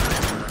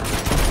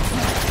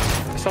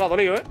 Eso lo ha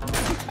dolido, ¿eh?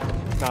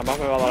 Nada más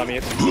me va a dar a mí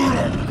esto.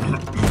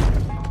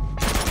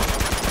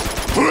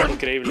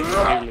 Increíble,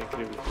 increíble,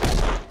 increíble.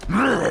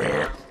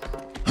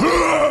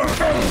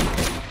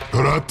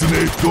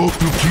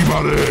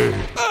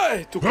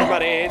 ¡Ay! ¡Tu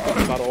kimaré! ¡Tu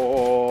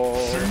kimaro!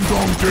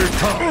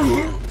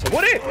 ¡Se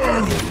muere!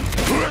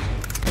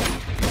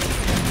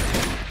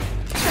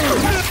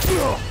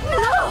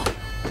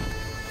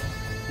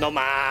 No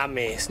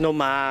mames, no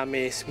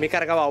mames. Me he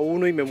cargado a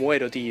uno y me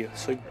muero, tío.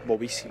 Soy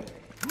bobísimo.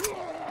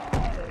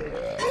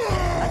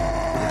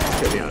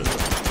 Genial.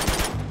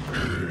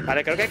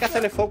 Vale, creo que hay que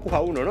hacerle focus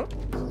a uno, ¿no?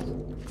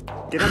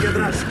 ¡Quédate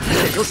atrás!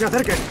 ¡Que no se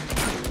acerquen!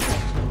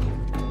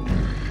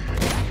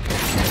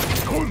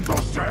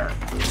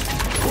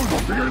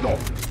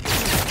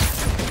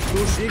 ¡Tú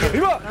sigue!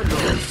 ¡Arriba!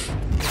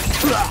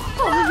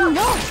 ¡Oh,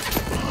 no!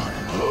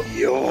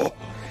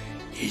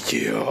 Y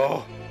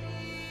yo.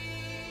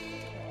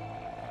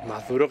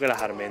 Más duro que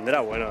las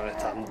almendras. Bueno,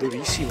 están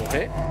durísimos,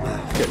 ¿eh?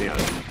 Genial.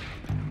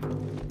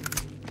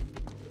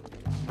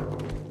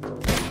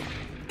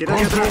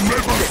 ¡Quédate atrás! ¡Que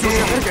no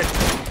se acerquen!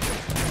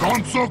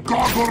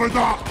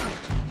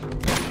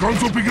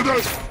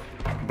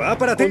 ¡Va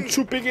para ti! Con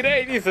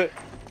Chupigirei, dice.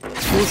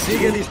 ¡Tú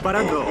sigue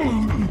disparando!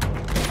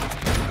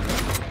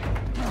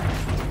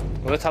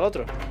 ¿Dónde está el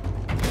otro?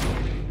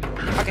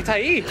 ¡Ah, que está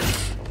ahí!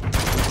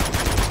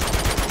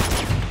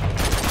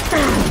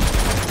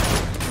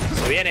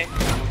 Se viene.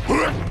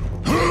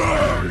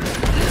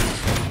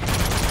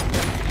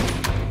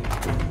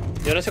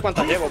 Yo no sé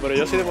cuántas llevo, pero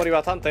yo soy de morir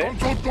bastante, ¿eh?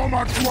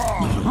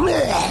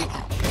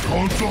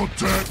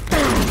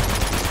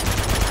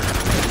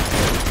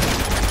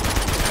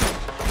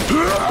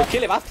 Es que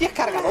le va hacia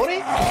cargadores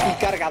y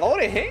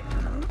cargadores, ¿eh?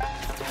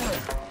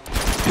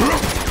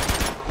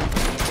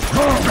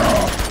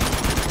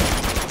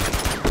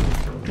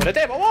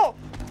 ¡Muérete, bobo!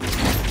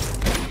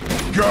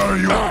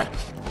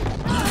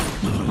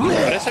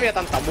 Por eso había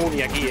tanta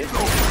muni aquí, ¿eh?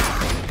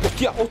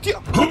 ¡Hostia, hostia,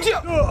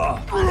 hostia!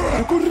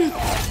 ¡Corre!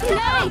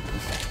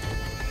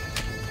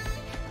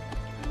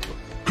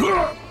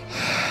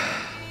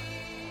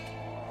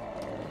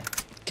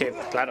 Que,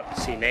 claro,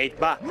 si Nate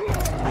va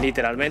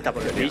literalmente a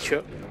por el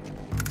bicho.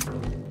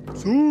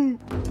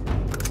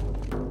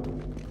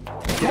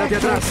 ¡Quédate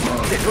atrás!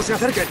 ¡Que no se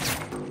acerquen!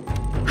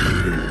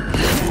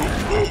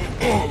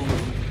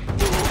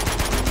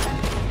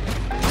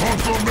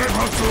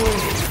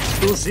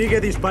 ¡Tú sigue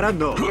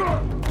disparando!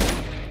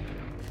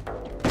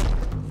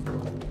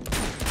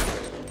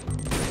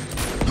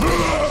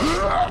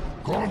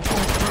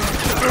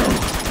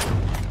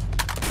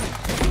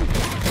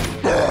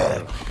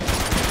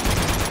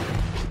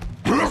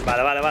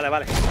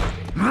 Vale.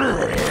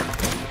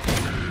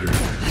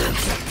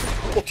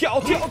 ¡Hostia,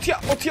 hostia, hostia,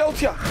 hostia,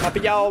 hostia! Me ha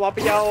pillado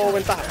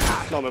ventaja.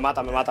 No, me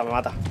mata.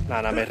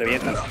 Nada, me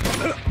revienta.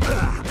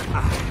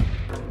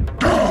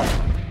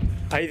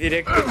 Hay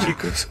directo,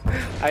 chicos.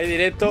 Hay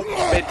directo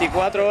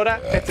 24 horas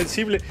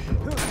extensible.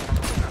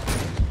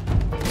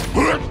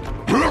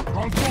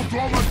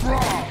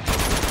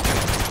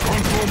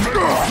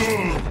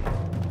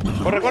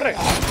 Corre.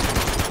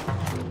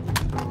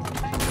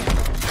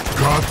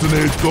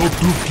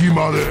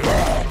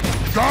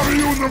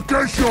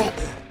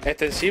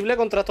 Extensible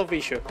contra estos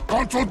bichos.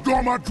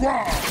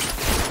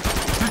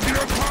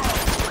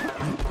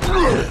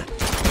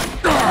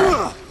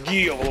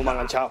 Guío, como me ha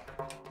enganchado.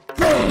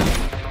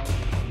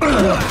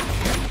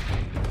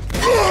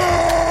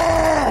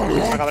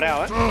 Me ha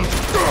cabreado, ¿eh?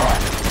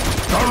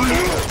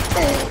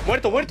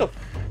 Muerto.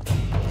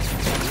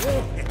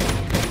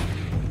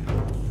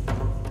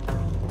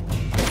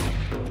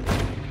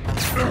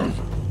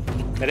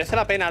 Merece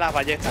la pena las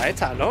ballestas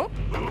estas, ¿no?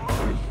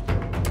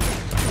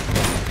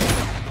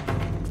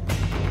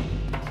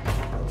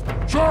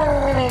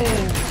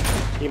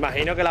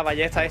 Imagino que la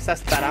ballesta esta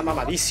estará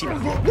mamadísima.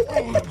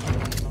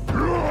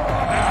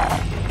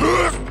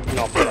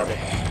 No, espérate.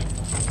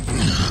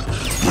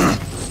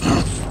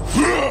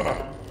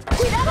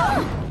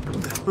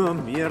 ¡Oh,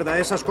 mierda!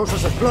 ¡Esas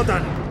cosas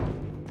explotan!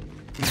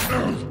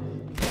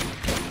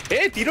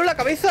 Tiro en la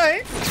cabeza,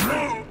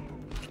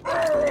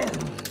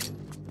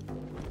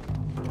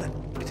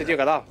 Este tío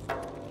que ha dado.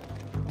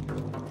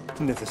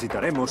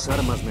 Necesitaremos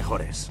armas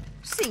mejores.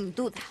 Sin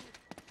duda.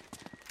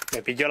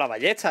 Me pillo la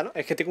ballesta, ¿no?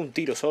 Es que tengo un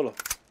tiro solo.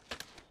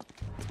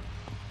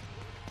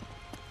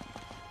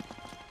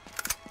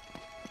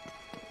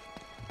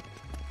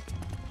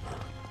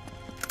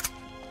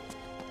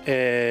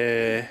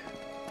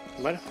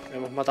 Bueno,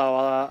 hemos matado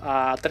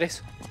a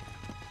 3.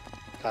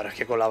 Claro, es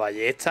que con la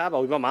ballesta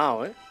voy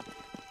mamado, ¿eh?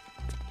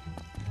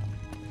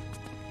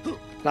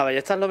 La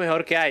ballesta es lo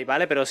mejor que hay,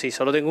 ¿vale? Pero si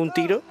solo tengo un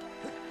tiro,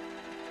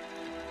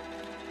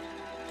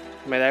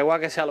 me da igual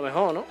que sea lo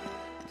mejor, ¿no?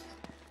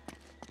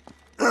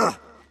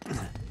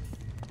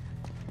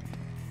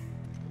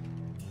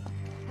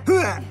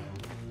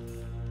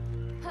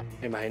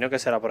 Me imagino que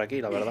será por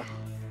aquí, la verdad.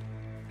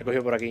 He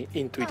cogido por aquí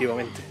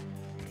intuitivamente.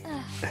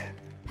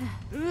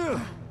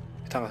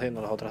 ¿Qué están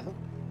haciendo las otras dos?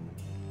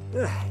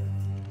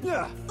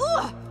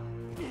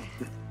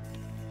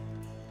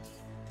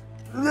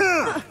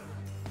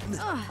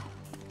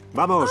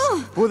 Vamos,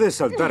 puedes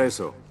saltar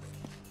eso.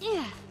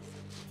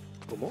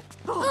 ¿Cómo?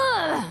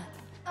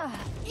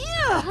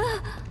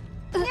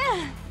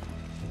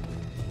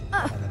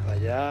 Vale, para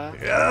allá.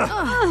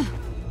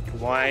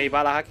 ¿Cómo hay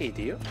balas aquí,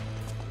 tío?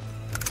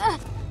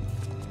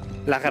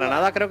 Las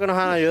granadas creo que nos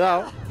han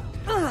ayudado.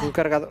 Un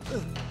cargador.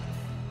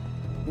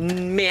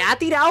 ¡Me ha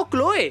tirado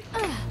Chloe!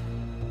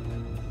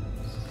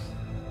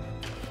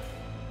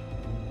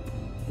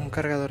 Un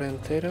cargador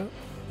entero.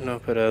 No,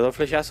 pero de 2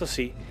 flechazos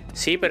sí.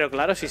 Sí, pero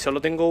claro, si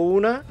solo tengo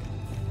una.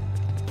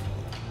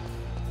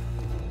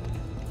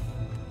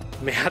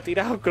 Me ha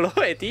tirado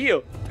Chloe,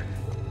 tío.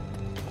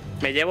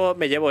 Me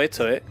llevo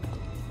esto, ¿eh?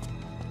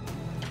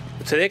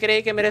 ¿Ustedes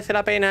creen que merece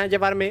la pena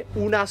llevarme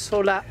una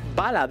sola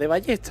bala de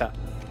ballesta?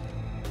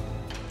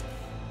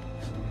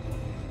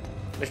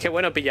 Es que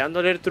bueno,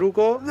 pillándole el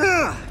truco,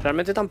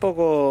 realmente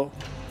tampoco...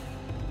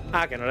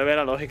 Ah, que no le ve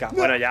la lógica.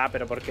 Bueno, ya,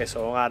 pero porque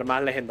son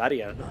armas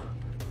legendarias, ¿no?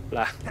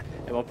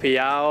 Hemos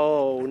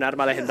pillado un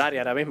arma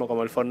legendaria ahora mismo,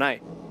 como el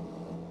Fortnite.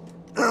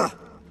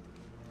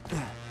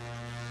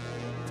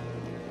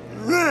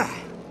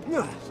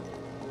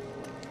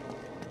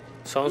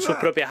 Son sus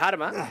propias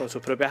armas. Con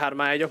sus propias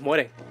armas ellos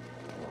mueren.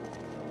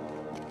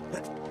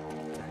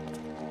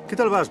 ¿Qué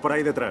tal vas por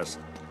ahí detrás?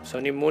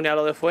 Son inmunes a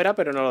lo de fuera,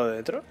 pero no a lo de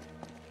dentro.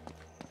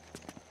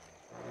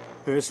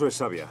 Eso es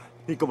savia.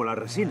 Y como la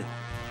resina.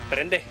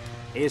 Prende.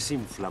 Es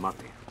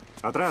inflamable.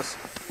 Atrás.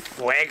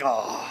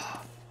 ¡Fuego!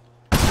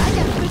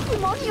 ¡Vaya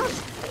demonios!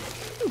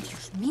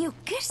 Dios mío,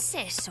 ¿qué es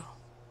eso?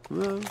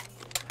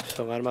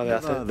 Son armas de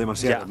hacer.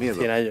 Demasiado miedo.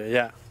 100 años,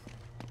 ya.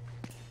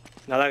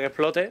 Nada que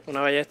explote.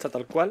 Una ballesta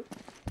tal cual.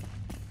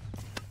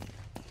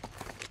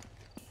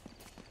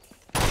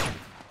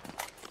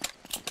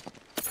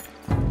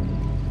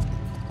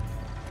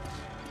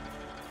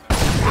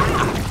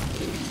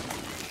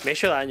 Me he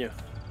hecho daño.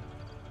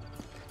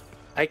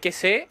 Hay que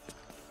ser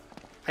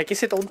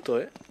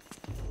tonto, ¿eh?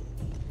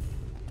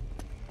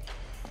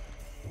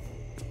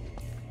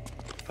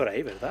 Por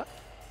ahí, ¿verdad?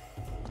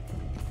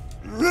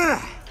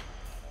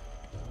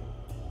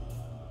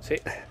 Sí.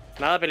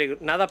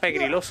 Nada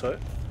pegriloso, ¿eh?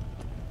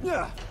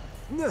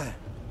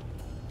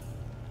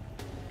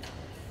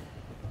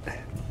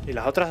 ¿Y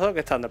las otras dos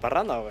que están de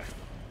parranda o qué?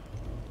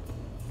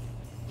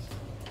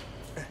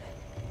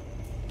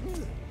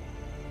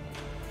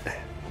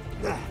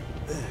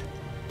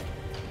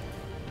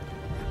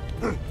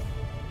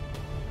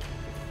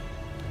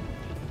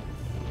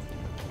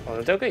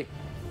 ¿Dónde tengo que ir?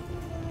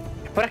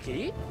 ¿Es por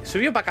aquí? ¿He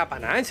subido para acá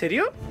para nada? ¿En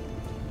serio?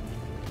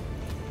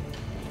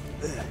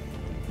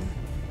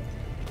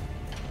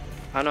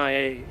 Ah, no,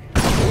 ahí.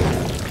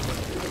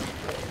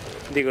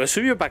 Digo, ¿he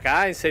subido para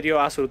acá? ¿En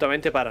serio?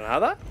 ¿Absolutamente para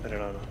nada? Pero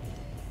no, no.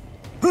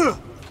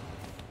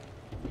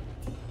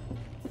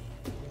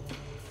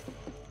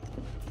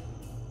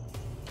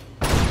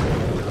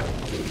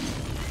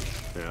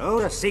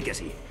 Ahora sí que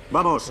sí.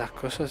 Vamos. Las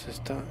cosas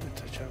están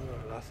echando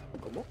el lazo.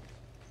 ¿Cómo?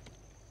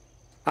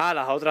 Ah,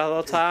 las otras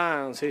dos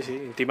están... Sí, sí,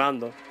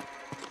 intimando.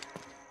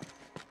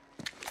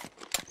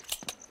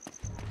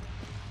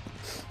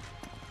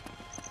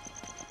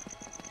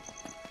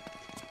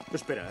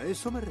 Espera,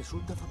 eso me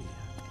resulta familiar.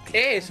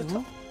 ¿Qué es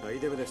esto? Ahí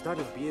debe de estar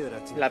en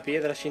piedra, chica. La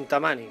piedra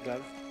Shintamani,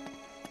 claro.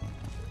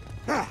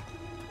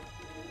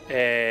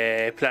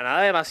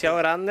 Explanada demasiado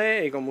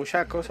grande y con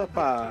muchas cosas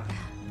para...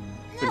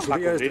 En su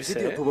día este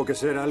sitio tuvo que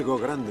ser algo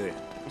grande.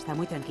 Está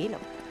muy tranquilo.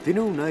 Tiene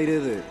un aire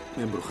de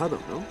embrujado,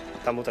 ¿no?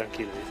 Está muy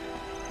tranquilo, dice.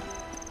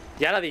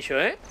 Ya lo ha dicho,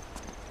 ¿eh?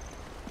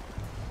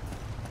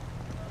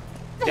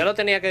 Ya lo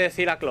tenía que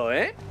decir a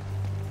Chloe, ¿eh?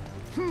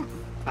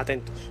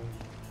 Atentos.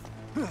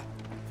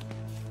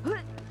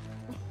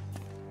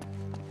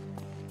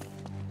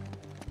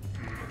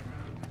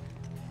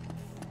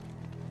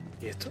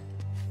 ¿Y esto?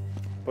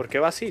 ¿Por qué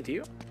va así,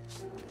 tío?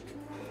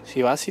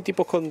 Si va así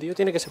tipo escondido,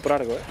 tiene que ser por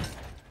algo, ¿eh?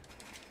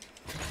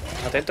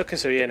 Atentos que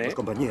se viene, ¿eh?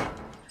 Compañía.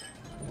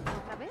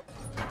 ¿Otra vez?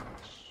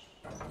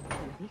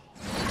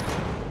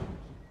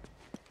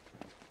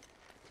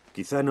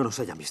 Quizá no nos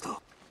hayan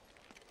visto.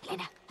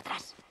 Elena,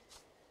 atrás.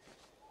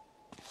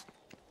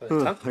 ¿Dónde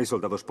están? Hay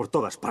soldados por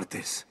todas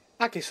partes.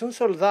 Ah, que son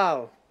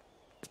soldados.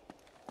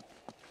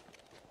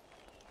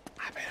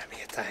 Ah, pero a mí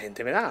esta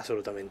gente me da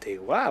absolutamente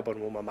igual, por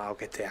muy mamado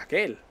que esté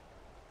aquel.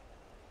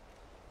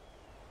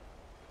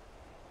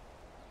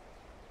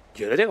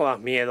 Yo le tengo más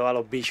miedo a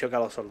los bichos que a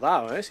los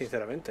soldados,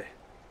 sinceramente.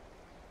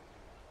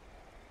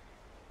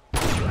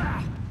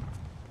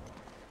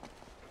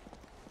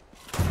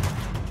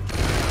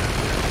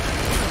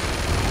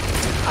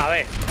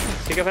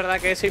 que es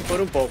verdad que se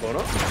impone un poco, ¿no?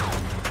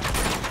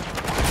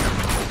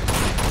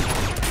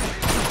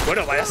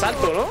 Bueno, vaya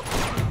salto, ¿no?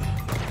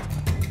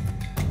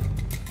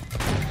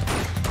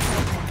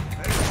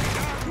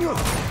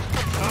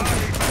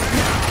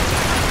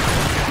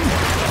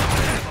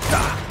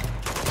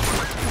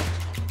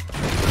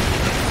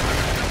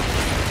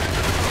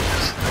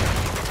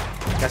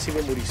 Casi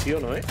me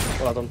muriciono, ¿eh?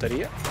 Por la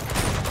tontería.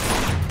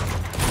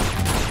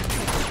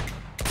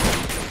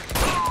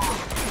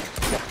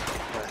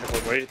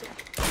 Por morirte.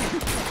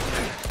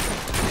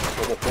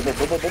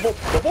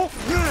 ¡Popo!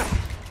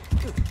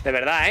 De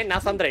verdad, ¿eh?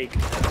 Nathan Drake.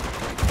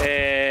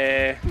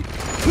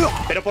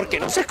 ¿Pero por qué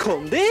no se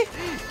esconde?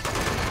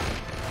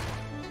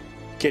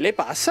 ¿Qué le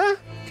pasa?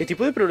 ¿Qué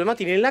tipo de problema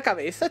tiene en la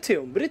cabeza este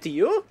hombre,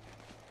 tío?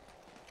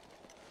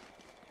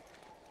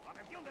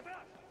 ¡Atención detrás!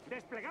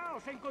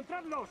 ¡Desplegaos!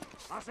 ¡Encontradlos!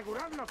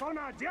 ¡Asegurad la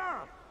zona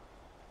ya!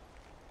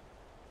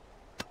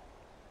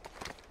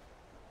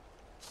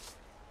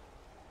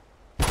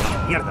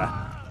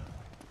 ¡Mierda!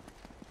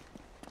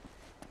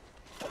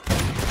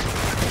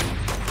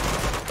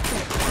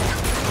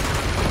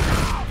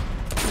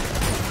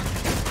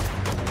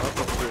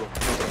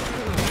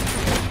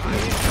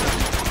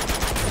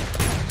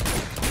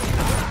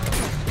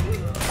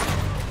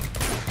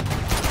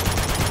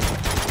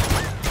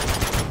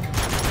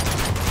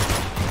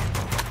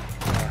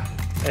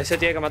 Ese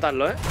tiene que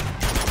matarlo, ¿eh?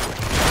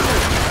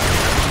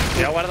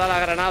 Voy a guardar la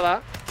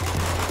granada.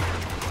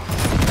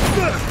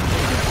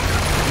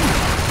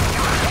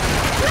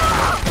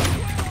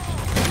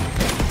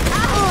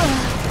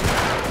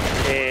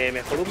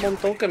 Mejor un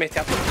montón que me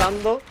esté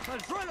apuntando.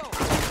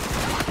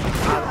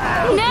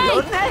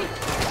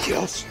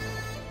 Dios,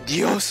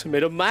 Dios,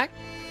 menos mal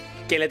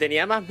que le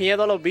tenía más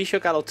miedo a los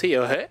bichos que a los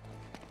tíos, ¿eh?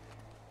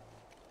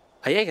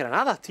 Ahí hay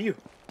granadas, tío.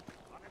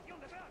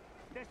 ¡Atención detrás!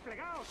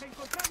 ¡Desplegaos!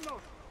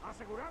 ¡Encontradlos!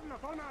 ¡Asegurad la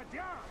zona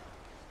ya!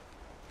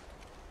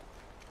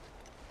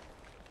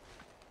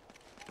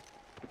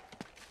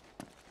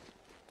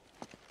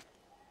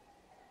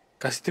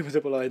 Casi te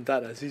mete por la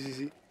ventana, sí, sí,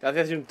 sí. Te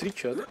hace así un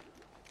tricho, ¿no?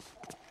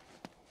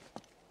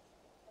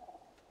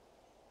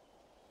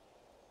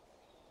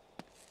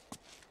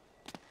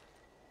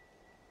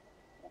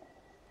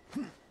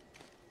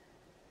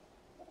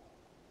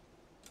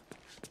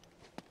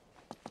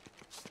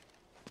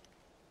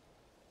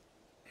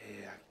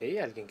 Aquí hay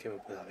alguien que me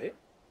pueda ver.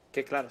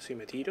 Que claro, si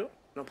me tiro,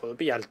 no puedo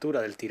pillar altura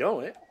del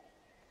tirón, ¿eh?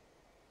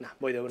 Nah,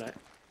 voy de una, ¿eh?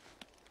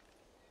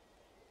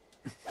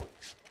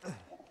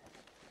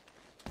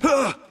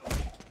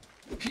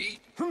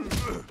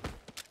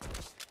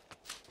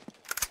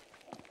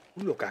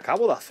 Lo que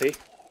acabo de hacer.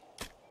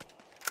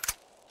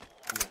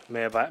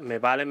 Me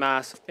vale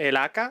más el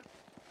AK,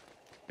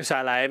 o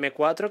sea, la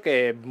M4,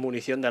 que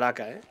munición del AK,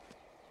 ¿eh?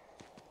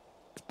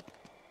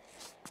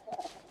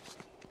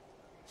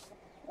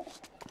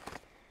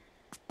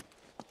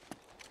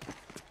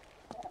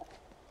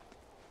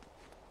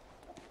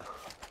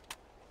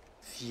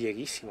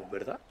 Cieguísimo,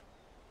 ¿verdad?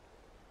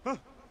 ¡Ah!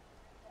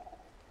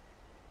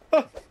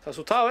 Se ha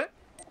asustado, ¿eh?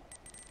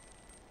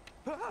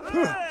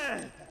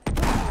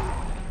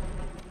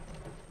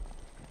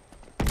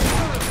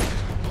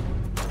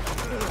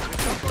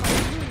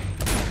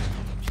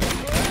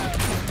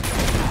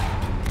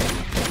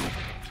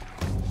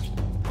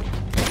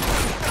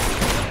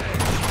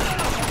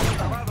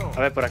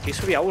 A ver, por aquí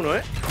subía uno,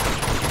 ¿eh?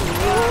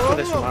 Hijo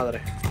de su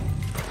madre.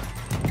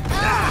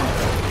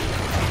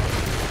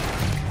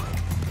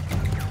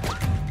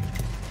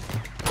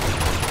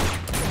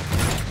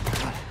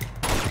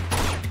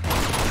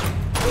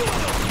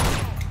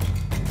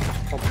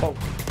 Pom, pom.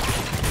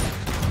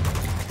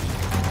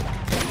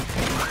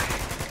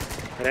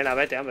 Elena,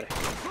 vete, hombre.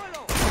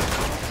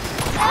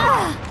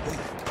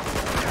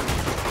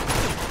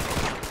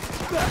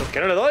 ¿Por qué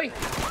no le doy?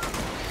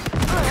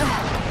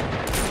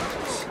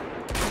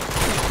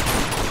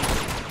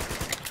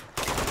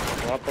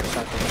 Va por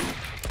saco.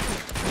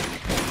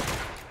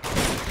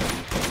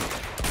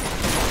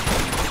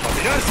 ¡A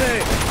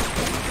mirarse!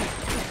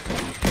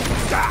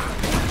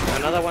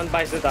 Another one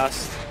bites the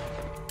dust.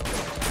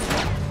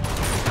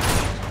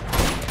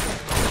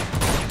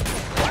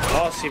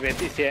 Oh, si me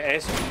dice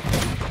eso.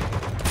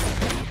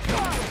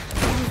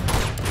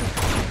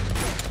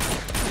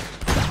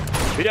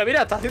 Mira,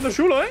 mira, está haciendo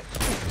chulo, ¿eh?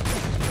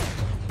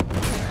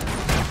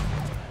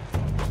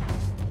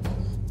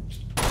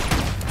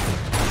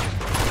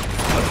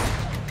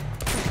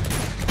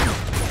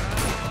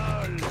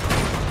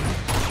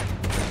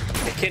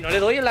 Es que no le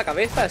doy en la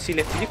cabeza si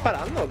le estoy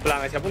disparando. En plan,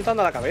 me estoy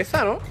apuntando a la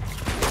cabeza, ¿no?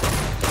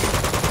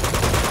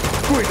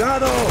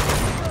 ¡Cuidado!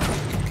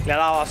 Le ha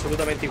dado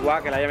absolutamente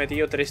igual que le haya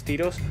metido 3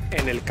 tiros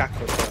en el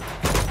casco.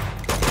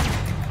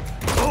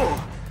 Oh,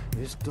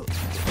 esto...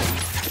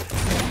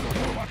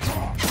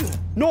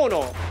 ¡No,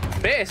 no!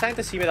 ¿Ves? Esa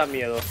gente sí me da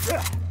miedo.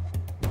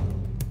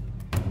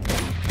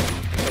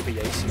 Lo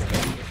pilladísimo.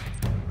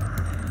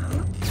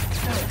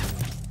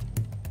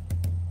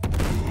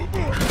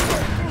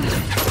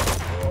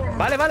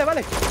 Vale, vale,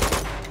 vale.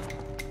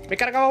 Me he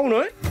cargado a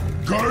uno, ¿eh?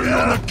 Voy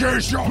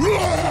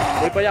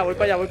para allá, voy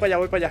para allá, voy para allá,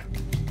 voy para allá.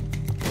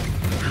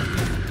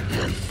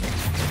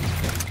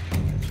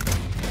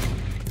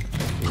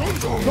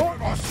 ¡No!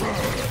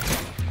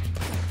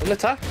 ¿Dónde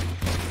está?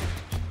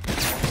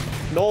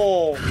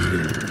 ¡No!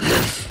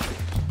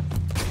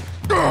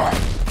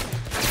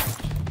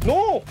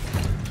 ¡No!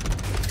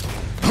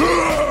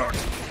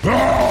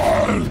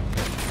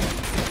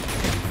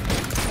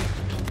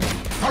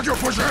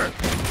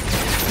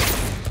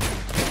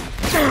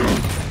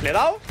 ¿Le he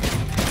dado?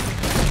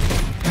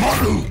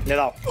 Le he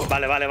dado.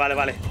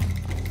 Vale.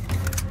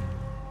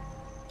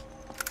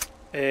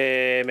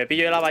 Me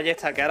pillo de la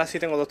ballesta, que ahora sí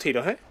tengo 2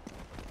 tiros, ¿eh?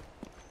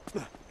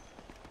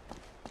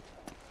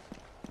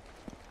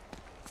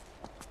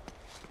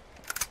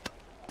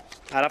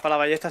 Ahora para la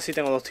ballesta sí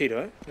tengo 2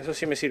 tiros, ¿eh? Eso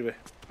sí me sirve.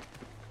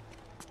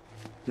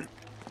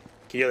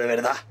 Que yo de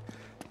verdad.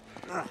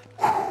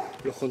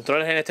 Los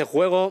controles en este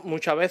juego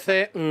muchas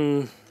veces...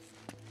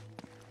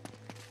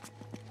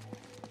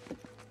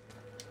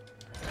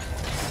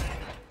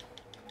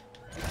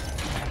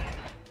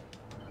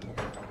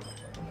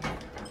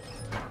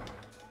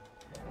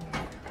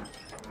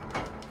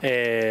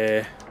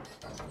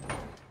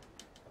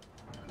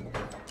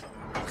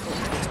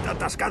 Está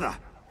atascada.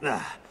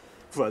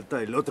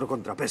 Falta el otro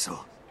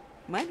contrapeso.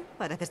 Bueno,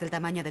 pareces del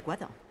tamaño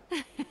adecuado.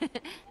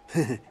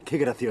 Qué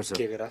gracioso.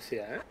 Qué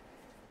gracia, ¿eh?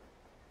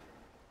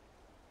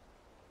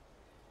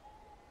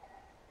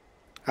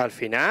 Al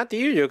final,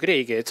 tío, yo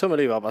creí que esto me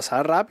lo iba a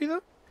pasar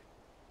rápido.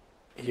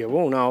 Y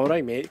llevo 1 hora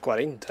y media,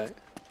 40, ¿eh?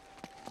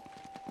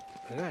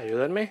 Venga,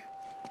 ayúdenme.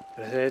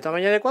 Parece de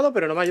tamaño adecuado,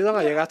 pero no me ayudan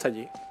a llegar hasta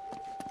allí.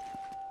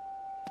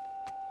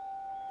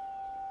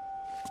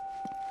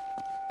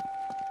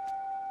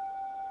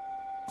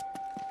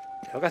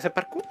 ¿Tengo que hacer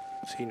parkour?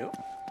 Sí, ¿no?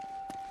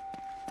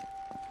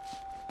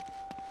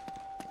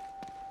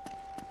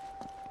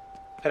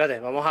 Espérate,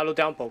 vamos a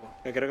lootear un poco.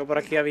 Que creo que por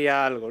aquí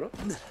había algo, ¿no?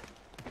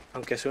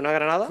 Aunque sea una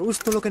granada.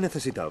 Justo lo que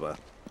necesitaba.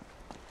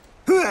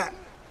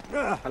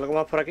 ¿Algo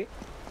más por aquí?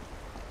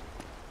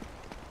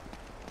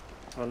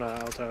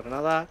 Otra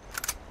granada.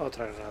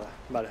 Otra granada.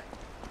 Vale.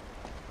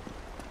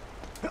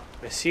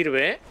 Me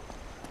sirve,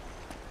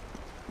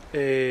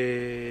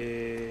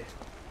 ¿eh?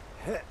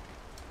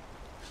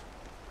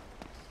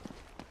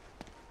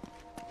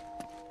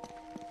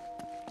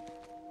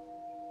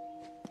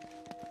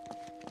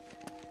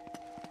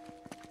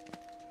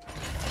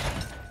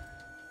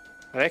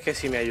 A ver, es que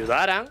si me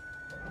ayudaran.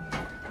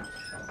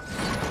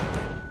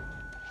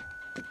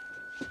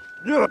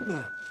 No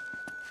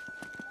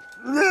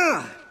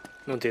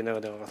entiendo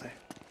qué tengo que hacer.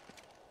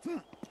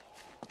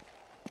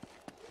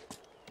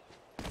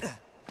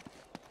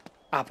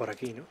 Ah, por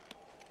aquí, ¿no?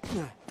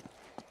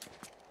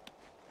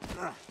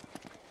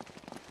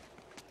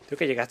 ¿Tengo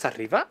que llegar hasta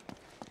arriba?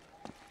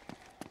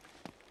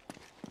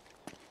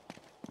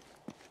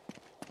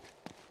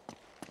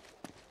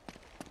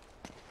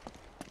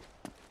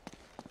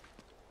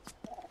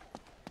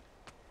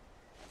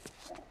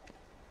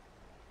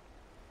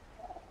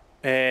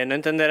 No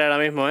entenderé ahora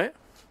mismo, ¿eh?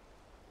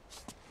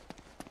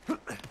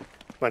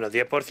 Bueno,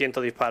 10%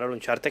 disparo el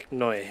UNCHARTED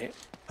no es, ¿eh?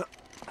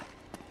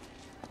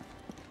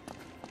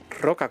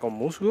 Roca con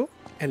musgo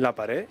en la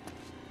pared.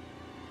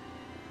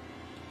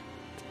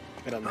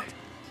 Grande.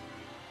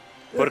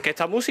 ¿Por qué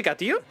esta música,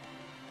 tío?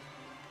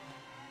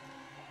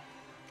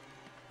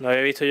 No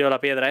había visto yo la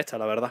piedra esta,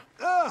 la verdad.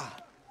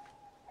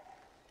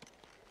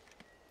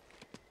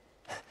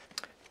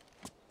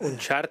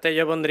 UNCHARTED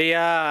yo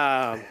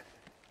pondría...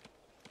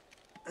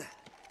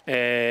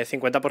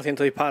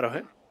 50% disparos,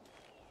 ¿eh?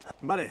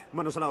 Vale,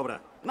 manos a la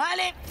obra.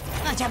 Vale,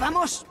 allá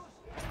vamos.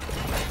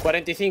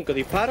 45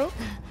 disparos.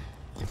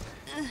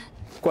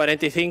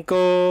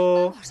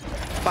 45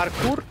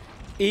 parkour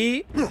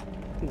y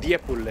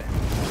 10 puzzles.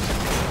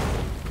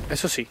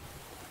 Eso sí.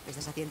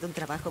 Estás haciendo un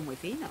trabajo muy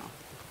fino.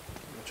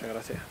 Muchas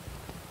gracias.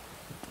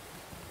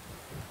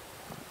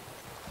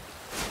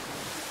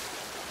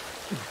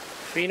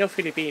 Fino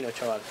filipino,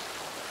 chaval.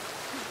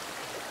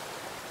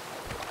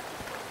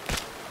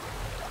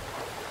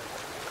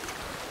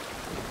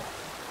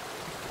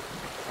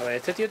 A ver,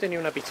 este tío tenía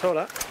una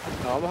pistola.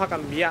 La vamos a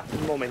cambiar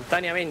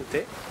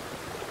momentáneamente.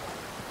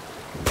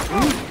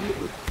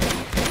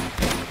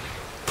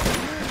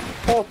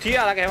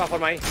 ¡Hostia! La que se va a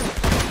formar ahí.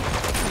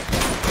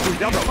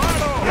 ¡Cuidado,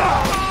 mano!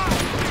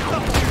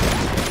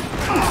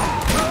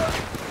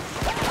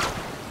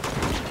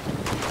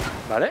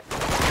 ¿Vale?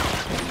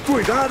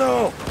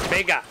 ¡Cuidado!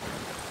 ¡Venga!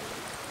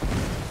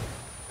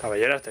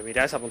 Caballeros, te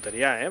mira esa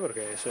puntería, ¿eh?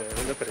 Porque eso es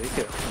un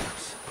desperdicio.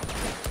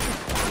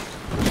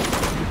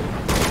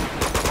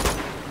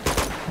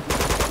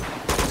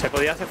 Se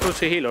podía hacer full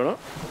sigilo, ¿no?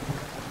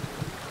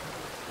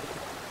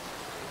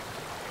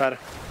 Claro.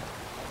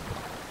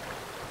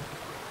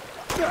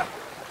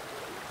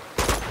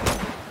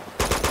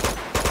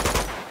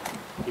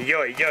 Y yo.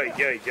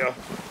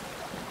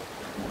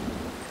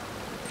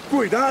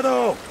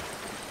 ¡Cuidado!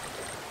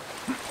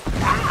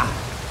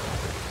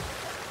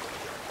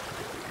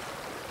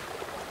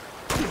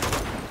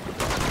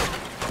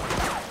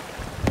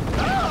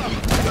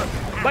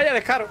 Vaya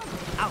descaro.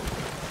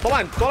 Toma,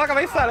 en toda la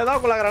cabeza le he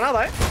dado con la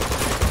granada, ¿eh?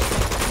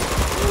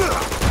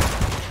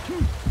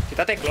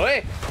 Quítate,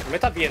 Chloe. ¿No me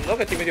estás viendo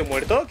que estoy medio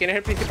muerto? ¿Quién es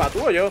el principal,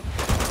 tú o yo?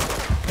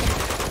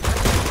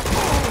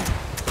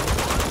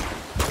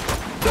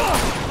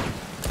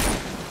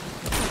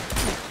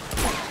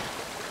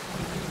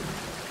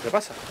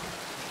 pasa?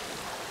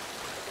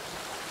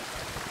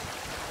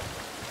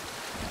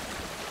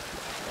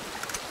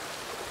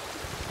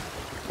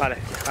 Vale,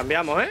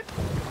 cambiamos, ¿eh?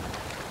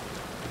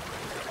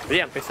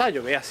 Oye, empezado a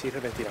llover así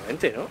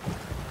repentinamente, ¿no?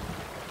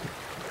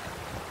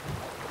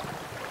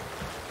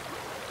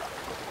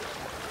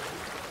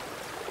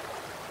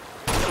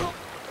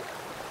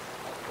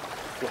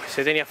 Uf,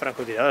 ese tenía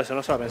francotirador, eso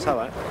no se lo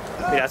pensaba, ¿eh?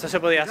 Mira, esto se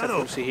podía hacer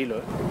con sigilo,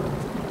 ¿eh?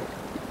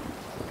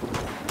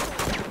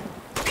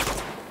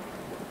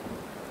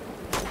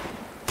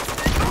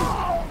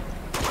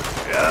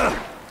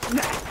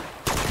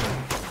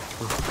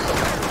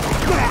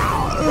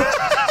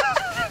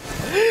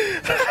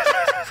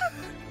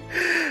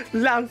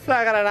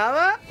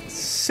 Lanzagranada,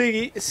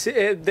 sí,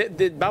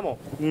 vamos,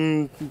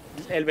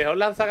 el mejor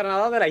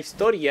lanzagranada de la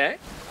historia, ¿eh?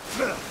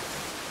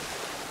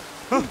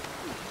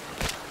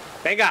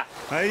 Venga.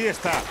 Ahí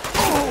está.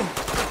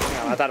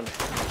 Venga, a matarme.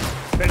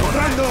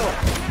 ¡Penetrando!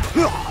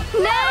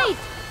 ¡Nate!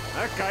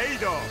 ¡Ha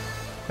caído!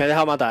 Me he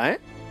dejado matar, ¿eh?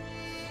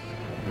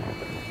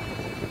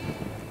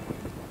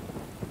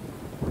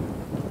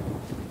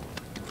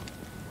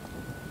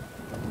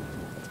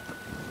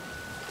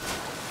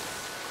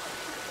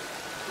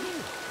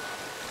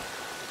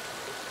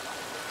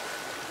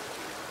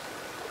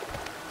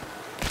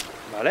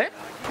 ¿Vale?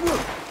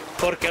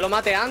 ¿Por qué lo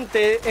maté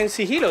antes en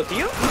sigilo,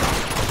 tío?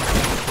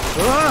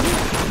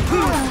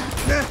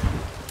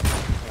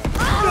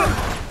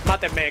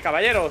 Mátenme,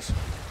 caballeros.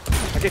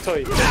 Aquí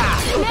estoy.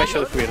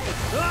 Pecho descubierto.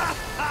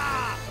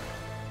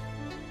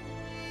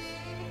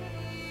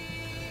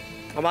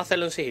 Vamos a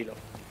hacerlo en sigilo.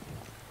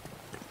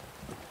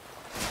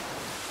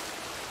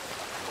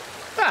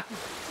 ¡Ah!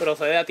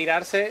 Procede a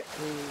tirarse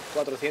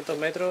 400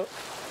 metros.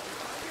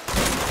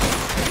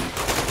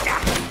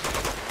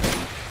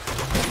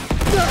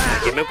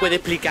 ¿Quién me puede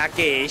explicar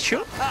qué he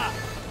hecho?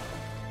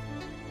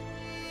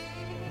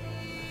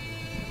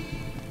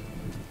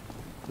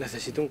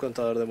 Necesito un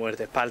contador de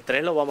muertes. Para el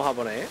 3 lo vamos a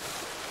poner, ¿eh?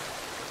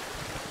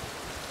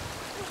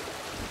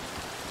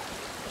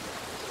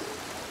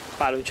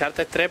 Para el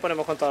UNCHARTED 3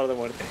 ponemos contador de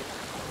muertes.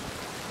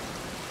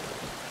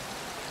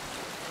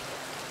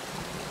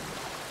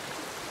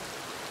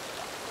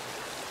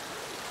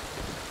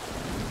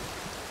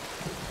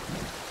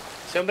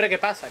 ¿Ese hombre qué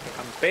pasa? ¿Que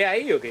campea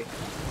ahí o qué?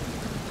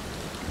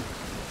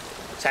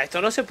 O sea,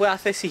 esto no se puede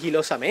hacer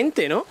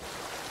sigilosamente, ¿no?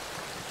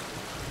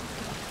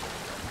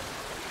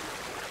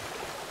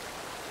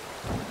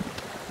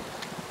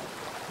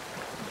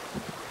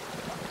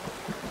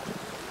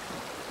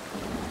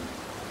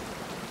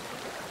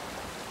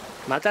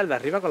 Mata al de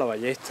arriba con la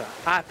ballesta.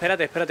 Ah,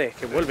 espérate, espérate, es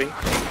que vuelven.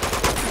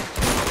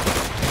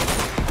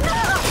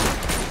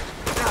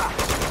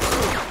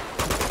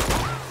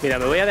 Mira,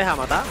 me voy a dejar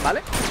matar,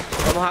 ¿vale?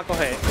 Vamos a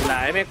coger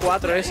la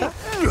M4 esa,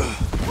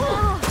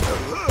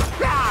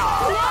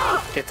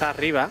 que está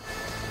arriba,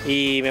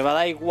 y me va a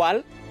dar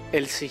igual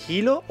el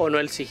sigilo o no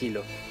el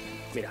sigilo.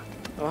 Mira,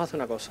 vamos a hacer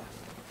una cosa.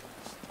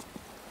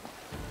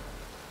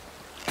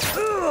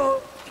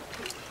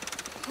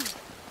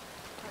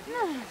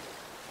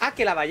 Ah,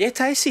 que la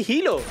ballesta es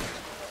sigilo.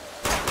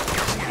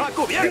 ¡Ha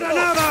cubierto!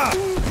 ¡Granada!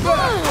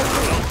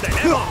 ¡Lo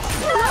tenemos!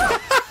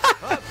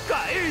 ¡Ha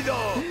caído!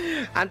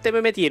 Antes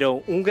me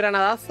metieron un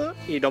granadazo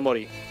y no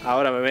morí.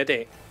 Ahora me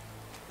mete...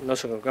 No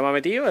sé con qué me ha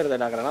metido. El de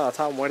la granada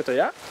estaba muerto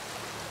ya.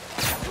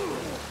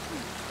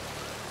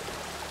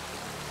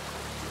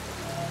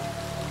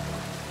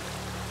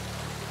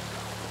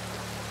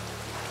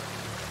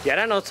 Y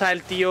ahora no está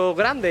el tío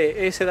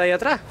grande, ese de ahí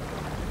atrás.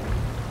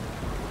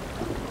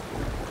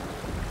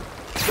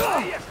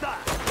 Ahí está.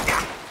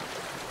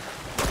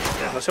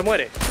 No se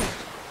muere.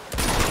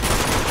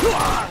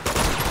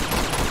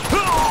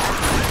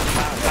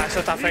 Eso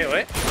está feo,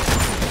 ¿eh?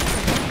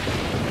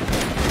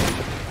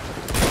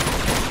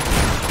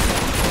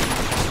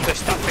 Esto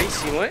está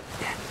feísimo, ¿eh?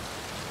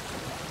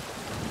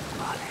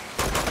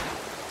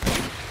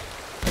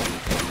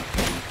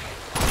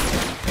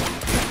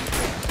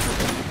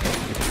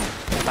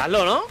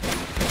 Matadlo, ¿no?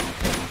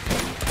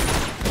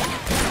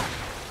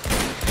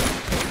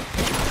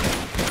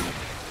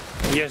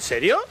 ¿Y en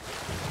serio?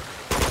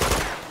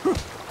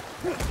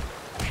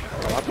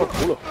 Toma por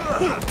culo.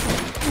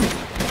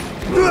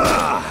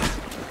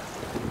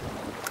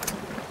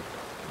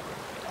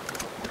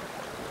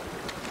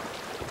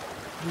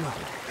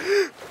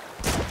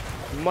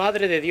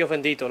 Madre de Dios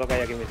bendito lo que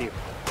hay aquí metido.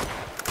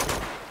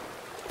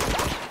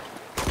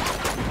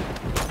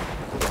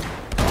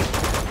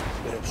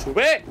 Pero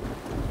sube.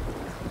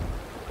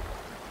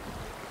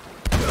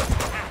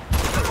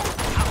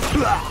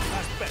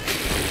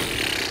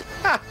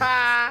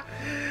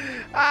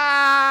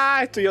 Ah,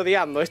 estoy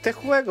odiando este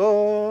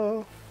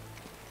juego.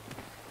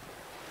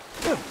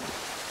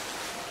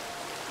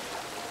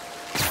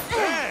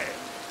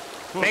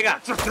 Venga.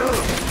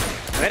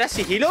 A ver, a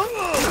sigilo.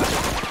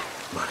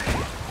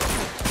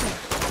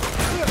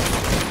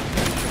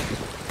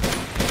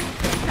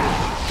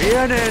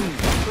 ¡Vienen!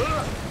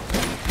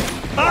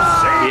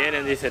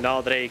 Vienen, dice.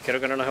 No, Drake, creo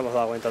que no nos hemos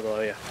dado cuenta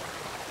todavía.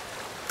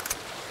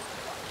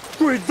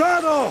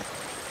 ¡Cuidado!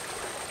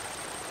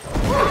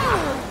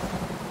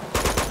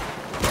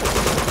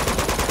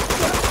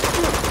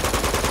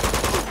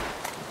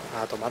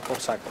 A tomar por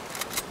saco.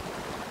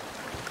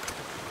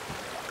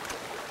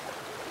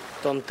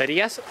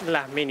 Tonterías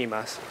las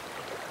mínimas.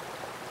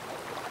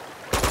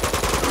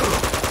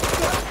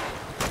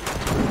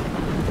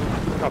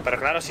 No, pero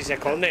claro, si se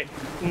esconde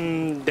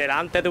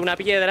delante de una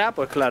piedra,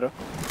 pues claro.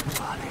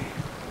 Vale.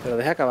 Pero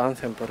deja que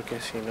avancen,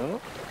 porque si no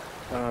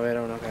van a ver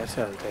a uno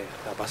caerse antes.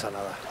 No pasa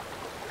nada.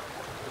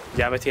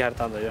 Ya me estoy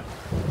hartando yo.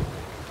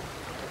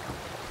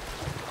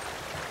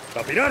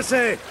 ¡A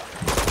pirarse!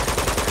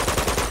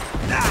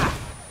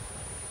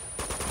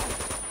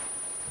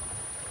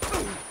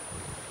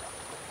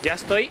 Ya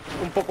estoy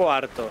un poco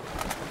harto.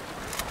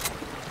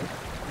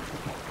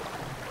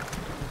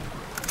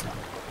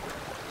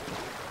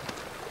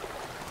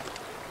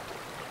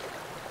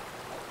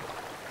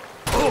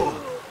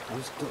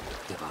 Esto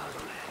te va a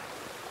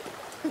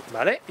doler.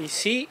 ¿Vale? ¿Y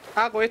si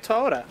hago esto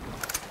ahora?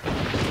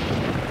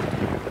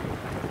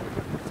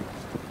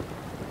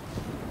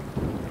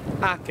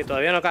 Ah, que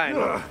todavía no cae,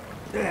 ¿no?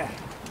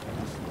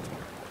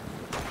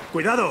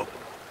 ¡Cuidado!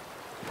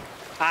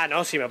 Ah,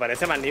 no, sí, me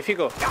parece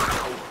magnífico.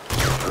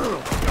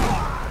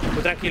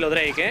 Tú tranquilo,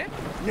 Drake, ¿eh?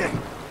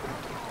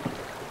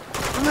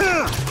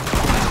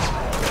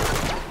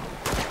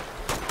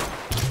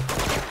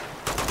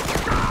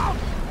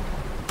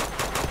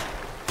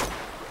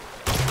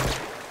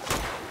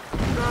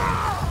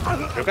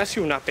 Creo que ha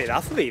sido una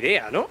pedazo de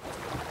idea, ¿no?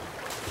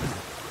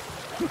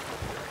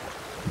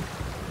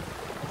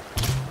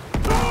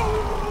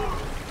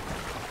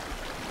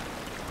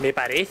 Me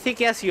parece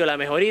que ha sido la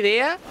mejor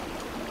idea.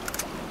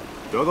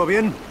 ¿Todo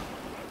bien?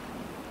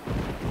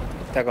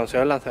 Te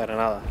aconsejo el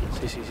lanzagranadas.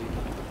 Sí, sí, sí.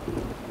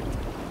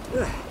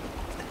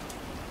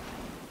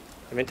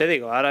 También te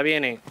digo, ahora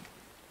viene.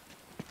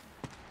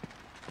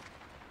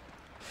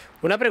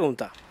 Una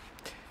pregunta.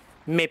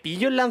 ¿Me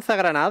pillo el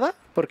lanzagranadas?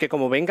 Porque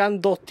como vengan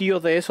dos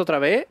tíos de eso otra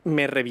vez,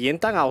 me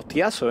revientan a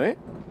hostiazo, ¿eh?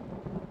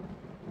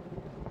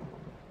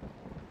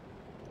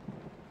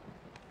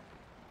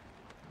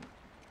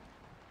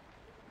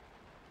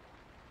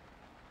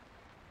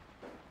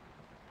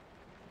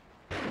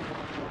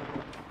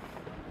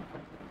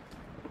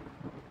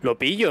 Lo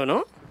pillo,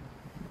 ¿no?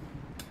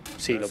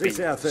 Sí, lo Así pillo.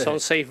 se hace. Son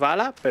 6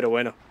 balas, pero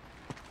bueno.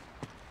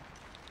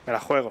 Me la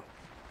juego.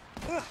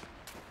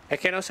 Es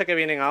que no sé qué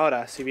vienen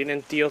ahora. Si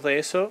vienen tíos de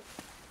eso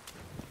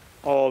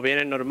o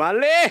vienen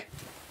normales.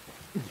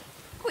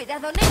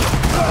 Cuidado, Ned.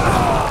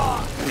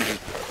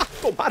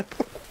 Tomar.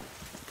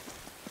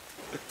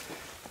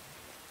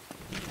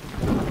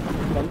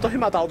 ¿Cuántos he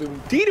matado de un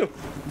tiro?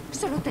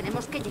 Solo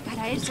tenemos que llegar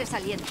a ese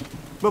saliente.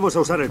 Vamos a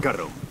usar el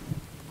carro.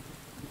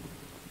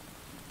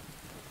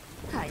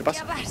 ¿Qué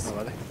pasa? Allá vas. Ah,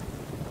 vale.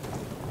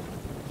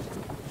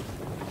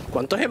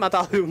 ¿Cuántos he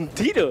matado de un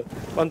tiro?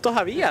 ¿Cuántos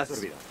habías?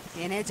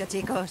 Bien hecho,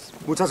 chicos.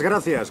 Muchas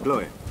gracias,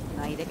 Chloe.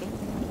 No hay de qué.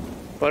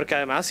 Porque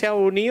además se ha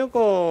unido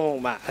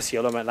con... Bah, ha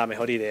sido la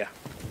mejor idea.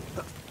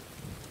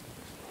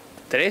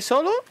 ¿3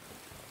 solo?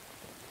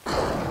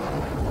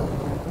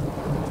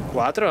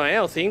 4, ¿eh?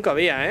 O 5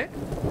 había, ¿eh?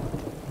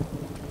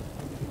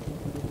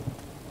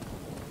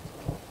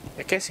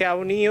 Es que se ha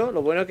unido...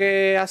 Lo bueno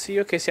que ha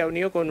sido es que se ha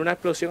unido con una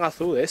explosión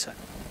azul de esa.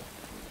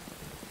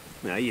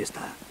 Ahí está.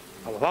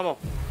 Vamos, vamos.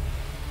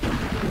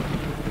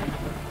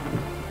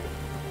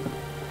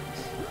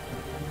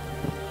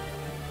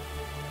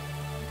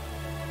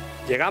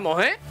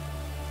 Llegamos, ¿eh?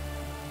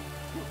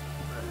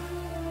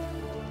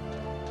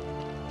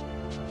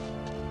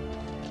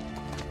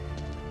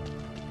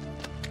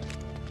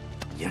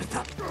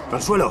 Mierda.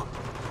 ¡Al suelo!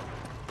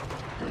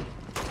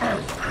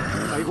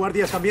 Hay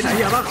guardias también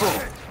ahí abajo.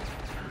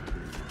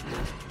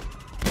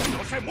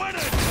 ¡No se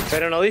mueren!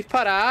 Pero no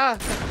disparar.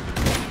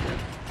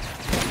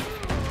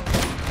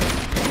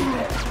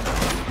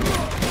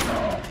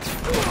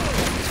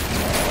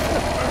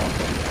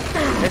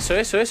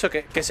 Eso,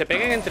 que se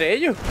peguen entre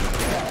ellos.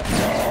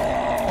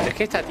 Pero es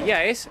que esta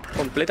tía es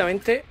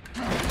completamente...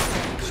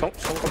 Son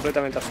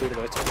completamente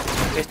absurdos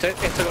esto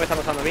que me está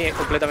pasando a mí es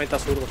completamente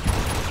absurdo.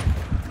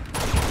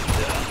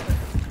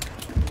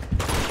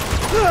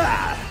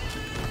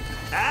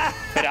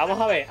 Pero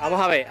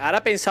vamos a ver.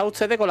 Ahora pensad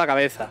ustedes con la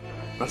cabeza.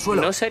 Al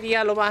suelo. ¿No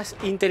sería lo más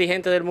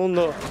inteligente del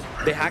mundo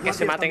dejar que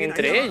se maten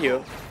entre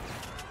ellos?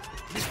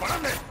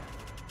 ¡Disparadle!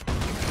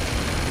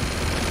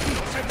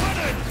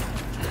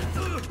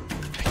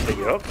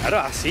 Yo, claro,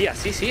 así,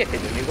 sí. Es que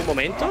yo en ningún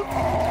momento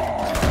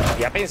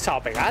había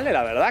pensado pegarle,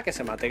 la verdad. Que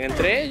se maten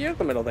entre ellos,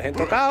 que me los dejen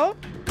tocados.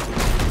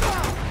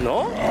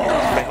 ¿No?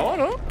 Mejor,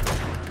 ¿no?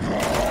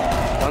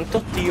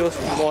 ¿Cuántos tíos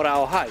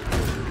morados hay?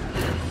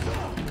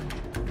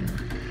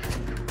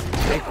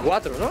 Hay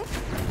 4, ¿no?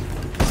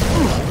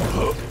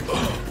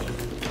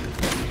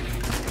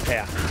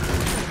 Vea.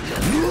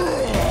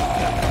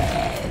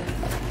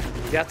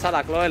 Ya está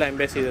la Chloe, la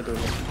imbécil de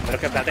turno. Pero es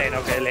que espérate,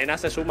 no, que Elena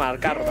se suma al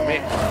carro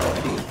también.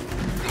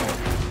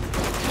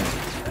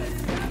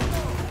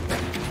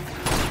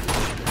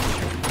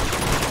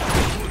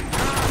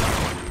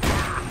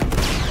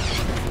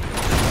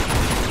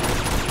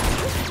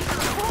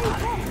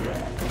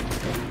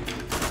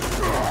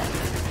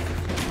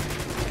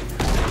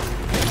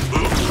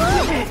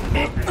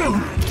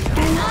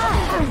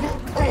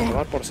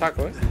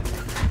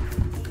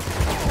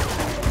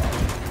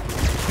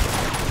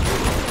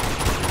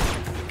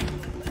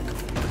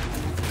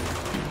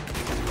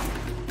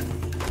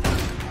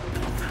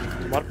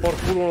 Tomar por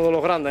culo uno de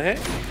los grandes,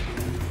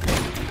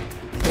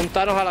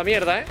 Juntaros a la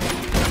mierda,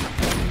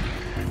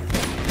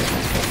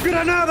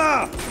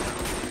 ¡Granada!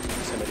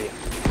 Se me lía.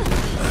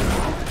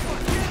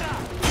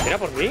 ¿Era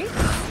por mí?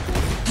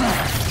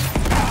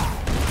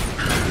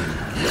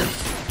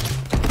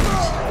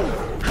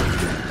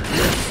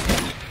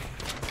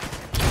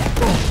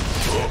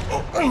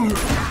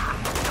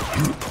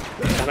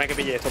 Déjame que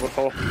pille esto, por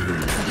favor.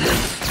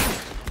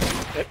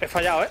 He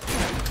fallado,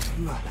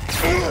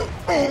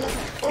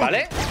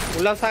 Vale,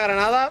 un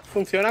lanzagranada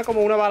funciona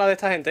como una bala de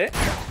esta gente,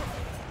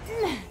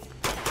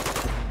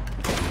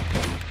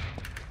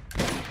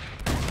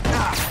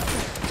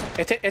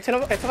 Este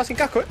va sin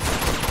casco,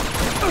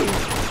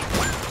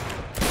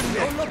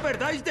 ¡No lo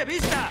perdáis de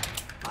vista!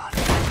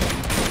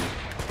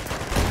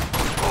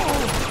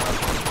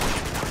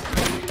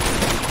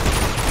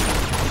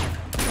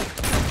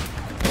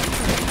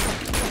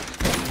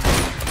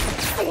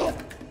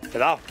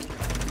 Cuidado.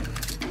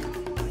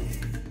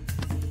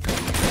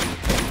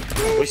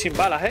 Voy sin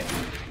balas,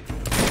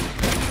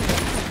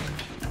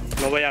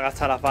 No voy a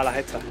gastar las balas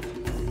estas.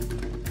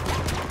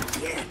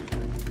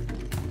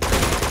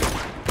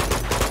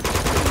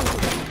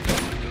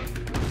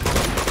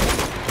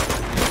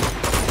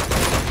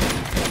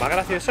 Lo más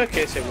gracioso es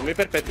que, según mi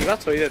perspectiva,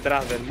 estoy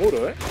detrás del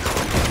muro,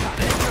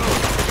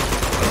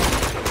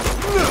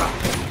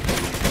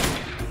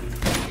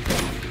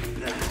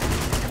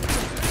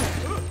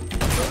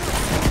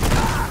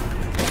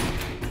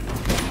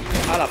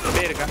 A la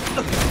verga.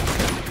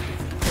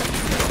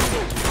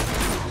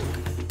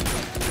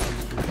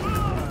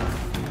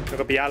 Tengo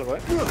que pillar algo,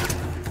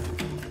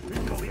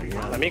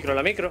 La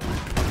micro.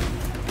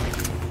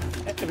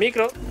 El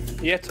micro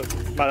y esto.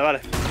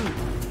 Vale.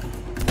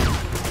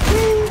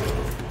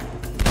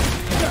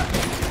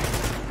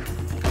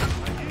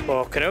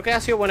 Pues creo que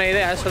ha sido buena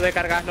idea eso de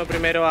cargarnos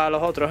primero a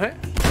los otros,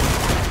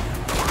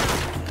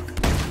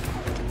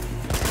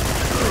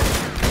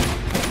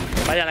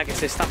 Vaya la que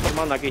se está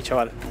formando aquí,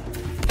 chaval.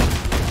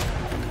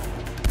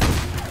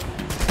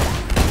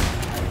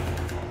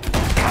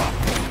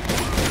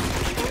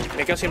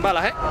 Me quedo sin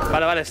balas,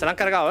 Vale, se la han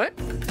cargado,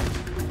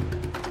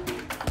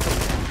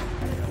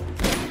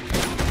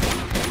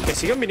 Que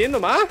siguen viniendo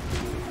más.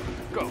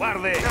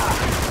 ¡Cobarde!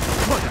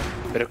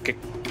 Pero es que...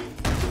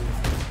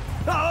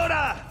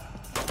 ¡Ahora!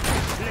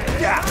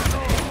 ¡Ya!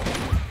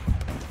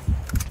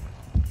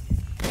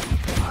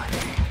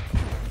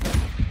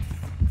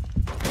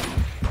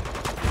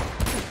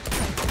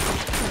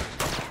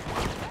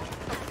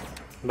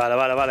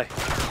 Vale.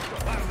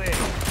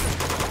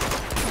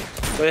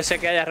 Puede ser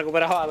que haya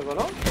recuperado algo,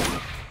 ¿no?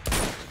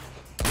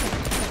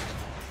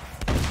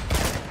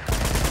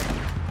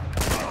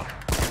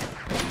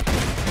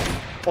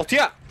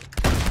 ¡Hostia!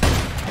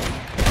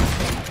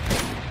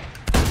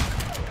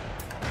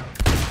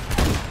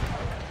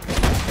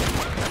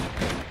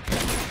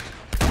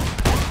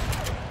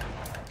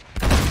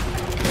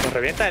 ¡Nos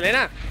revienta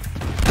Elena!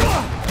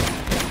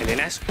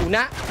 Elena es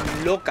una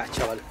loca,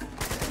 chaval.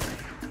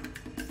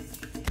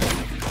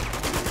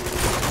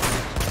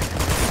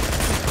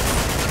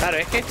 Claro,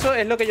 es que esto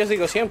es lo que yo os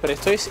digo siempre.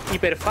 Esto es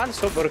hiper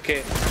falso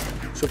porque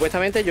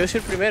supuestamente yo soy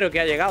el primero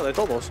que ha llegado de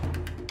todos.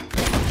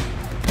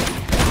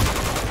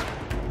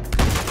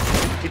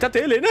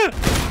 ¡Quítate, Elena!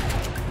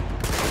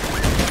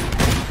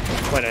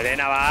 Bueno,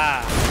 Elena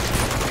va...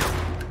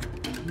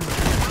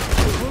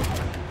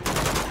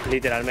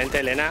 Literalmente,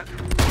 Elena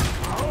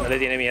no le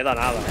tiene miedo a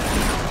nada.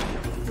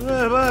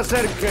 Va a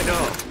ser que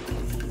no.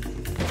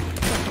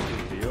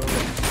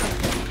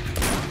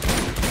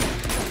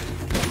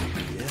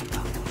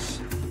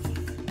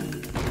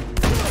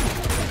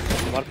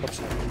 Tomar por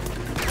saco.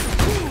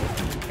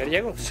 ¿Qué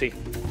llego? Sí.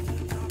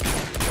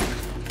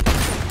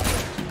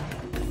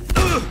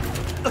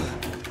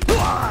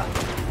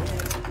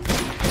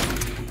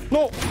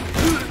 ¡No!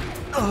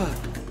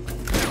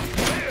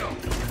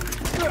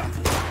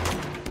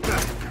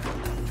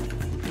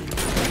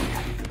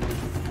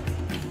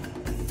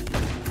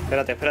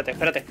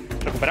 Espérate.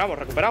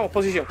 Recuperamos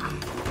posición.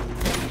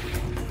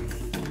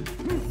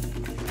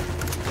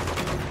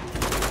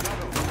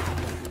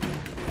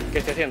 ¿Qué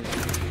estoy haciendo?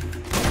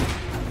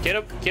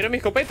 Quiero mi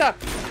escopeta.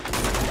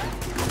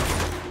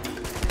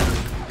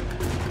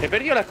 ¿He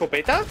perdido la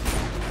escopeta?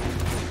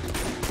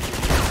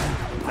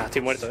 Ah,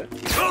 estoy muerto,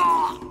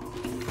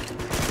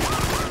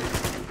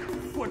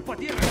 ¡Cuerpo a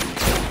tierra!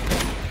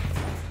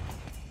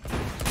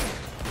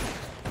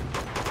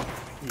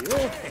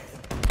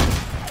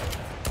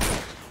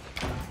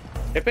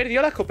 ¿He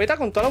perdido la escopeta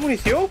con toda la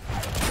munición?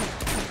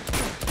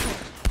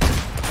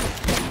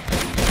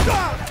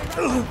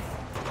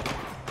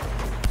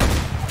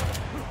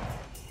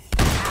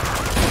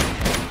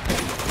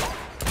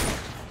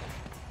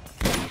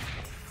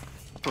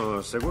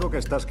 Oh, seguro que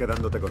estás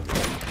quedándote conmigo.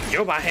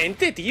 Tío, más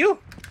gente, tío.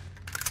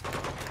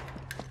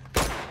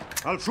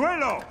 ¡Al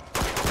suelo!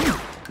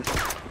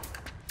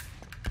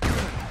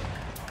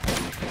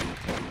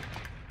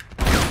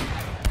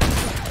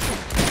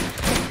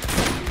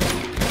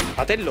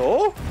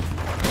 ¡Mátenlo!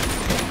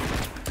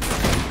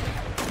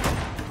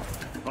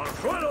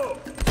 ¡Al suelo!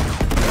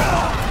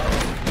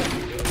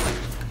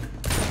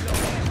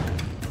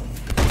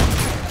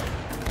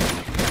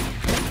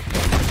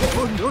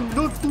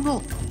 no, tú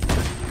no.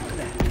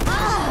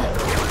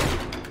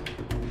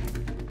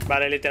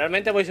 Vale,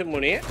 literalmente voy sin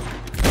munir, ¿eh?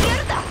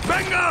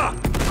 ¡Venga!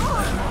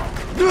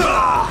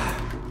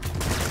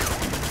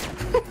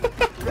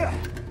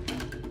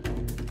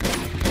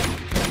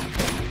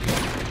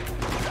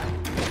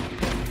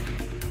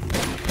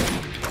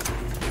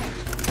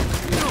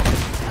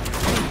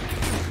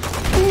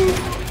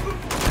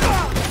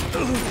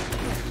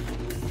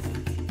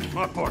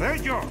 ¡A por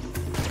ellos!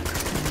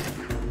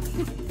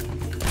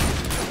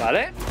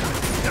 Vale.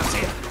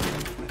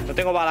 No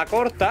tengo bala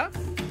corta.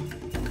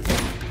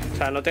 O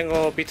sea, no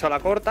tengo pistola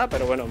corta,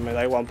 pero bueno, me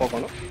da igual un poco,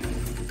 ¿no?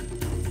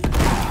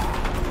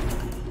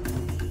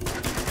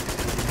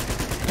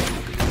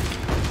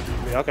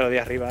 Cuidado que lo di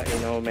arriba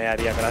y no me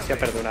haría gracia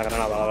perder una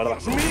granada, la verdad.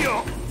 ¡Dios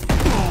mío!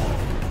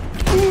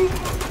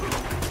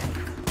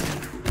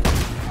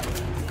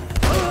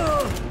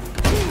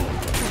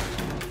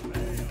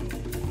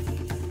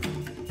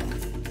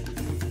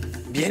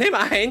 ¡Viene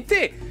más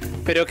gente!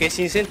 Pero que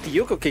sin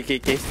sentido,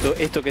 que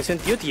esto qué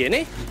sentido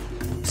tiene.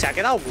 ¿Se ha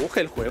quedado bug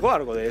el juego o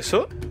algo de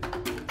eso?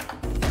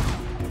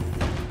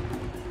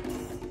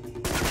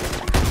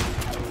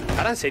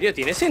 Ahora, en serio,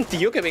 ¿tiene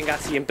sentido que venga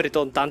siempre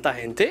tanta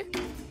gente?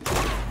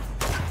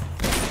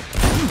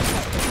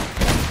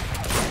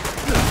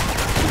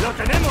 ¡Lo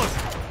tenemos!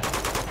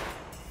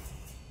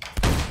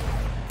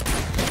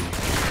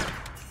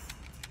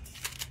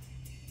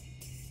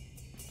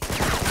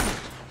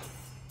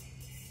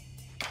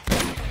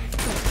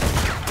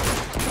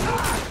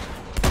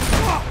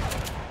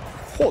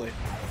 Joder.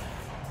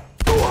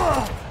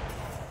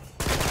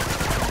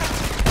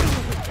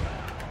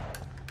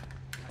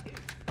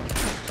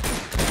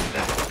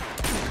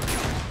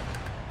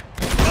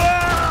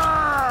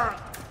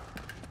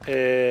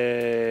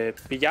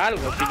 Pilla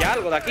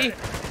algo de aquí.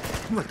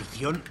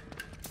 Maldición.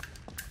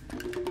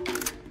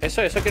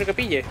 Eso quiero que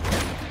pille.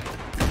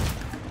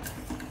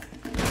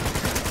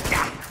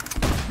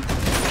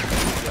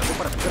 ¿Y algo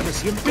para tocarme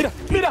siempre?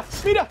 ¡Mira!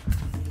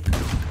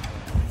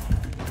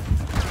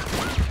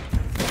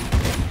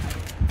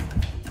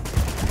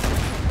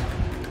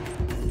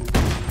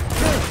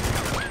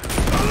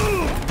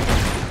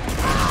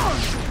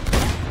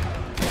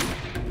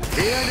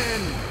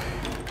 ¡Vienen!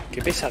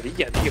 ¡Qué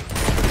pesadilla, tío!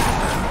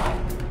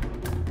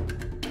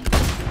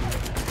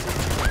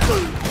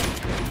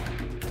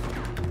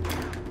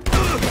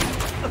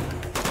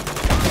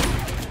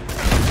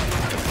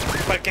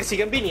 ¿Por qué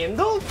siguen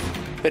viniendo?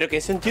 ¿Pero qué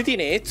sentido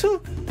tiene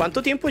esto?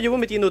 ¿Cuánto tiempo llevo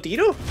metiendo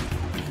tiros?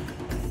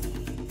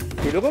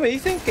 Y luego me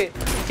dicen que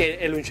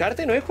el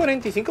Uncharted no es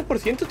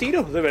 45%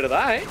 tiros, de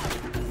verdad, ¿eh?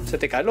 Se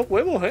te caen los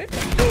huevos, ¿eh?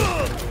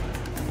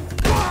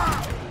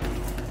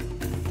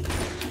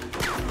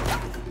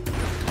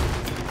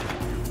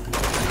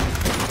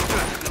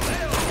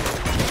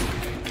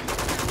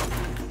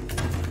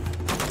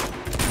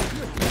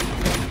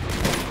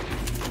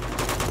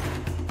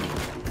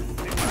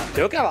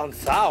 Creo que ha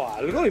avanzado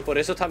algo y por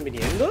eso están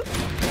viniendo.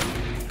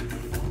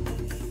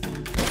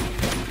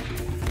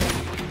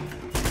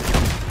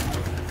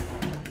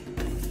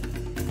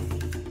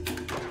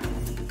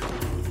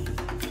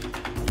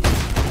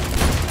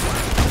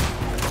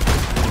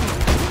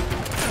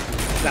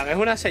 Es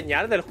una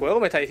señal del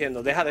juego, me está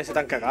diciendo, deja de ser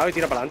tan cagado y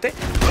tira para adelante.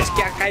 Es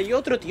que acá hay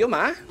otro tío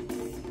más.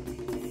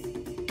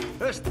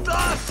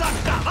 ¡Estás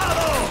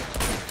acabado!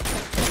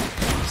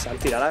 Se han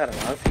tirado la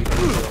granada encima,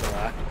 tío, de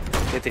verdad.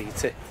 Qué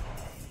triste.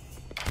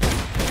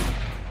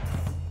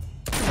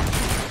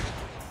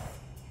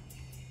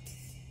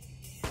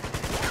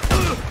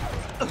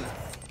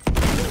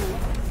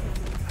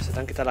 Se te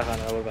han quitado las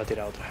ganas de volver a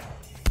tirar otra.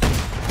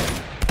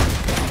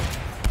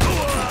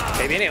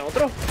 Ahí viene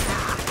otro.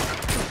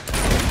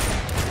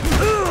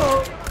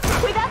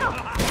 ¡Cuidado!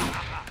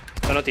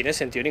 Esto no tiene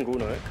sentido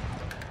ninguno, ¿eh?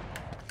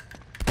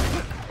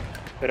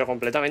 Pero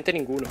completamente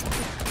ninguno.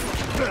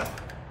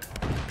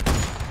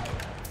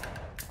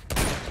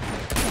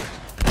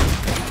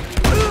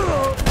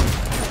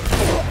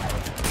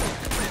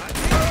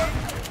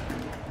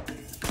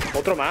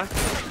 Otro más.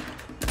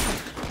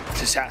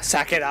 Se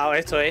ha quedado.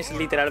 Esto es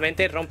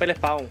literalmente rompe el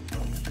spawn.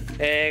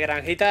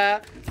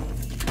 Granjita.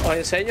 Os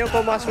enseño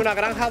cómo hacer una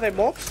granja de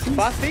mobs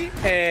fácil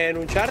en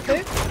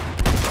Uncharted.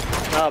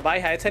 Nada,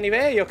 vais a este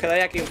nivel y os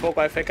quedáis aquí un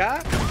poco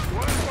AFK.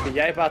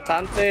 Pilláis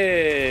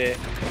bastante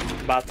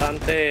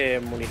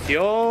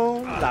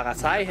munición. La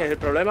gastáis, es el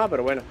problema,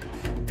 pero bueno.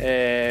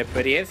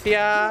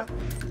 Experiencia.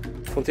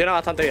 Funciona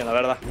bastante bien, la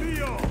verdad.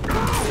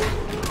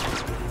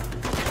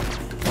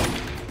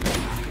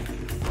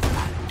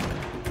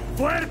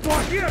 ¡Cuerpo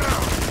a tierra!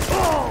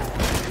 ¡Oh!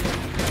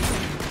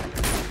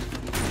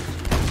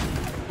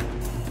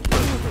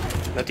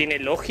 No tiene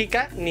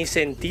lógica ni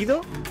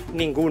sentido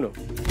ninguno.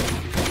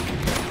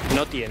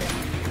 No tiene.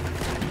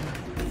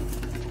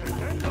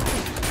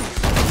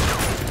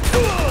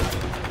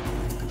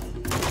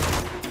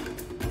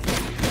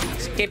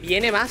 Es que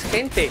viene más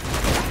gente.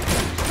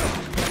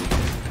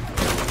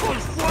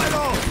 ¡Al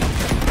suelo!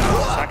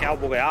 Se ha quedado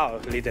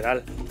bugueado,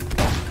 literal.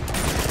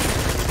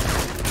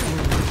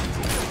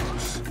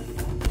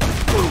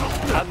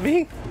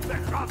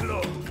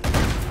 ¡Dejadlo!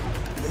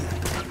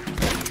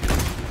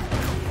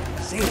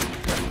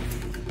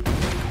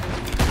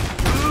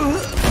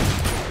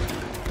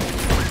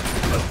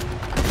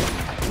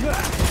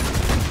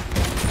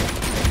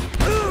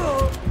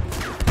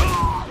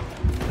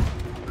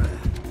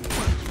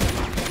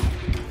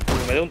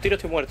 me doy un tiro,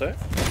 estoy muerto, ¿eh?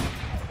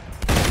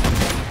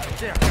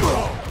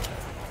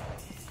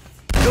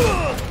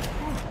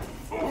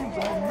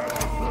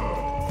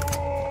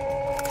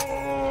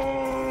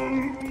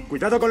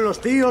 ¡Cuidado con los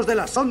tíos de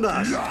las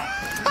ondas!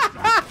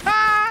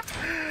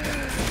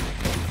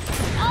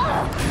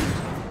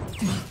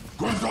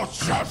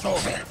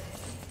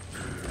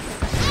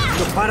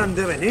 ¡No paran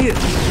de venir!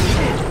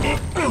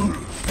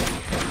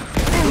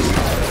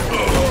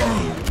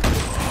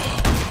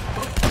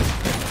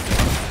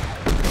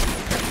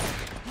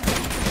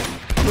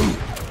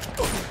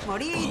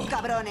 ¡Morid,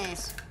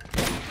 cabrones!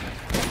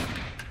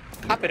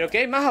 Ah, pero ¿qué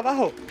hay más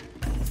abajo?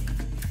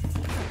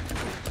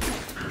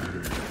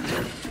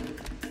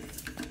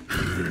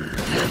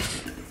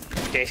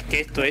 Que es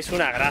que esto es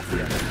una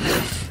gracia.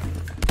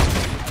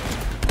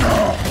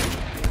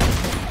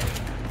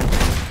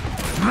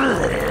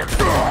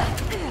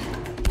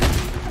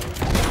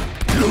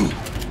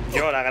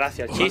 Yo la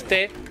gracia, el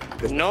chiste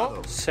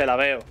no se la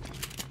veo.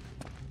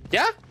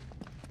 ¿Ya?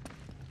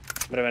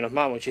 Hombre, menos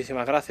mal,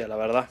 muchísimas gracias, la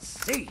verdad.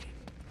 Sí.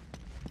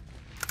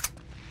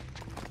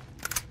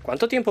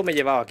 ¿Cuánto tiempo me he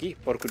llevado aquí?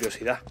 Por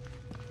curiosidad.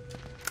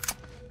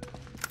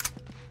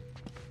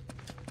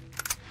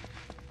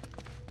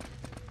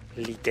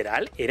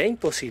 Literal, era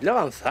imposible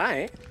avanzar,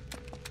 ¿eh?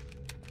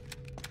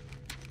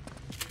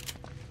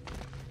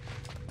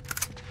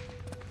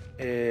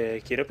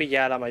 Quiero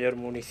pillar la mayor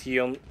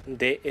munición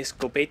de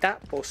escopeta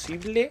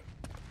posible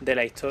de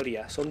la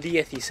historia. Son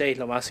 16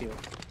 lo máximo.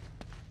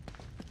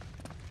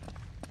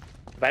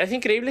 Me parece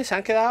increíble, se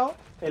han quedado...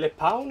 El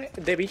spawn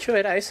de bicho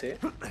era ese, ¿eh?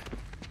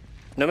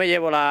 No me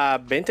llevo las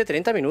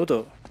 20-30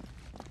 minutos.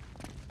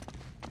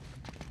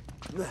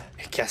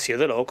 Es que ha sido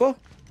de loco.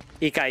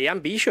 Y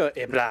caían bichos,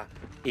 en plan...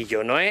 Y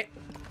yo no he...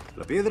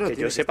 La piedra que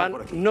yo sepa,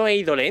 no he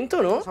ido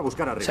lento, ¿no? Vamos a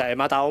buscar arriba. O sea, he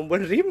matado a un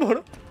buen ritmo,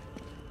 ¿no?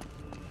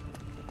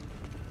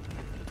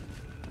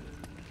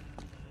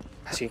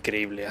 Ha sido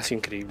increíble,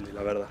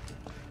 la verdad.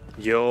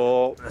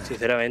 Yo,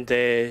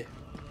 sinceramente...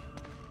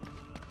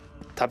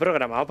 Está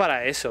programado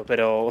para eso,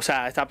 pero... O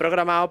sea, está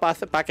programado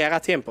para que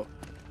hagas tiempo.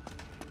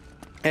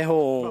 Es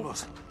un...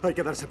 Vamos, hay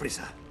que darse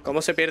prisa.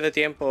 ¿Cómo se pierde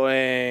tiempo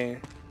en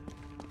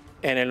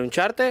el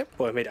Uncharted?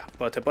 Pues mira,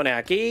 pues te pones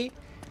aquí...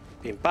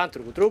 Pim pam,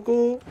 trucu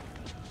trucu.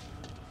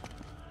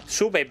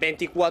 Sube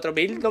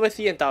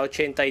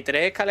 24.983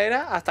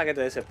 escaleras hasta que te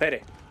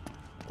desesperes.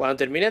 Cuando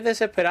termines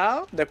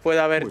desesperado, después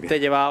de haberte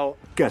llevado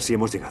casi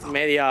hemos llegado.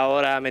 media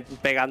hora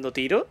pegando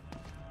tiros,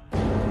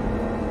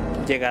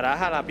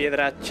 llegarás a la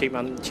piedra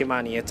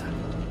Chimani esta.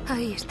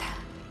 Ahí está.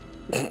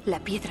 La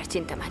piedra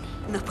Chintamani.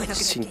 No puedo creer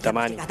que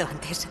Chintamani. hayamos llegado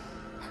antes.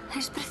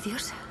 Es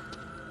preciosa.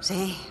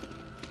 Sí,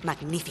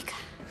 magnífica.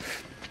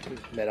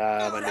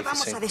 Verá, Ahora vamos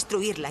magnífico. a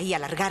destruirla y a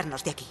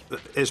largarnos de aquí.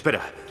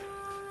 Espera.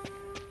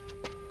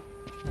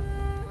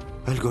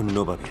 Algo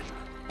no va bien.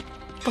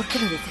 ¿Por qué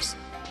lo dices?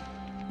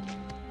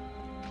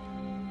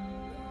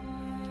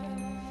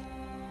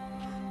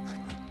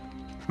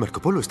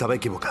 Marco Polo estaba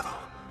equivocado.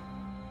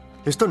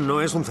 Esto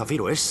no es un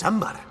zafiro, es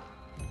ámbar.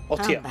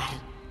 Hostia. Ámbar.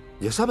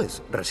 Ya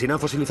sabes, resina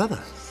fosilizada.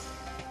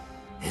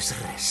 Es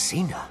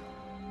resina.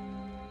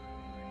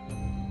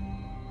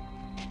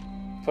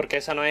 Porque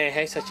esa no es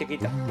esa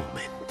chiquita. Un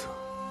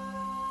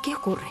momento. ¿Qué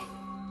ocurre?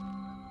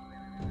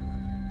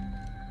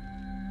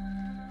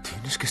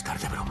 Tienes que estar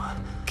de broma.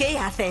 ¿Qué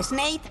haces,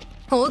 Nate?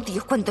 Oh,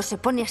 Dios, cuando se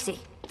pone así.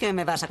 ¿Qué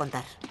me vas a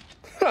contar?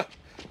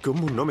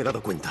 ¿Cómo no me he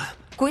dado cuenta?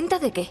 ¿Cuenta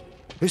de qué?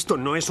 Esto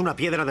no es una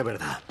piedra de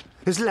verdad.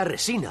 Es la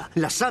resina,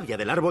 la savia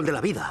del árbol de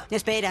la vida.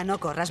 Espera, no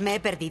corras, me he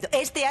perdido.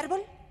 ¿Este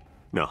árbol?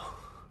 No.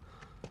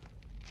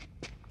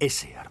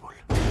 Ese árbol.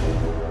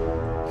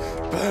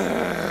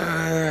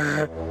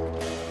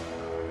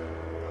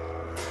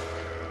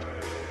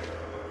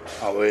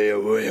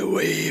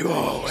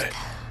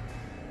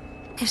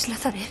 Es la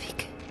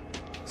Zarevic.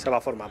 Se va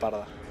a formar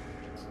parda.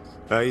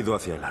 Ha ido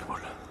hacia el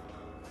árbol.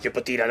 Yo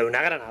puedo tirarle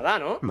una granada,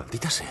 ¿no?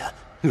 Maldita sea.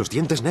 Los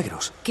dientes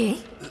negros. ¿Qué?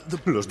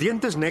 Los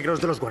dientes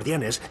negros de los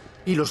guardianes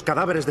y los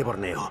cadáveres de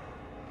Borneo.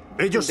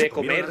 Ellos De se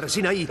comieron comer, la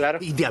resina claro.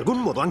 y de algún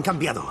modo han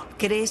cambiado.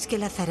 ¿Crees que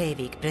la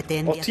Zarevic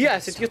pretende Hostia, hacer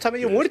ese eso? tío está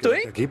medio muerto,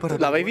 ¿eh? aquí para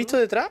 ¿Lo habéis visto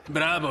detrás?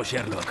 Bravo,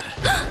 Sherlock.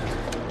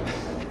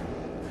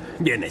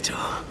 Bien hecho.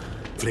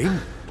 Flynn.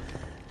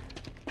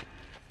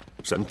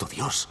 Santo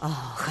Dios.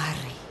 Oh,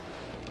 Harry.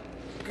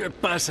 ¿Qué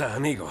pasa,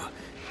 amigo?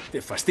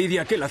 ¿Te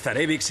fastidia que la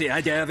Zarevic se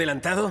haya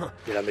adelantado?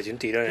 Yo le metí un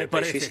tiro en Me el pecho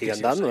y parece sigue que se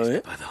os ha andando, ¿eh?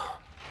 escapado.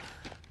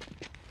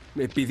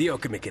 Me pidió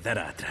que me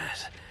quedara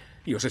atrás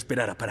y os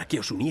esperara para que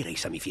os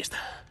unierais a mi fiesta.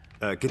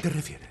 ¿A qué te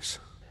refieres?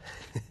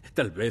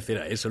 Tal vez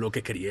era eso lo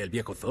que quería el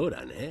viejo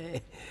Zoran,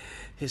 ¿eh?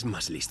 Es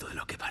más listo de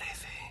lo que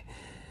parece.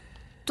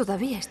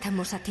 Todavía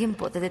estamos a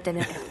tiempo de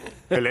detenerlo.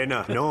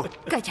 Elena, no.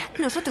 Calla,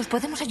 nosotros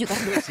podemos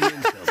ayudarlo. Lo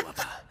siento,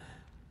 guapa.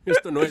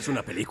 Esto no es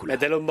una película.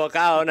 Métele un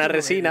bocado a una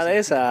resina de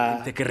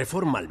esa. De que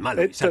reforma al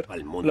malo y Esto, salva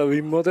al mundo. lo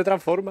mismo te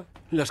transforma.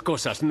 Las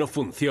cosas no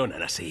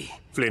funcionan así.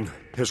 Flynn,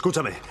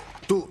 escúchame.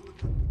 Tú...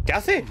 ¿Qué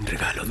hace? Un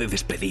regalo de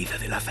despedida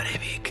de la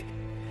Zarevic.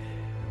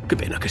 Qué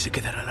pena que se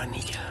quedara la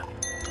niña.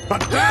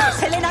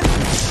 ¡Selena!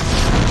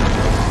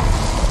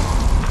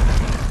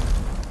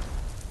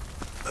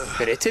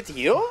 Pero este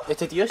tío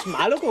es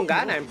malo con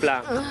ganas, en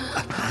plan.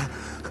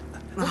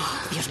 Oh,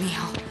 Dios mío.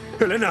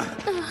 ¡Elena!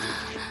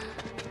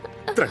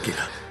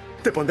 Tranquila.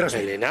 Te pondrás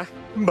bien. ¿Elena?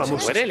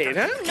 Vamos. ¿Se muere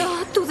Elena?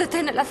 No, tú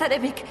detén a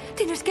Lazarevic.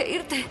 Tienes que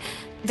irte.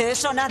 De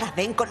eso nada.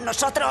 Ven con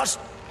nosotros.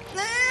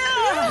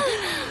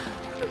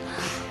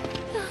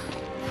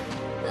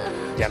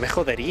 Ya me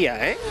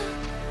jodería, ¿eh?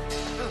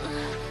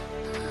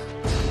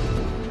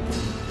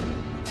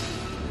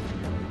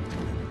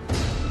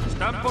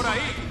 ¡Están por ahí!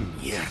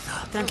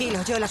 Mierda.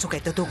 Tranquilo, yo la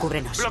sujeto. Tú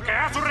cúbrenos.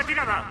 ¡Bloquea su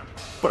retirada!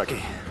 Por aquí.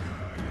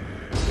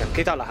 ¿Me han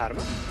quitado las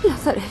armas?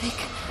 Lazarevic.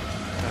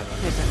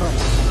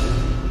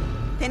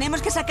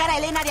 Tenemos que sacar a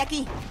Elena de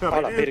aquí.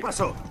 Hola, El Pirk.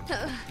 paso.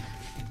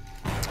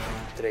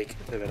 Drake,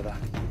 de verdad.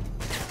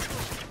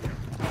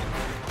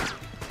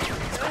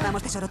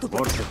 Vamos, tesoro, tú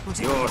Por puedes. Un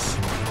segundo. Dios.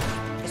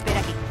 Espera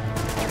aquí.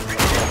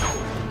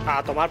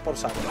 A tomar por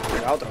saco.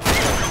 Venga, otro.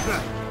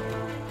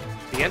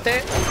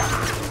 Siguiente.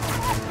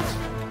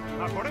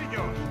 ¡A por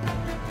ellos!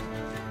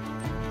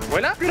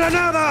 ¿Vuela?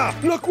 ¡Granada!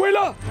 ¡La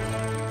cuela!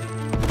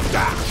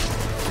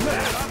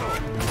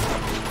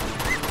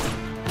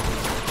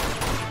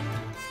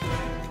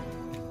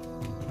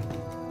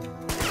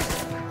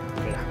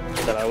 Mira,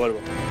 te la devuelvo.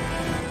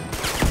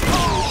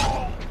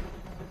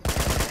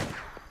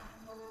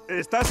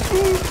 Estás...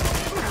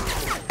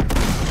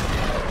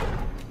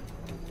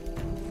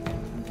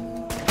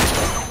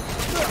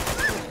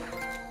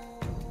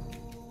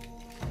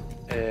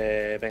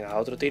 Venga,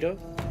 otro tiro.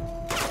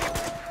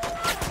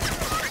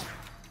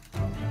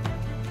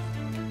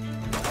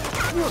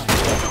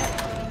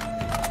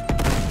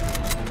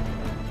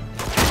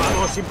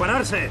 ¡Vamos, sin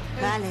pararse!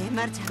 Vale,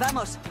 marcha.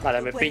 Vamos. Vale,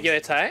 Tú me puedes. pillo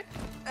esta, ¿eh?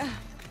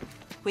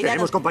 Cuidado.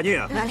 Tenemos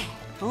compañía. Vale,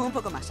 un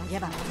poco más. Allá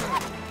vamos.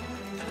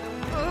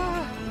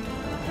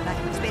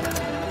 Vale, espera.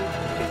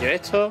 Pillo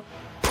esto.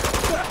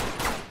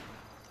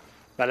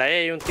 Vale,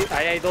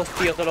 ahí hay dos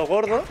tíos de los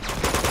gordos.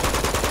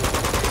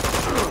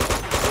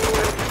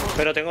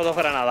 Pero tengo dos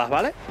granadas,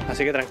 ¿vale?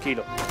 Así que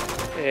tranquilo.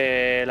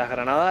 Las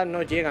granadas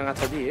no llegan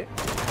hasta allí, ¿eh?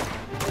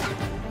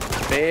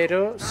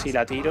 Pero si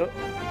la tiro...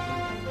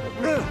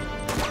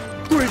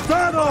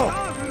 ¡Cuidado!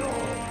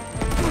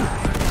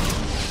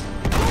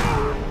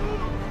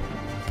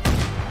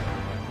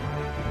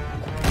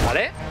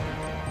 ¿Vale?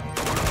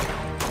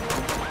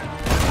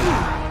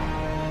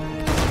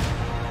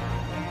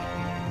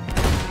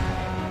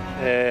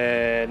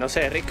 No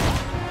sé, Rick.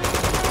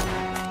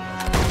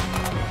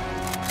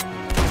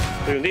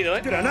 Estoy hundido,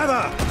 ¿eh?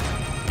 ¡Granada!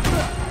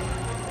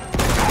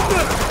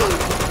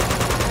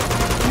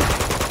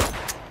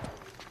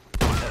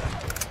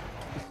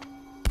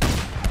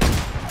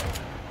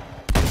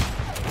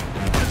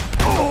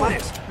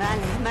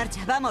 Vale,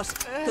 marcha. Vamos.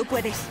 Tú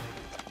puedes.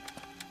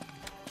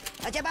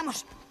 Allá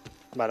vamos.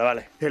 Vale,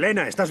 vale.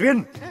 Elena, ¿estás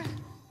bien?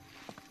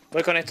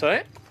 Voy con esto,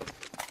 ¿eh?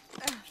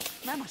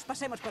 Vamos,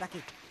 pasemos por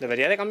aquí.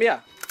 ¿Debería de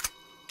cambiar?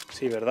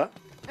 Sí, ¿verdad?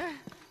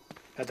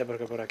 Espérate,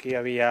 porque por aquí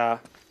había...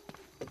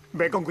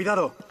 Ve con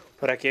cuidado.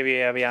 Por aquí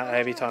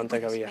he visto antes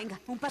que había. Venga,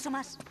 un paso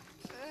más.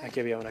 Aquí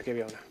había una, aquí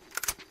había una.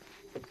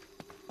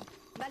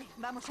 Vale,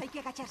 vamos, hay que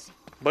agacharse.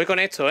 Voy con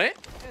esto, ¿eh?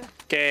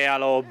 Que a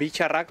los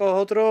bicharracos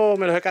otros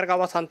me los he cargado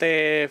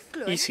bastante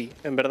easy,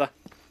 en verdad.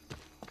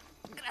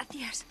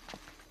 Gracias.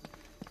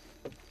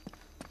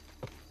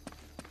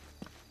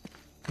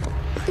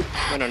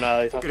 Bueno,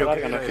 nada, distancia Creo que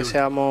larga, no es era que el-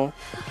 seamos...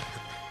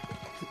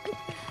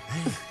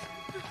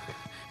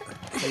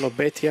 unos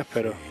bestias,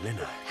 pero...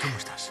 Elena, ¿cómo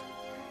estás?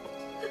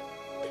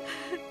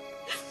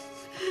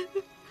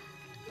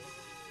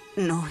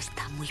 No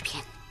está muy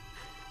bien.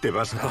 Te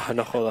vas a... Ah,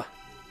 no jodas.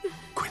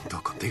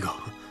 Cuento contigo.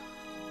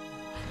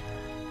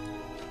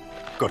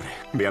 Corre,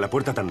 ve a la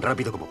puerta tan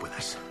rápido como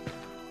puedas.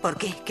 ¿Por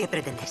qué? ¿Qué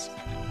pretendes?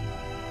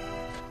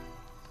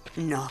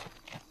 No,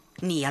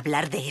 ni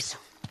hablar de eso.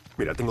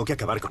 Mira, tengo que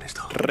acabar con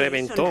esto.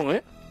 Reventón,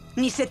 ¿eh?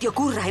 Ni se te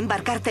ocurra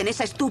embarcarte en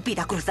esa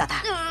estúpida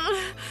cruzada.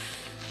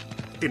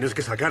 Tienes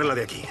que sacarla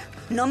de aquí.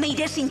 No me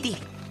iré sin ti.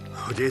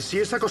 Oye, si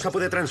esa cosa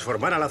puede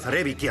transformar a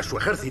Lazarevic y a su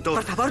ejército...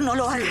 Por favor, no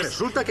lo Si hagas.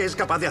 resulta que es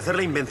capaz de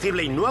hacerla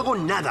invencible y no hago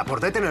nada por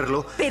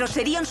detenerlo... Pero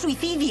sería un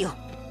suicidio.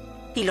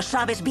 Y lo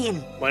sabes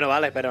bien. Bueno,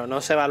 vale, pero no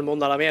se va el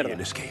mundo a la mierda.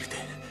 Tienes que irte.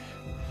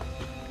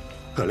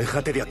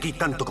 Aléjate de aquí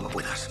tanto como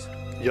puedas.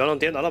 Yo lo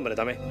entiendo al hombre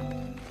también.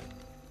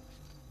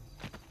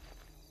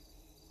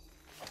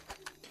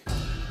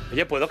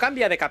 Oye, ¿puedo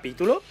cambiar de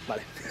capítulo?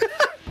 Vale.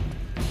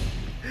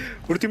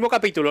 Último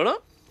capítulo, ¿no?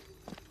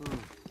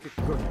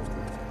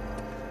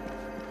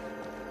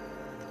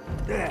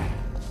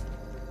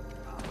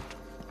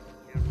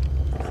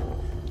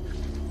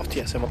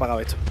 Hostia, se me ha apagado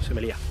esto. Se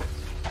me lía.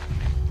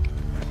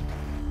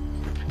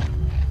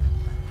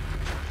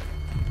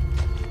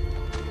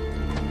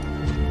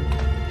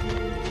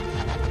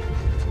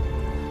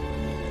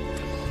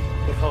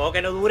 Por favor,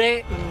 que no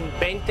dure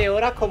 20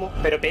 horas como...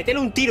 Pero pétele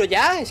un tiro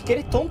ya, es que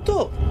eres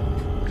tonto.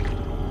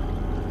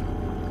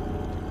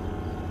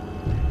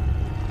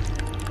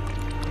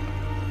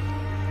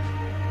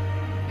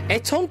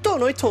 ¿Es tonto o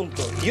no es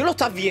tonto? Tío, ¿lo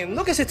estás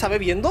viendo? Que se está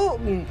bebiendo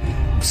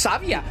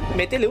savia.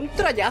 Métele un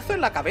trayazo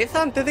en la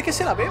cabeza antes de que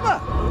se la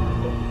beba.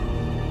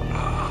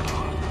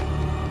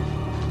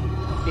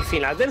 Y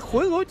final del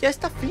juego, ya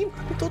está fin.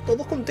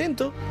 Todos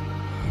contentos.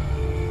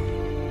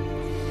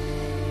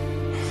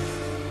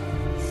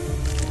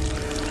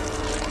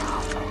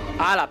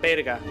 Ah, la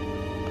perga.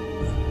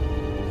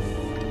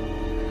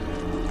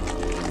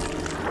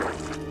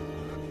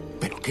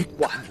 ¿Pero qué?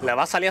 Buah, le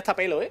va a salir hasta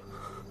pelo, ¿eh?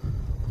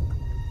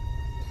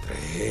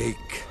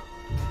 Drake.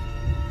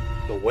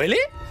 ¿Lo huele?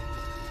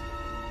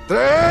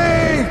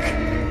 ¡Drake!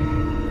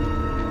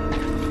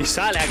 Y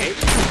sale aquí.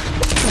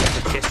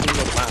 Que es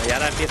normal. Y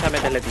ahora empieza a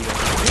meterle tiro.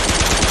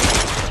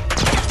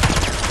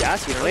 Ya,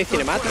 si no hay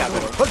cinemática,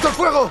 pero... ¡Alto el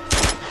fuego!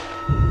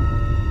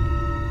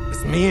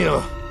 Es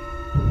mío.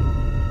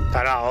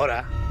 Pero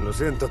ahora. Lo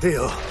siento,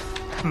 tío.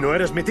 No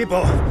eres mi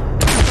tipo.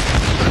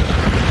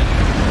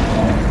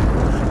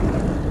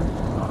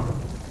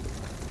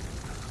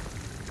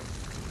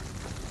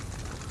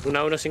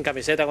 1-1 sin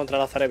camiseta contra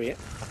la Zarebi, ¿eh?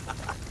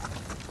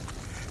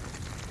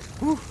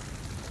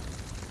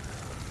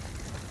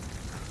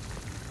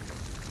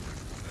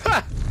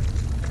 ¡Ja!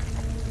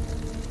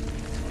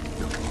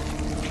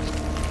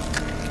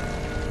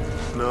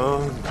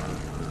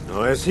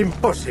 No es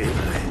imposible.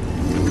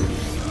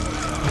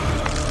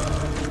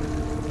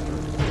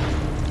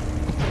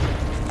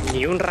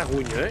 Ni un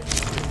rasguño, ¿eh?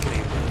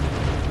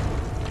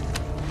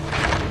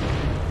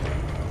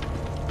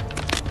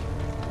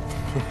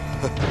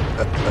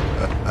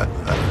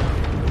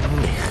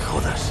 Me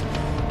jodas.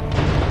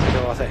 ¿Qué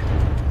tengo que hacer?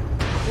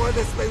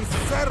 ¡Puedes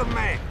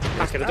vencerme!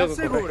 Ah, que no tengo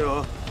que correr.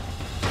 ¿Seguro?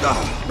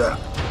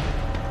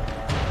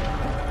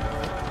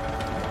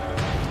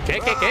 ¿Qué?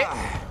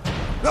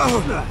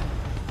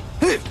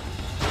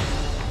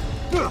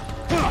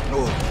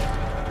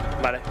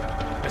 Vale.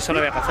 Eso no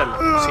había que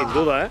hacerlo. Sin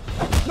duda, ¿eh?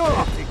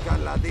 Chica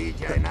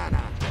ladilla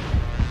enana.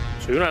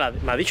 Soy una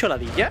ladilla. ¿Me ha dicho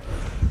ladilla?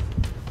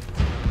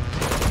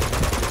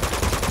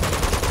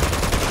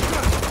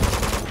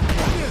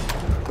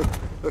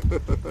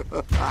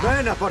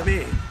 Ven a por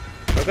mí.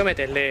 Tengo que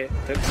meterle...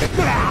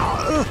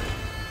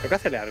 ¿Tengo que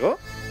hacerle algo?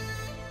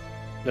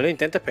 No le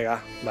intentes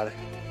pegar. Vale.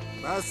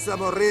 Vas a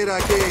morir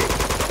aquí.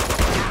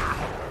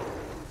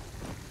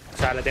 O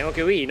sea, le tengo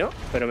que huir, ¿no?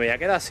 Pero me voy a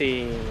quedar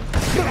sin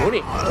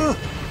muni.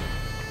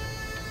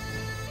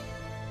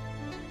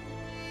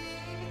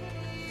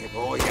 Te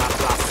voy a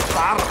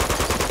aplastar.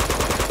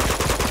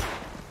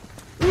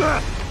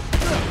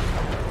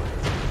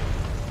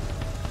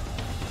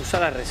 Usa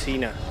la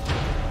resina.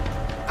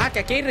 Ah, que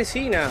aquí hay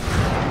resina.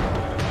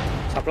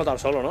 Se ha explotado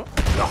solo, ¿no?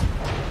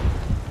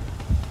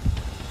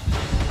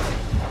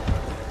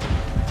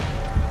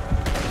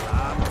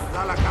 Vamos,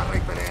 da la carga y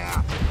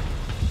pelea.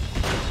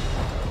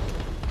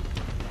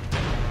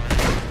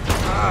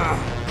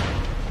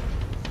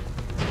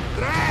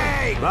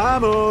 ¡Drake!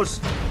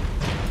 ¡Vamos!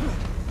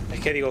 Es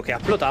que digo que ha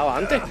explotado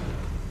antes.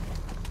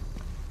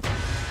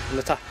 ¿Dónde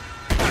está?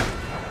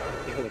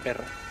 Hijo de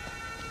perra.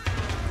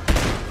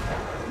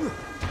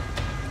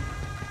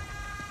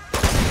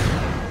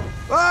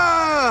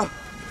 ¡Ah!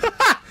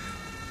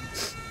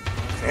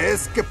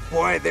 ¿Es que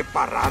puede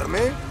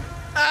pararme?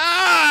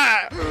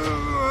 ¡Ah!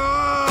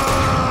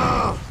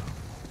 ¡Ah!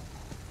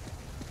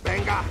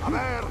 Venga, a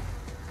ver.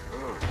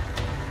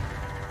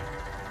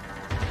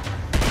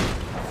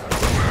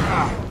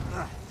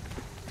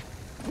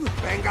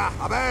 Venga,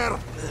 a ver.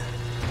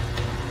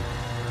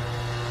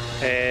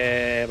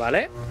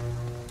 Vale.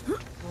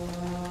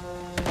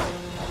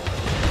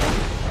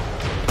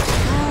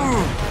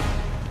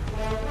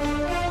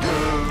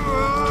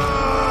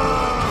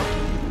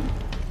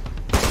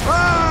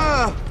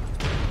 ¡Ah!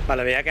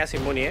 Vale, voy a quedar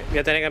sin muni, ¿eh? Voy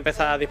a tener que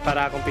empezar a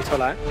disparar con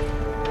pistola, ¿eh?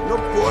 No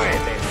puedes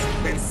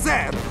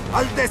vencer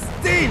al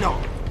destino.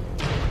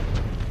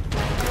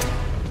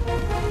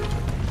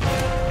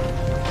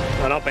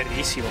 No,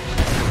 perdísimo.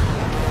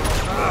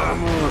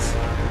 Vamos.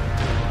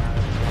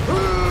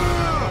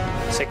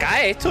 Se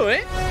cae esto,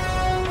 ¿eh?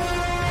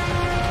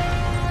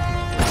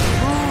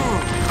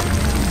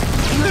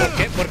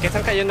 ¿Por qué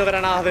están cayendo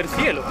granadas del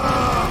cielo?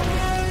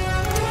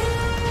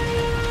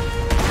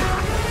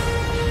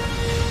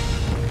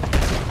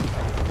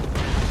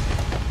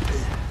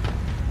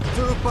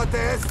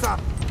 ¡Chúpate esa!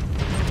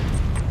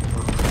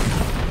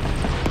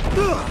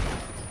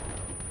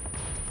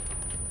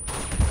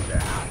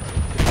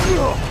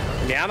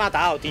 Me ha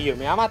matado, tío,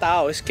 me ha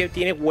matado. Es que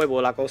tiene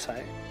huevo la cosa,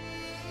 ¿eh?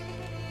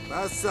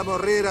 Vas a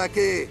morir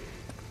aquí.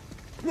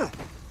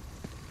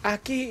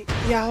 Aquí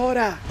y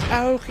ahora.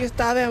 Auge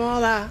está de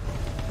moda.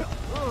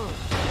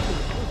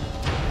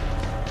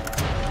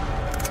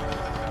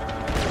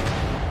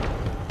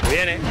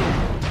 Viene.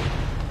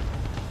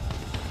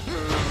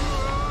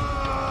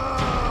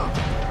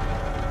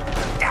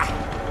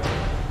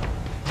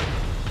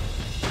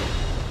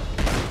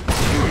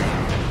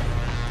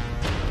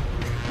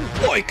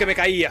 ¡Uy, que me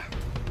caía!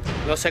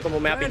 No sé cómo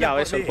me ha pillado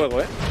eso el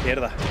juego, ¿eh?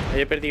 Mierda,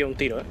 ahí he perdido un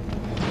tiro, ¿eh?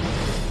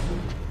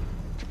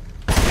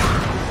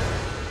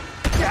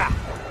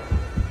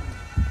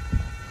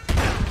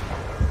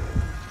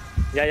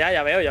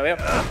 Ya veo.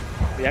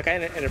 Voy a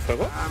caer en el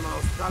fuego.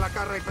 Vamos, da la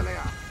carga y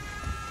pelea.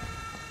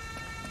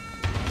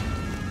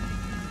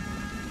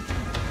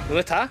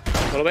 ¿Dónde está?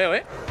 No lo veo,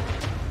 ¿eh?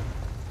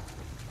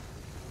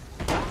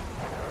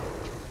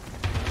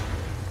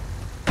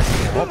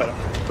 No, pero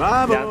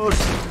 ¡Vamos!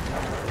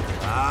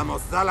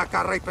 Vamos, da la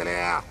cara y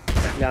pelea.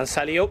 le han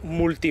salido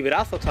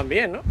multibrazos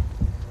también, ¿no?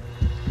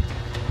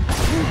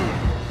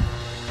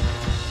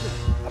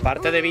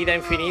 Aparte de vida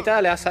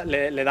infinita,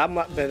 le da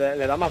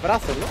más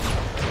brazos, ¿no?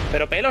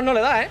 Pero pelos no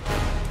le da, ¿eh?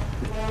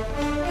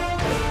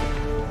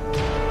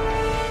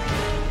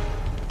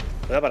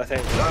 Puede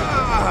aparecer.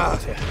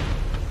 Gracias.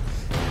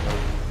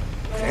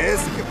 ¿Crees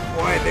que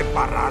puede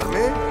pararme?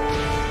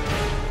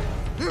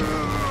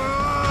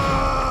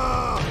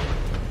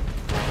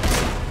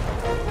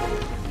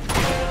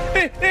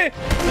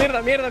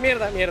 Mierda, mierda,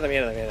 mierda, mierda,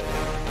 mierda, mierda.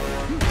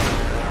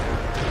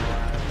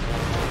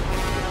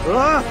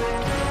 ¡Ah!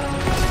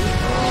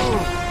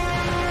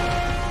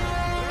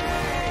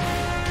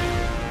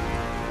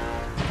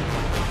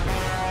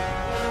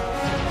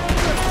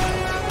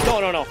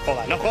 No, no, no,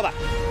 joda, no joda.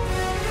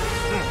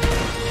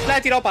 La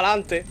he tirado para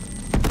adelante.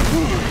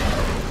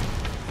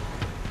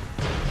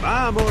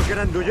 ¡Vamos,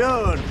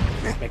 grandullón!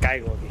 Me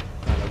caigo aquí.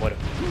 Me muero.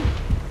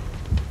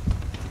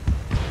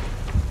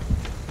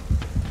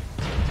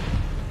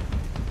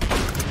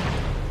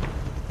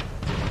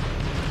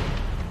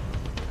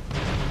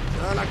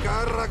 Da la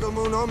cara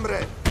como un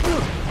hombre.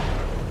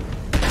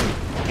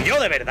 ¿Y yo,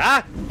 de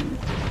verdad?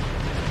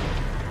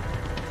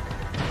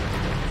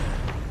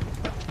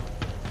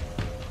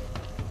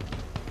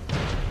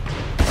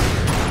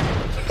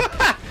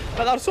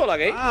 ¿Va a dar sola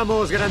aquí?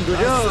 ¡Vamos, Vas a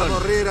grandullón!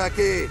 morir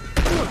aquí.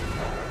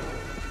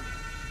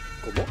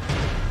 ¿Cómo?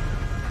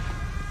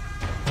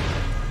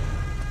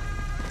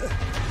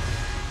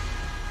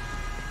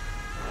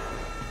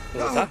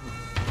 ¿Dónde está?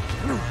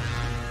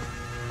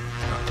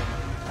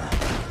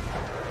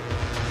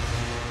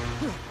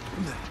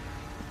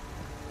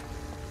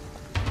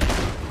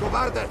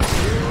 ¡Cobarde!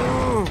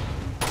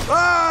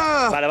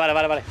 ¡Ah! Vale, vale,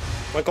 vale, vale.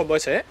 Buen combo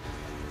ese, ¿eh?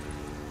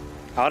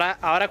 Ahora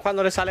es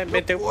cuando le salen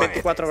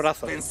 24 Puedes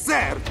brazos.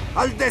 vencer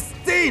al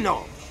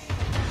destino.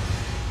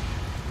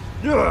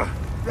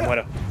 Me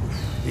muero.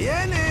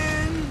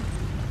 ¡Vienen!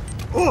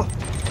 ¡Oh!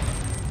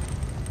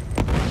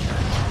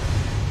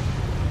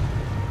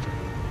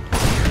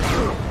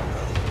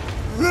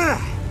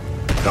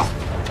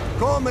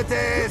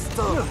 ¡Cómete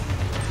esto!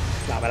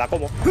 Ya, me la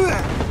como.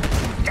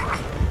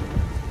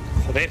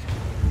 Joder.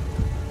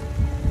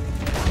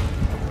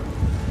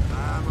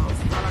 Vamos,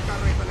 a la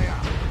carne y pelea.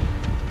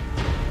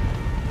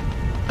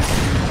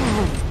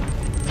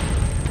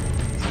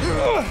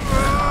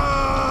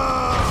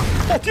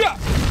 ¡Hostia!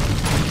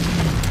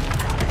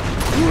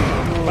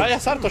 Vaya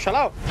salto,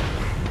 chalao.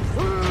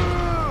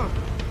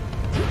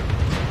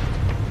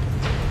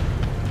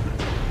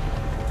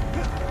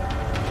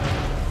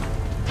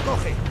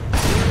 Coge.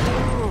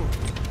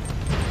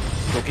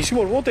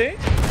 Loquísimo el bote, ¿eh?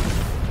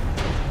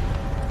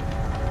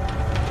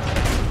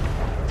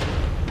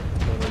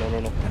 No,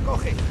 no, no, no.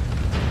 Coge.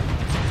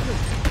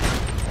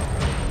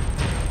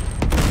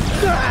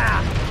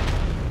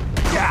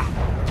 ¡Ya!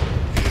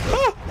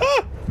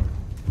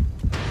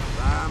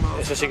 Vamos.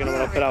 Eso sí que no me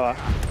lo esperaba.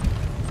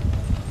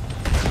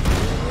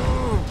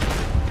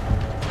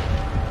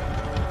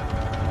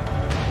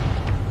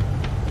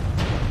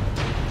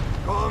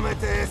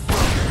 Cómete esto.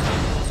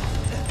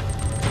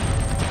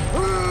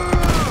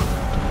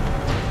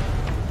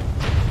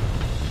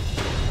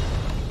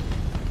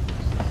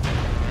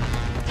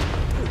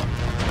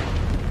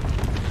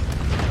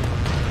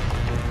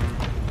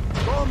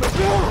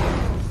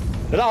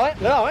 Le he dado, ¿eh?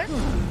 Le he dado, ¿eh?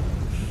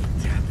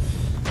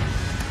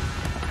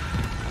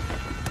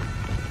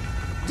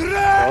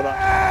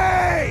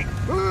 ¡Drake!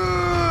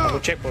 Hago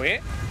un checkpoint,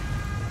 ¿eh?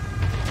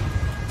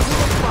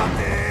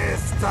 ¡Cómate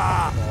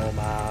esta! No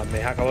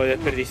mames, acabo de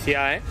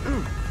desperdiciar, ¿eh?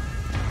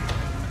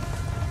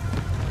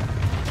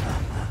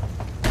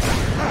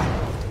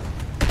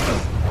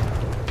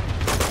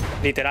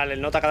 Literal,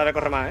 el nota cada vez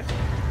corre más, ¿eh?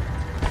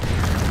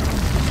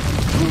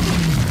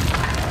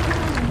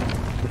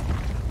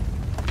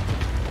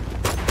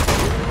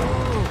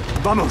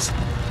 ¡Vamos!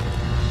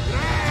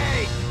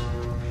 ¡Drake!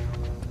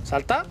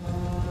 ¿Salta?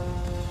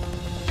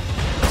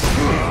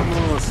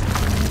 ¡Vamos!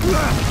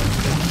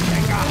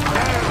 ¡Venga, a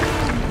ver!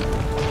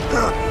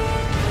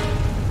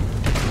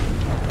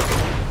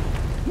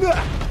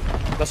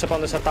 No sé para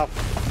dónde he saltado.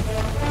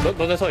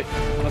 ¿Dónde estoy?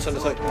 No sé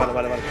dónde estoy. Vale,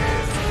 vale, vale.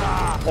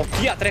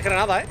 ¡Hostia! 3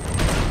 granadas, ¿eh?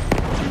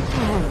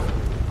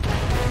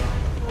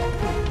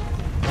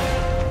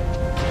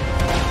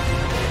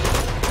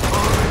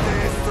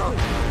 ¡Cómete esto!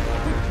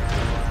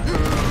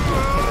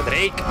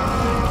 Drake.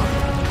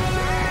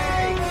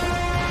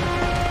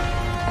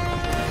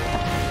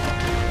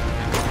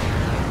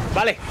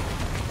 Vale.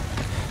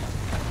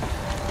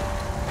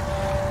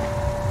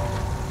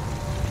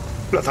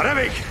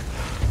 ¡Plazarevic!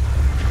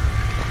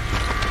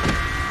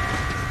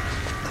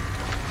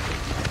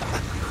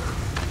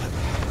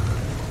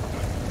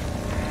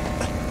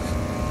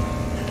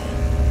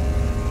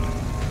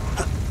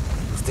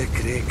 Usted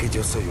cree que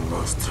yo soy un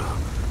monstruo.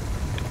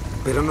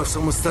 Pero no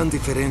somos tan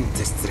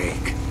diferentes,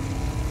 Drake.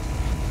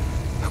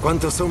 ¿A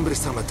cuántos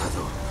hombres ha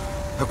matado?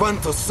 ¿A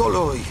cuántos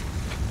solo hoy?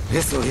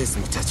 Eso es,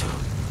 muchacho.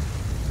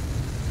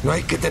 No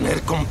hay que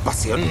tener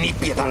compasión ni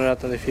piedad. No era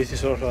tan difícil,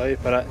 solo se va a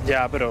disparar.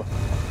 Ya, pero...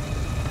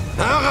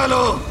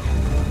 ¡Hágalo!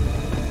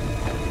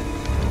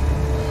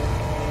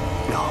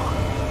 No.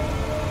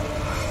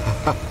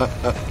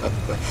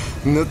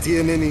 No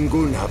tiene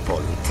ninguna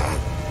voluntad.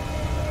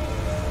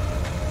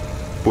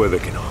 Puede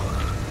que no.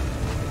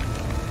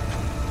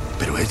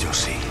 Pero ellos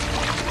sí.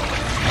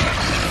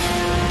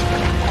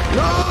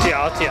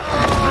 Hostia, hostia.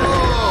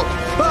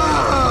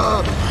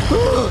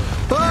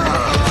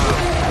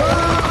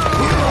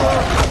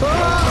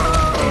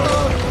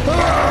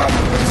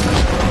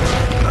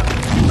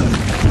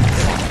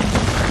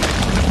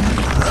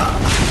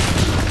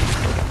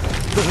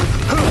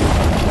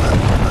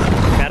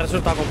 Me ha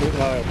resultado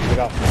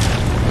complicado.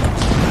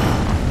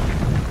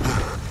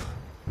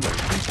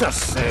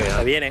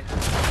 Se viene.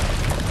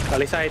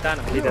 Paliza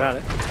gitana,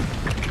 literal,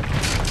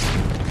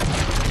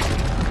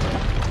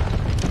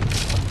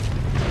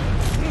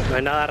 No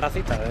es nada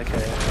racista, es que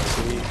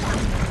así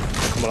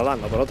es como lo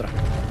dan, no por otra.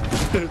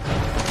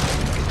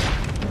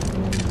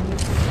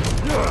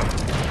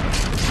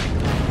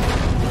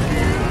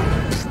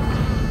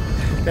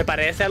 Me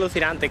parece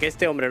alucinante que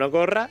este hombre no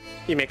corra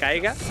y me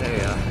caiga.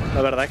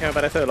 La verdad es que me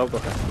parece de loco.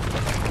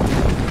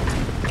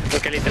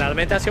 Porque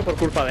literalmente ha sido por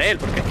culpa de él,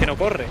 porque es que no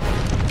corre.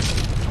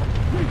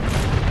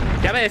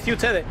 Ya me decís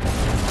ustedes.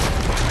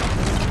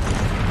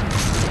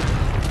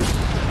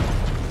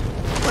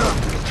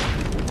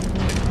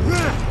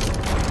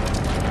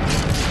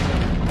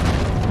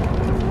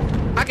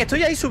 ¡Ah, que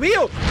estoy ahí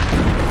subido!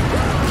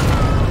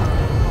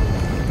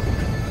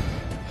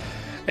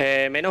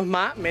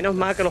 Menos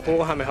mal que los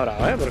juegos han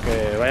mejorado,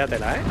 porque vaya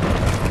tela,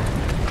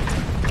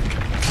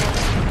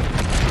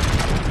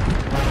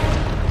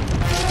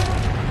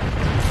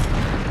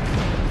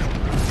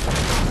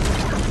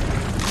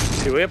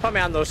 Si voy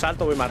spameando el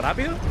salto, voy más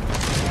rápido.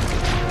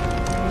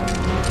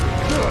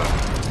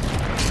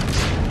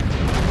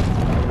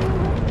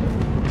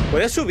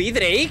 ¿Puedes subir,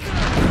 Drake?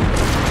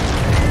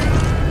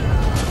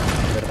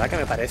 De verdad que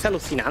me parece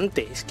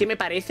alucinante. Es que me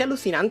parece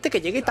alucinante que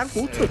llegue tan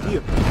justo,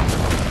 tío.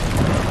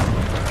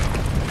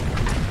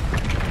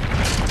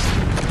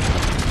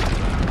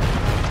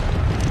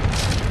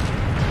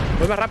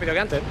 Voy más rápido que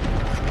antes.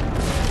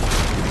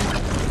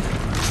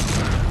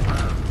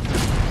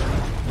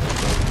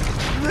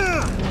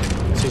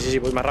 Sí,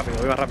 voy más rápido,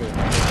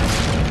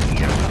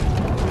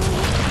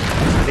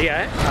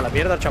 Tía, a la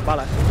mierda,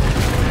 chavala.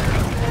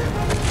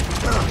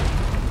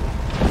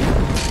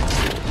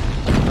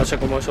 No sé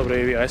cómo he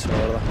sobrevivido a eso, la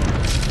verdad.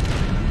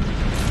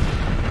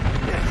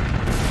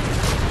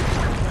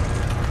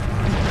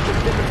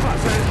 ¿Qué te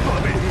pasa,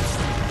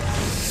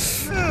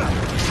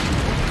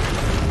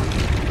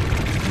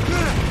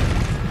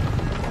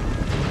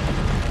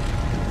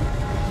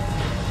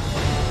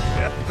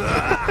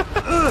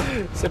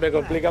 Se me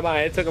complica más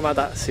esto que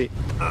matar. Sí.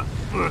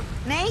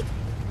 ¿Nate?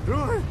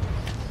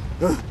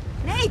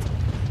 ¡Nate!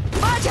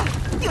 ¡Vaya!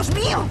 ¡Dios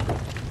mío!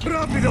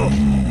 ¡Rápido!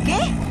 ¿Qué?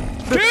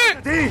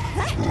 ¿Qué?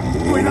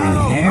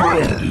 ¡Cuidado!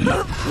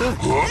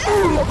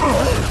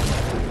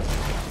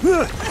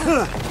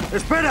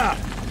 ¡Espera!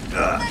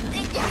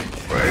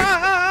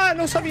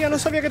 No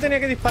sabía que tenía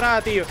que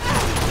disparar, tío.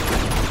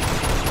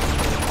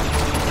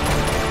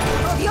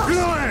 ¡Oh, Dios!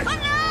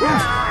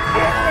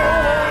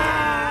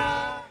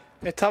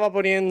 Estaba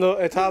poniendo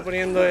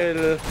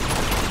el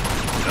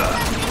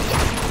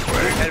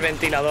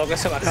ventilador que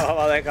se me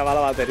acababa de acabar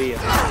la batería.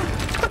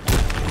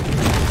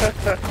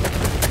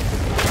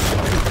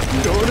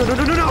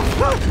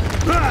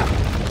 ¡No!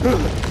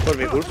 Por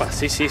mi culpa,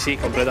 sí,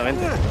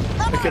 completamente.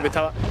 Es que me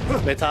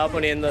estaba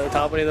poniendo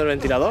el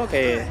ventilador,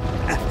 que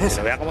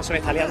se vea cómo se me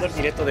está liando el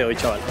directo de hoy,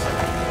 chaval.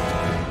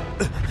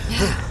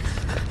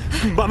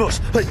 Vamos,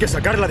 hay que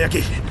sacarla de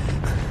aquí.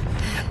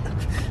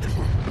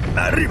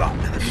 ¡Arriba!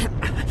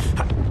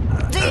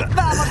 ¡Sí,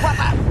 vamos,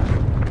 guapa!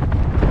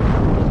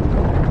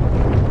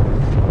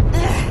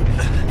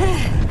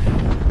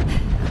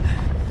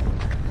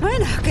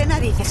 Bueno, ¿qué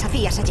narices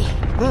hacías allí?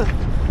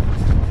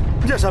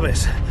 Ya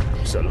sabes,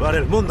 salvar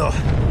el mundo.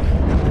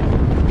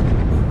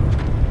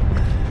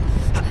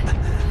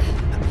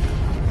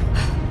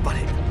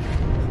 Vale.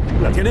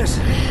 ¿La tienes?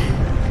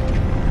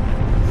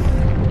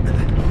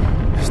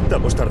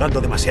 Estamos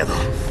tardando demasiado.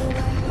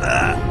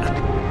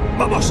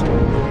 ¡Vamos!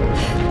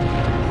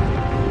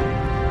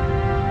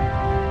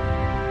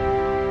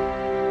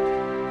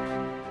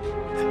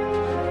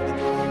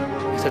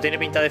 Esto tiene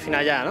pinta de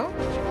final ya, ¿no?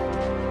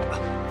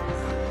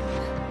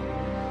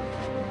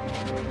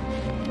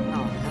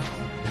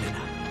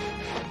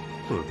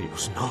 Oh,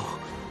 Dios, no.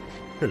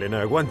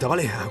 Elena, aguanta,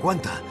 ¿vale?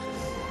 Aguanta.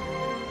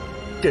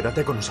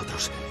 Quédate con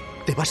nosotros.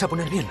 Te vas a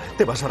poner bien.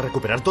 Te vas a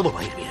recuperar. Todo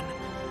va a ir bien.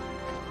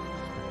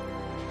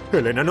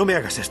 Elena, no me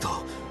hagas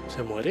esto.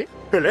 ¿Se muere?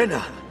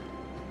 ¡Elena!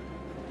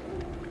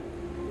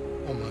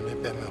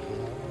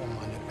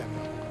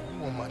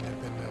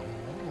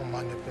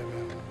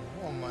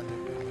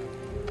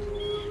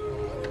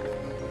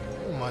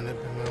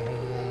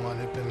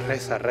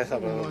 Reza,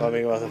 pero para mí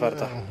que me hace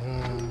falta.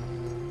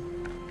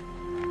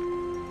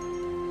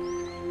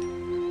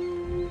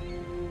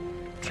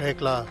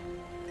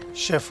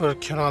 셰프를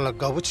켜놔라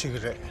가부치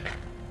그래.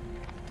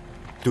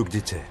 Tuk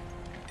dice.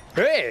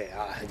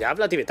 Ya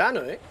habla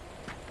tibetano, ¿eh?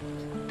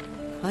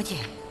 Oye,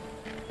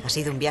 ha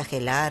sido un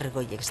viaje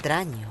largo y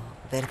extraño,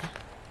 ¿verdad?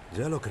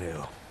 Ya lo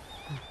creo.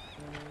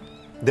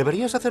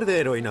 Deberías hacer de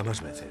heroína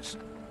más veces.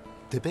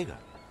 Te pega.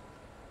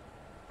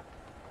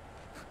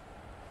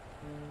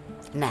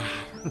 Nah.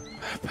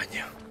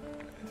 Paño.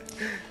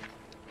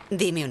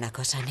 Dime una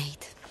cosa,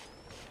 Nate.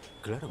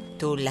 Claro.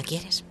 ¿Tú la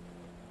quieres?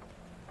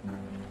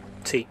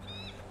 Sí,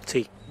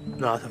 sí,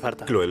 no hace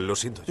falta. Chloe, lo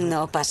siento yo.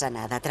 No pasa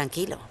nada,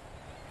 tranquilo.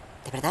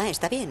 De verdad,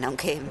 está bien,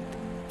 aunque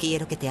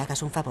quiero que te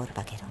hagas un favor,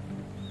 vaquero.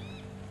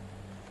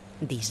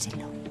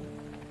 Díselo.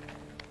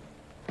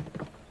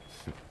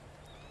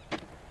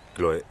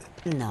 Chloe,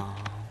 No,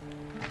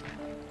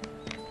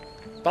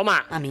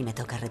 ¡Toma! a mí me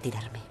toca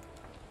retirarme.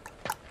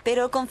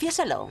 Pero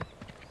confiésalo.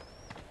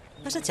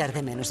 Vas a echar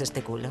de menos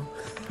este culo.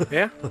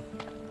 ¿Eh?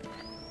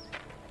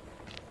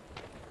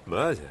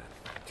 vaya.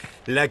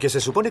 La que se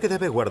supone que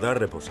debe guardar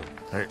reposo.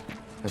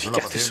 Es ¿Qué una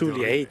hace paciente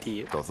Sully ahí, horrible.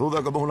 tío?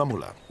 Tozuda como una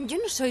mula. Yo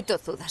no soy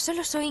tozuda,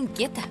 solo soy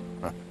inquieta.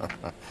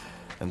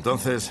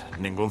 Entonces,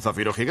 ningún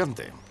zafiro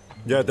gigante.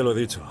 Ya te lo he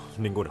dicho,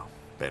 ninguno.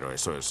 ¿Pero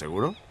eso es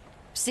seguro?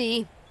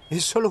 Sí,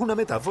 Es solo una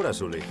metáfora,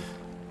 Sully.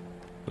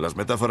 ¿Las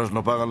metáforas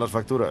no pagan las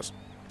facturas?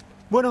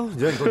 Bueno,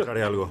 ya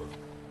encontraré algo.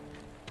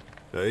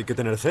 Hay que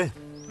tener fe.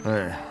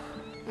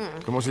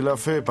 Como si la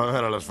fe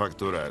pagara las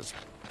facturas.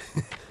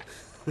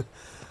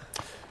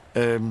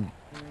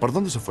 ¿Por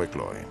dónde se fue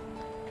Chloe?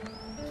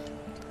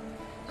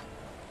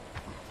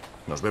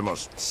 Nos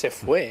vemos. Se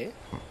fue, ¿eh?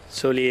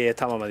 Sully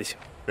está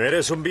mamadísimo.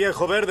 Eres un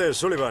viejo verde,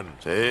 Sullivan.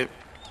 Sí.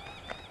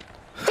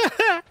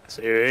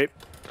 Sí.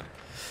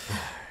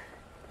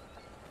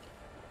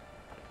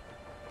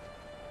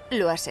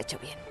 lo has hecho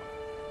bien.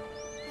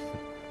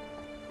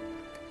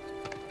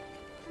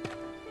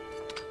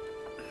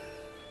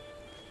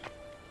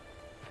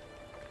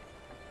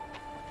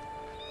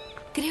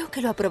 Creo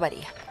que lo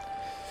aprobaría.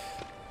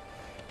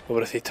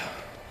 Pobrecito.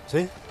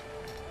 ¿Sí?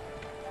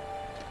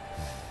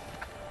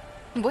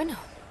 Bueno.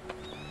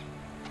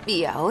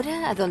 ¿Y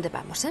ahora a dónde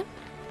vamos, eh?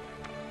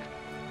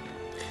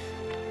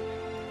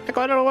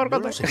 ¿A lugar No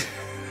lo sé.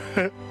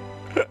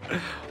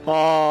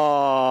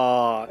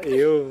 ¡Oh!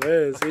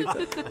 Besito.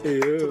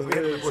 Todavía no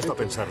me he puesto a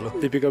pensarlo.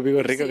 Típico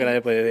amigo rico que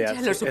nadie puede ya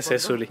idear. lo Ese es supongo.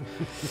 Sully.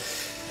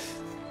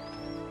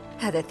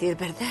 A decir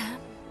verdad,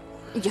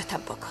 yo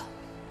tampoco.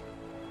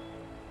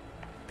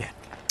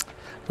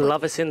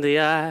 Love is in the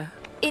eye.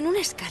 En una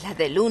escala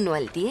del 1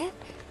 al 10,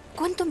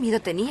 ¿cuánto miedo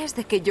tenías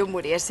de que yo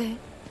muriese?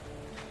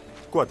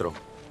 4.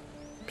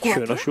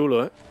 Suena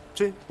chulo, ¿eh?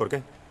 Sí, ¿por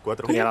qué?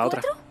 4. Tenía la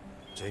otra.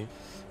 Sí.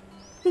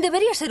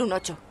 Debería ser un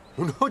 8.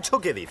 ¿Un 8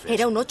 qué dices?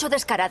 Era un 8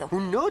 descarado.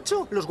 ¿Un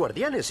 8? Los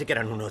guardianes sí que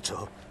eran un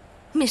 8.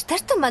 ¿Me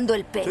estás tomando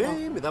el pelo?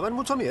 Sí, me daban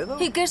mucho miedo.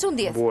 ¿Y qué es un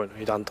 10? Bueno,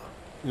 y tanto.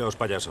 Los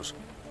payasos.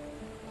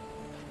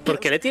 ¿Por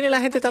qué le tiene la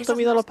gente tanto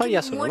miedo a los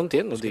payasos? No lo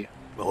entiendo, tío.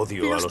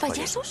 Odio a ¿Los los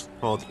payasos? payasos.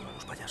 Odio a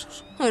los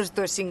payasos.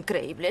 Esto es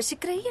increíble. Si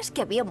creías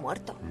que había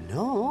muerto.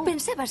 No.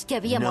 Pensabas que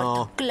había No,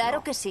 muerto. Claro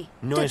no. que sí.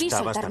 No Te vi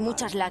estabas soltar tan mal.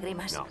 muchas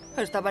lágrimas. No.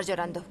 Estabas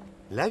llorando.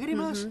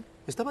 ¿Lágrimas?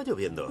 Estaba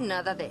lloviendo.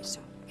 Nada de eso.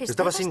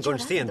 Estabas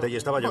inconsciente llorando. y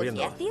estaba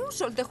lloviendo. Oye, hacía un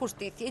sol de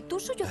justicia y tú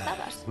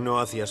sollozabas. No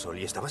hacía sol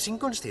y estabas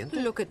inconsciente.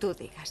 Lo que tú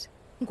digas.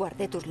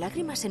 Guardé tus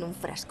lágrimas en un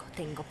frasco.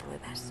 Tengo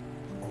pruebas.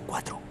 Un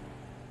 4.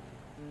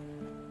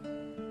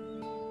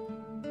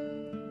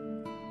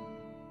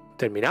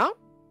 ¿Terminado?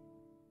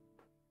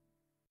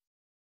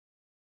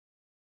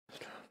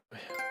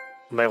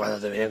 Hombre, cuando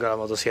te vienen con la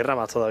motosierra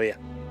más todavía.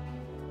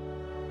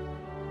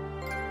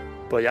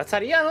 Pues ya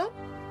estaría, ¿no?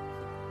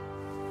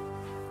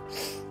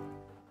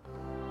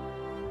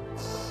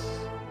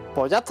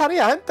 Pues ya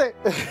estaría, gente.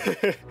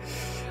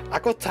 Ha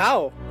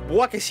costado.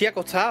 Buah, que sí ha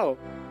costado.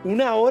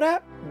 1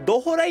 hora,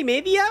 2 horas y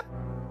media,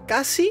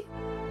 casi.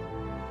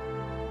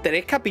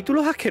 3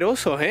 capítulos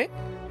asquerosos, ¿eh?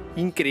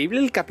 Increíble,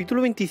 el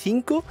capítulo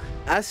 25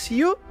 ha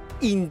sido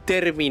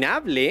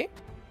interminable, ¿eh?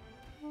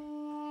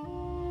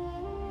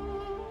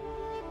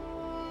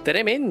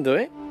 Tremendo,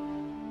 ¿eh?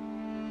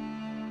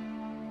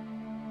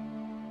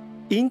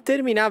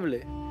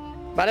 Interminable.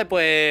 Vale,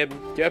 pues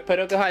yo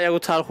espero que os haya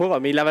gustado el juego. A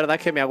mí la verdad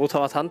es que me ha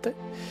gustado bastante.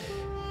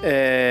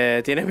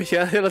 Tiene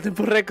misiones de los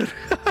tiempos récord.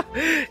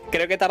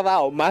 Creo que he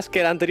tardado más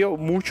que el anterior,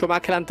 mucho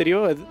más que el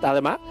anterior,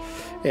 además.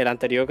 El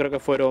anterior creo que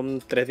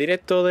fueron 3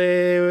 directos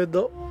de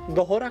 2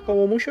 horas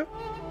como mucho.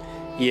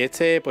 Y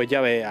este, pues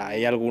ya ves,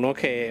 hay algunos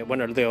que,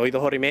 bueno, el de hoy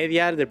 2 horas y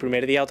media, el del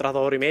primer día otras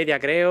 2 horas y media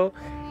creo.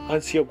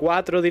 Han sido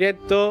 4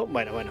 directos.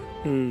 Bueno,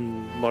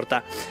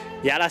 mortal.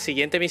 Ya la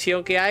siguiente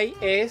misión que hay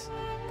es,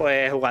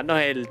 pues, jugarnos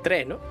el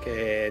 3, ¿no?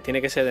 Que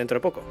tiene que ser dentro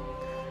de poco.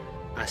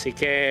 Así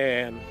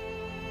que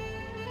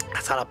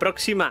hasta la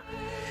próxima.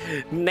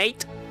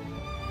 Nate.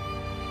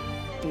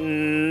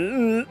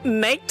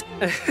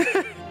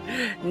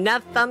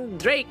 Nathan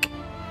Drake.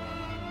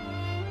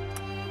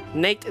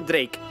 Nate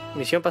Drake.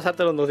 Misión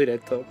pasártelo en 2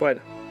 directos.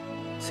 Bueno,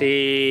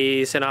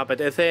 si se nos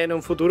apetece en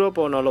un futuro,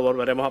 pues nos lo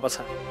volveremos a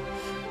pasar.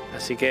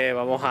 Así que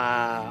vamos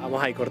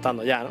a ir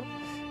cortando ya, ¿no?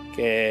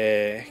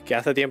 Que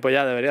hace tiempo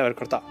ya debería haber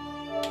cortado.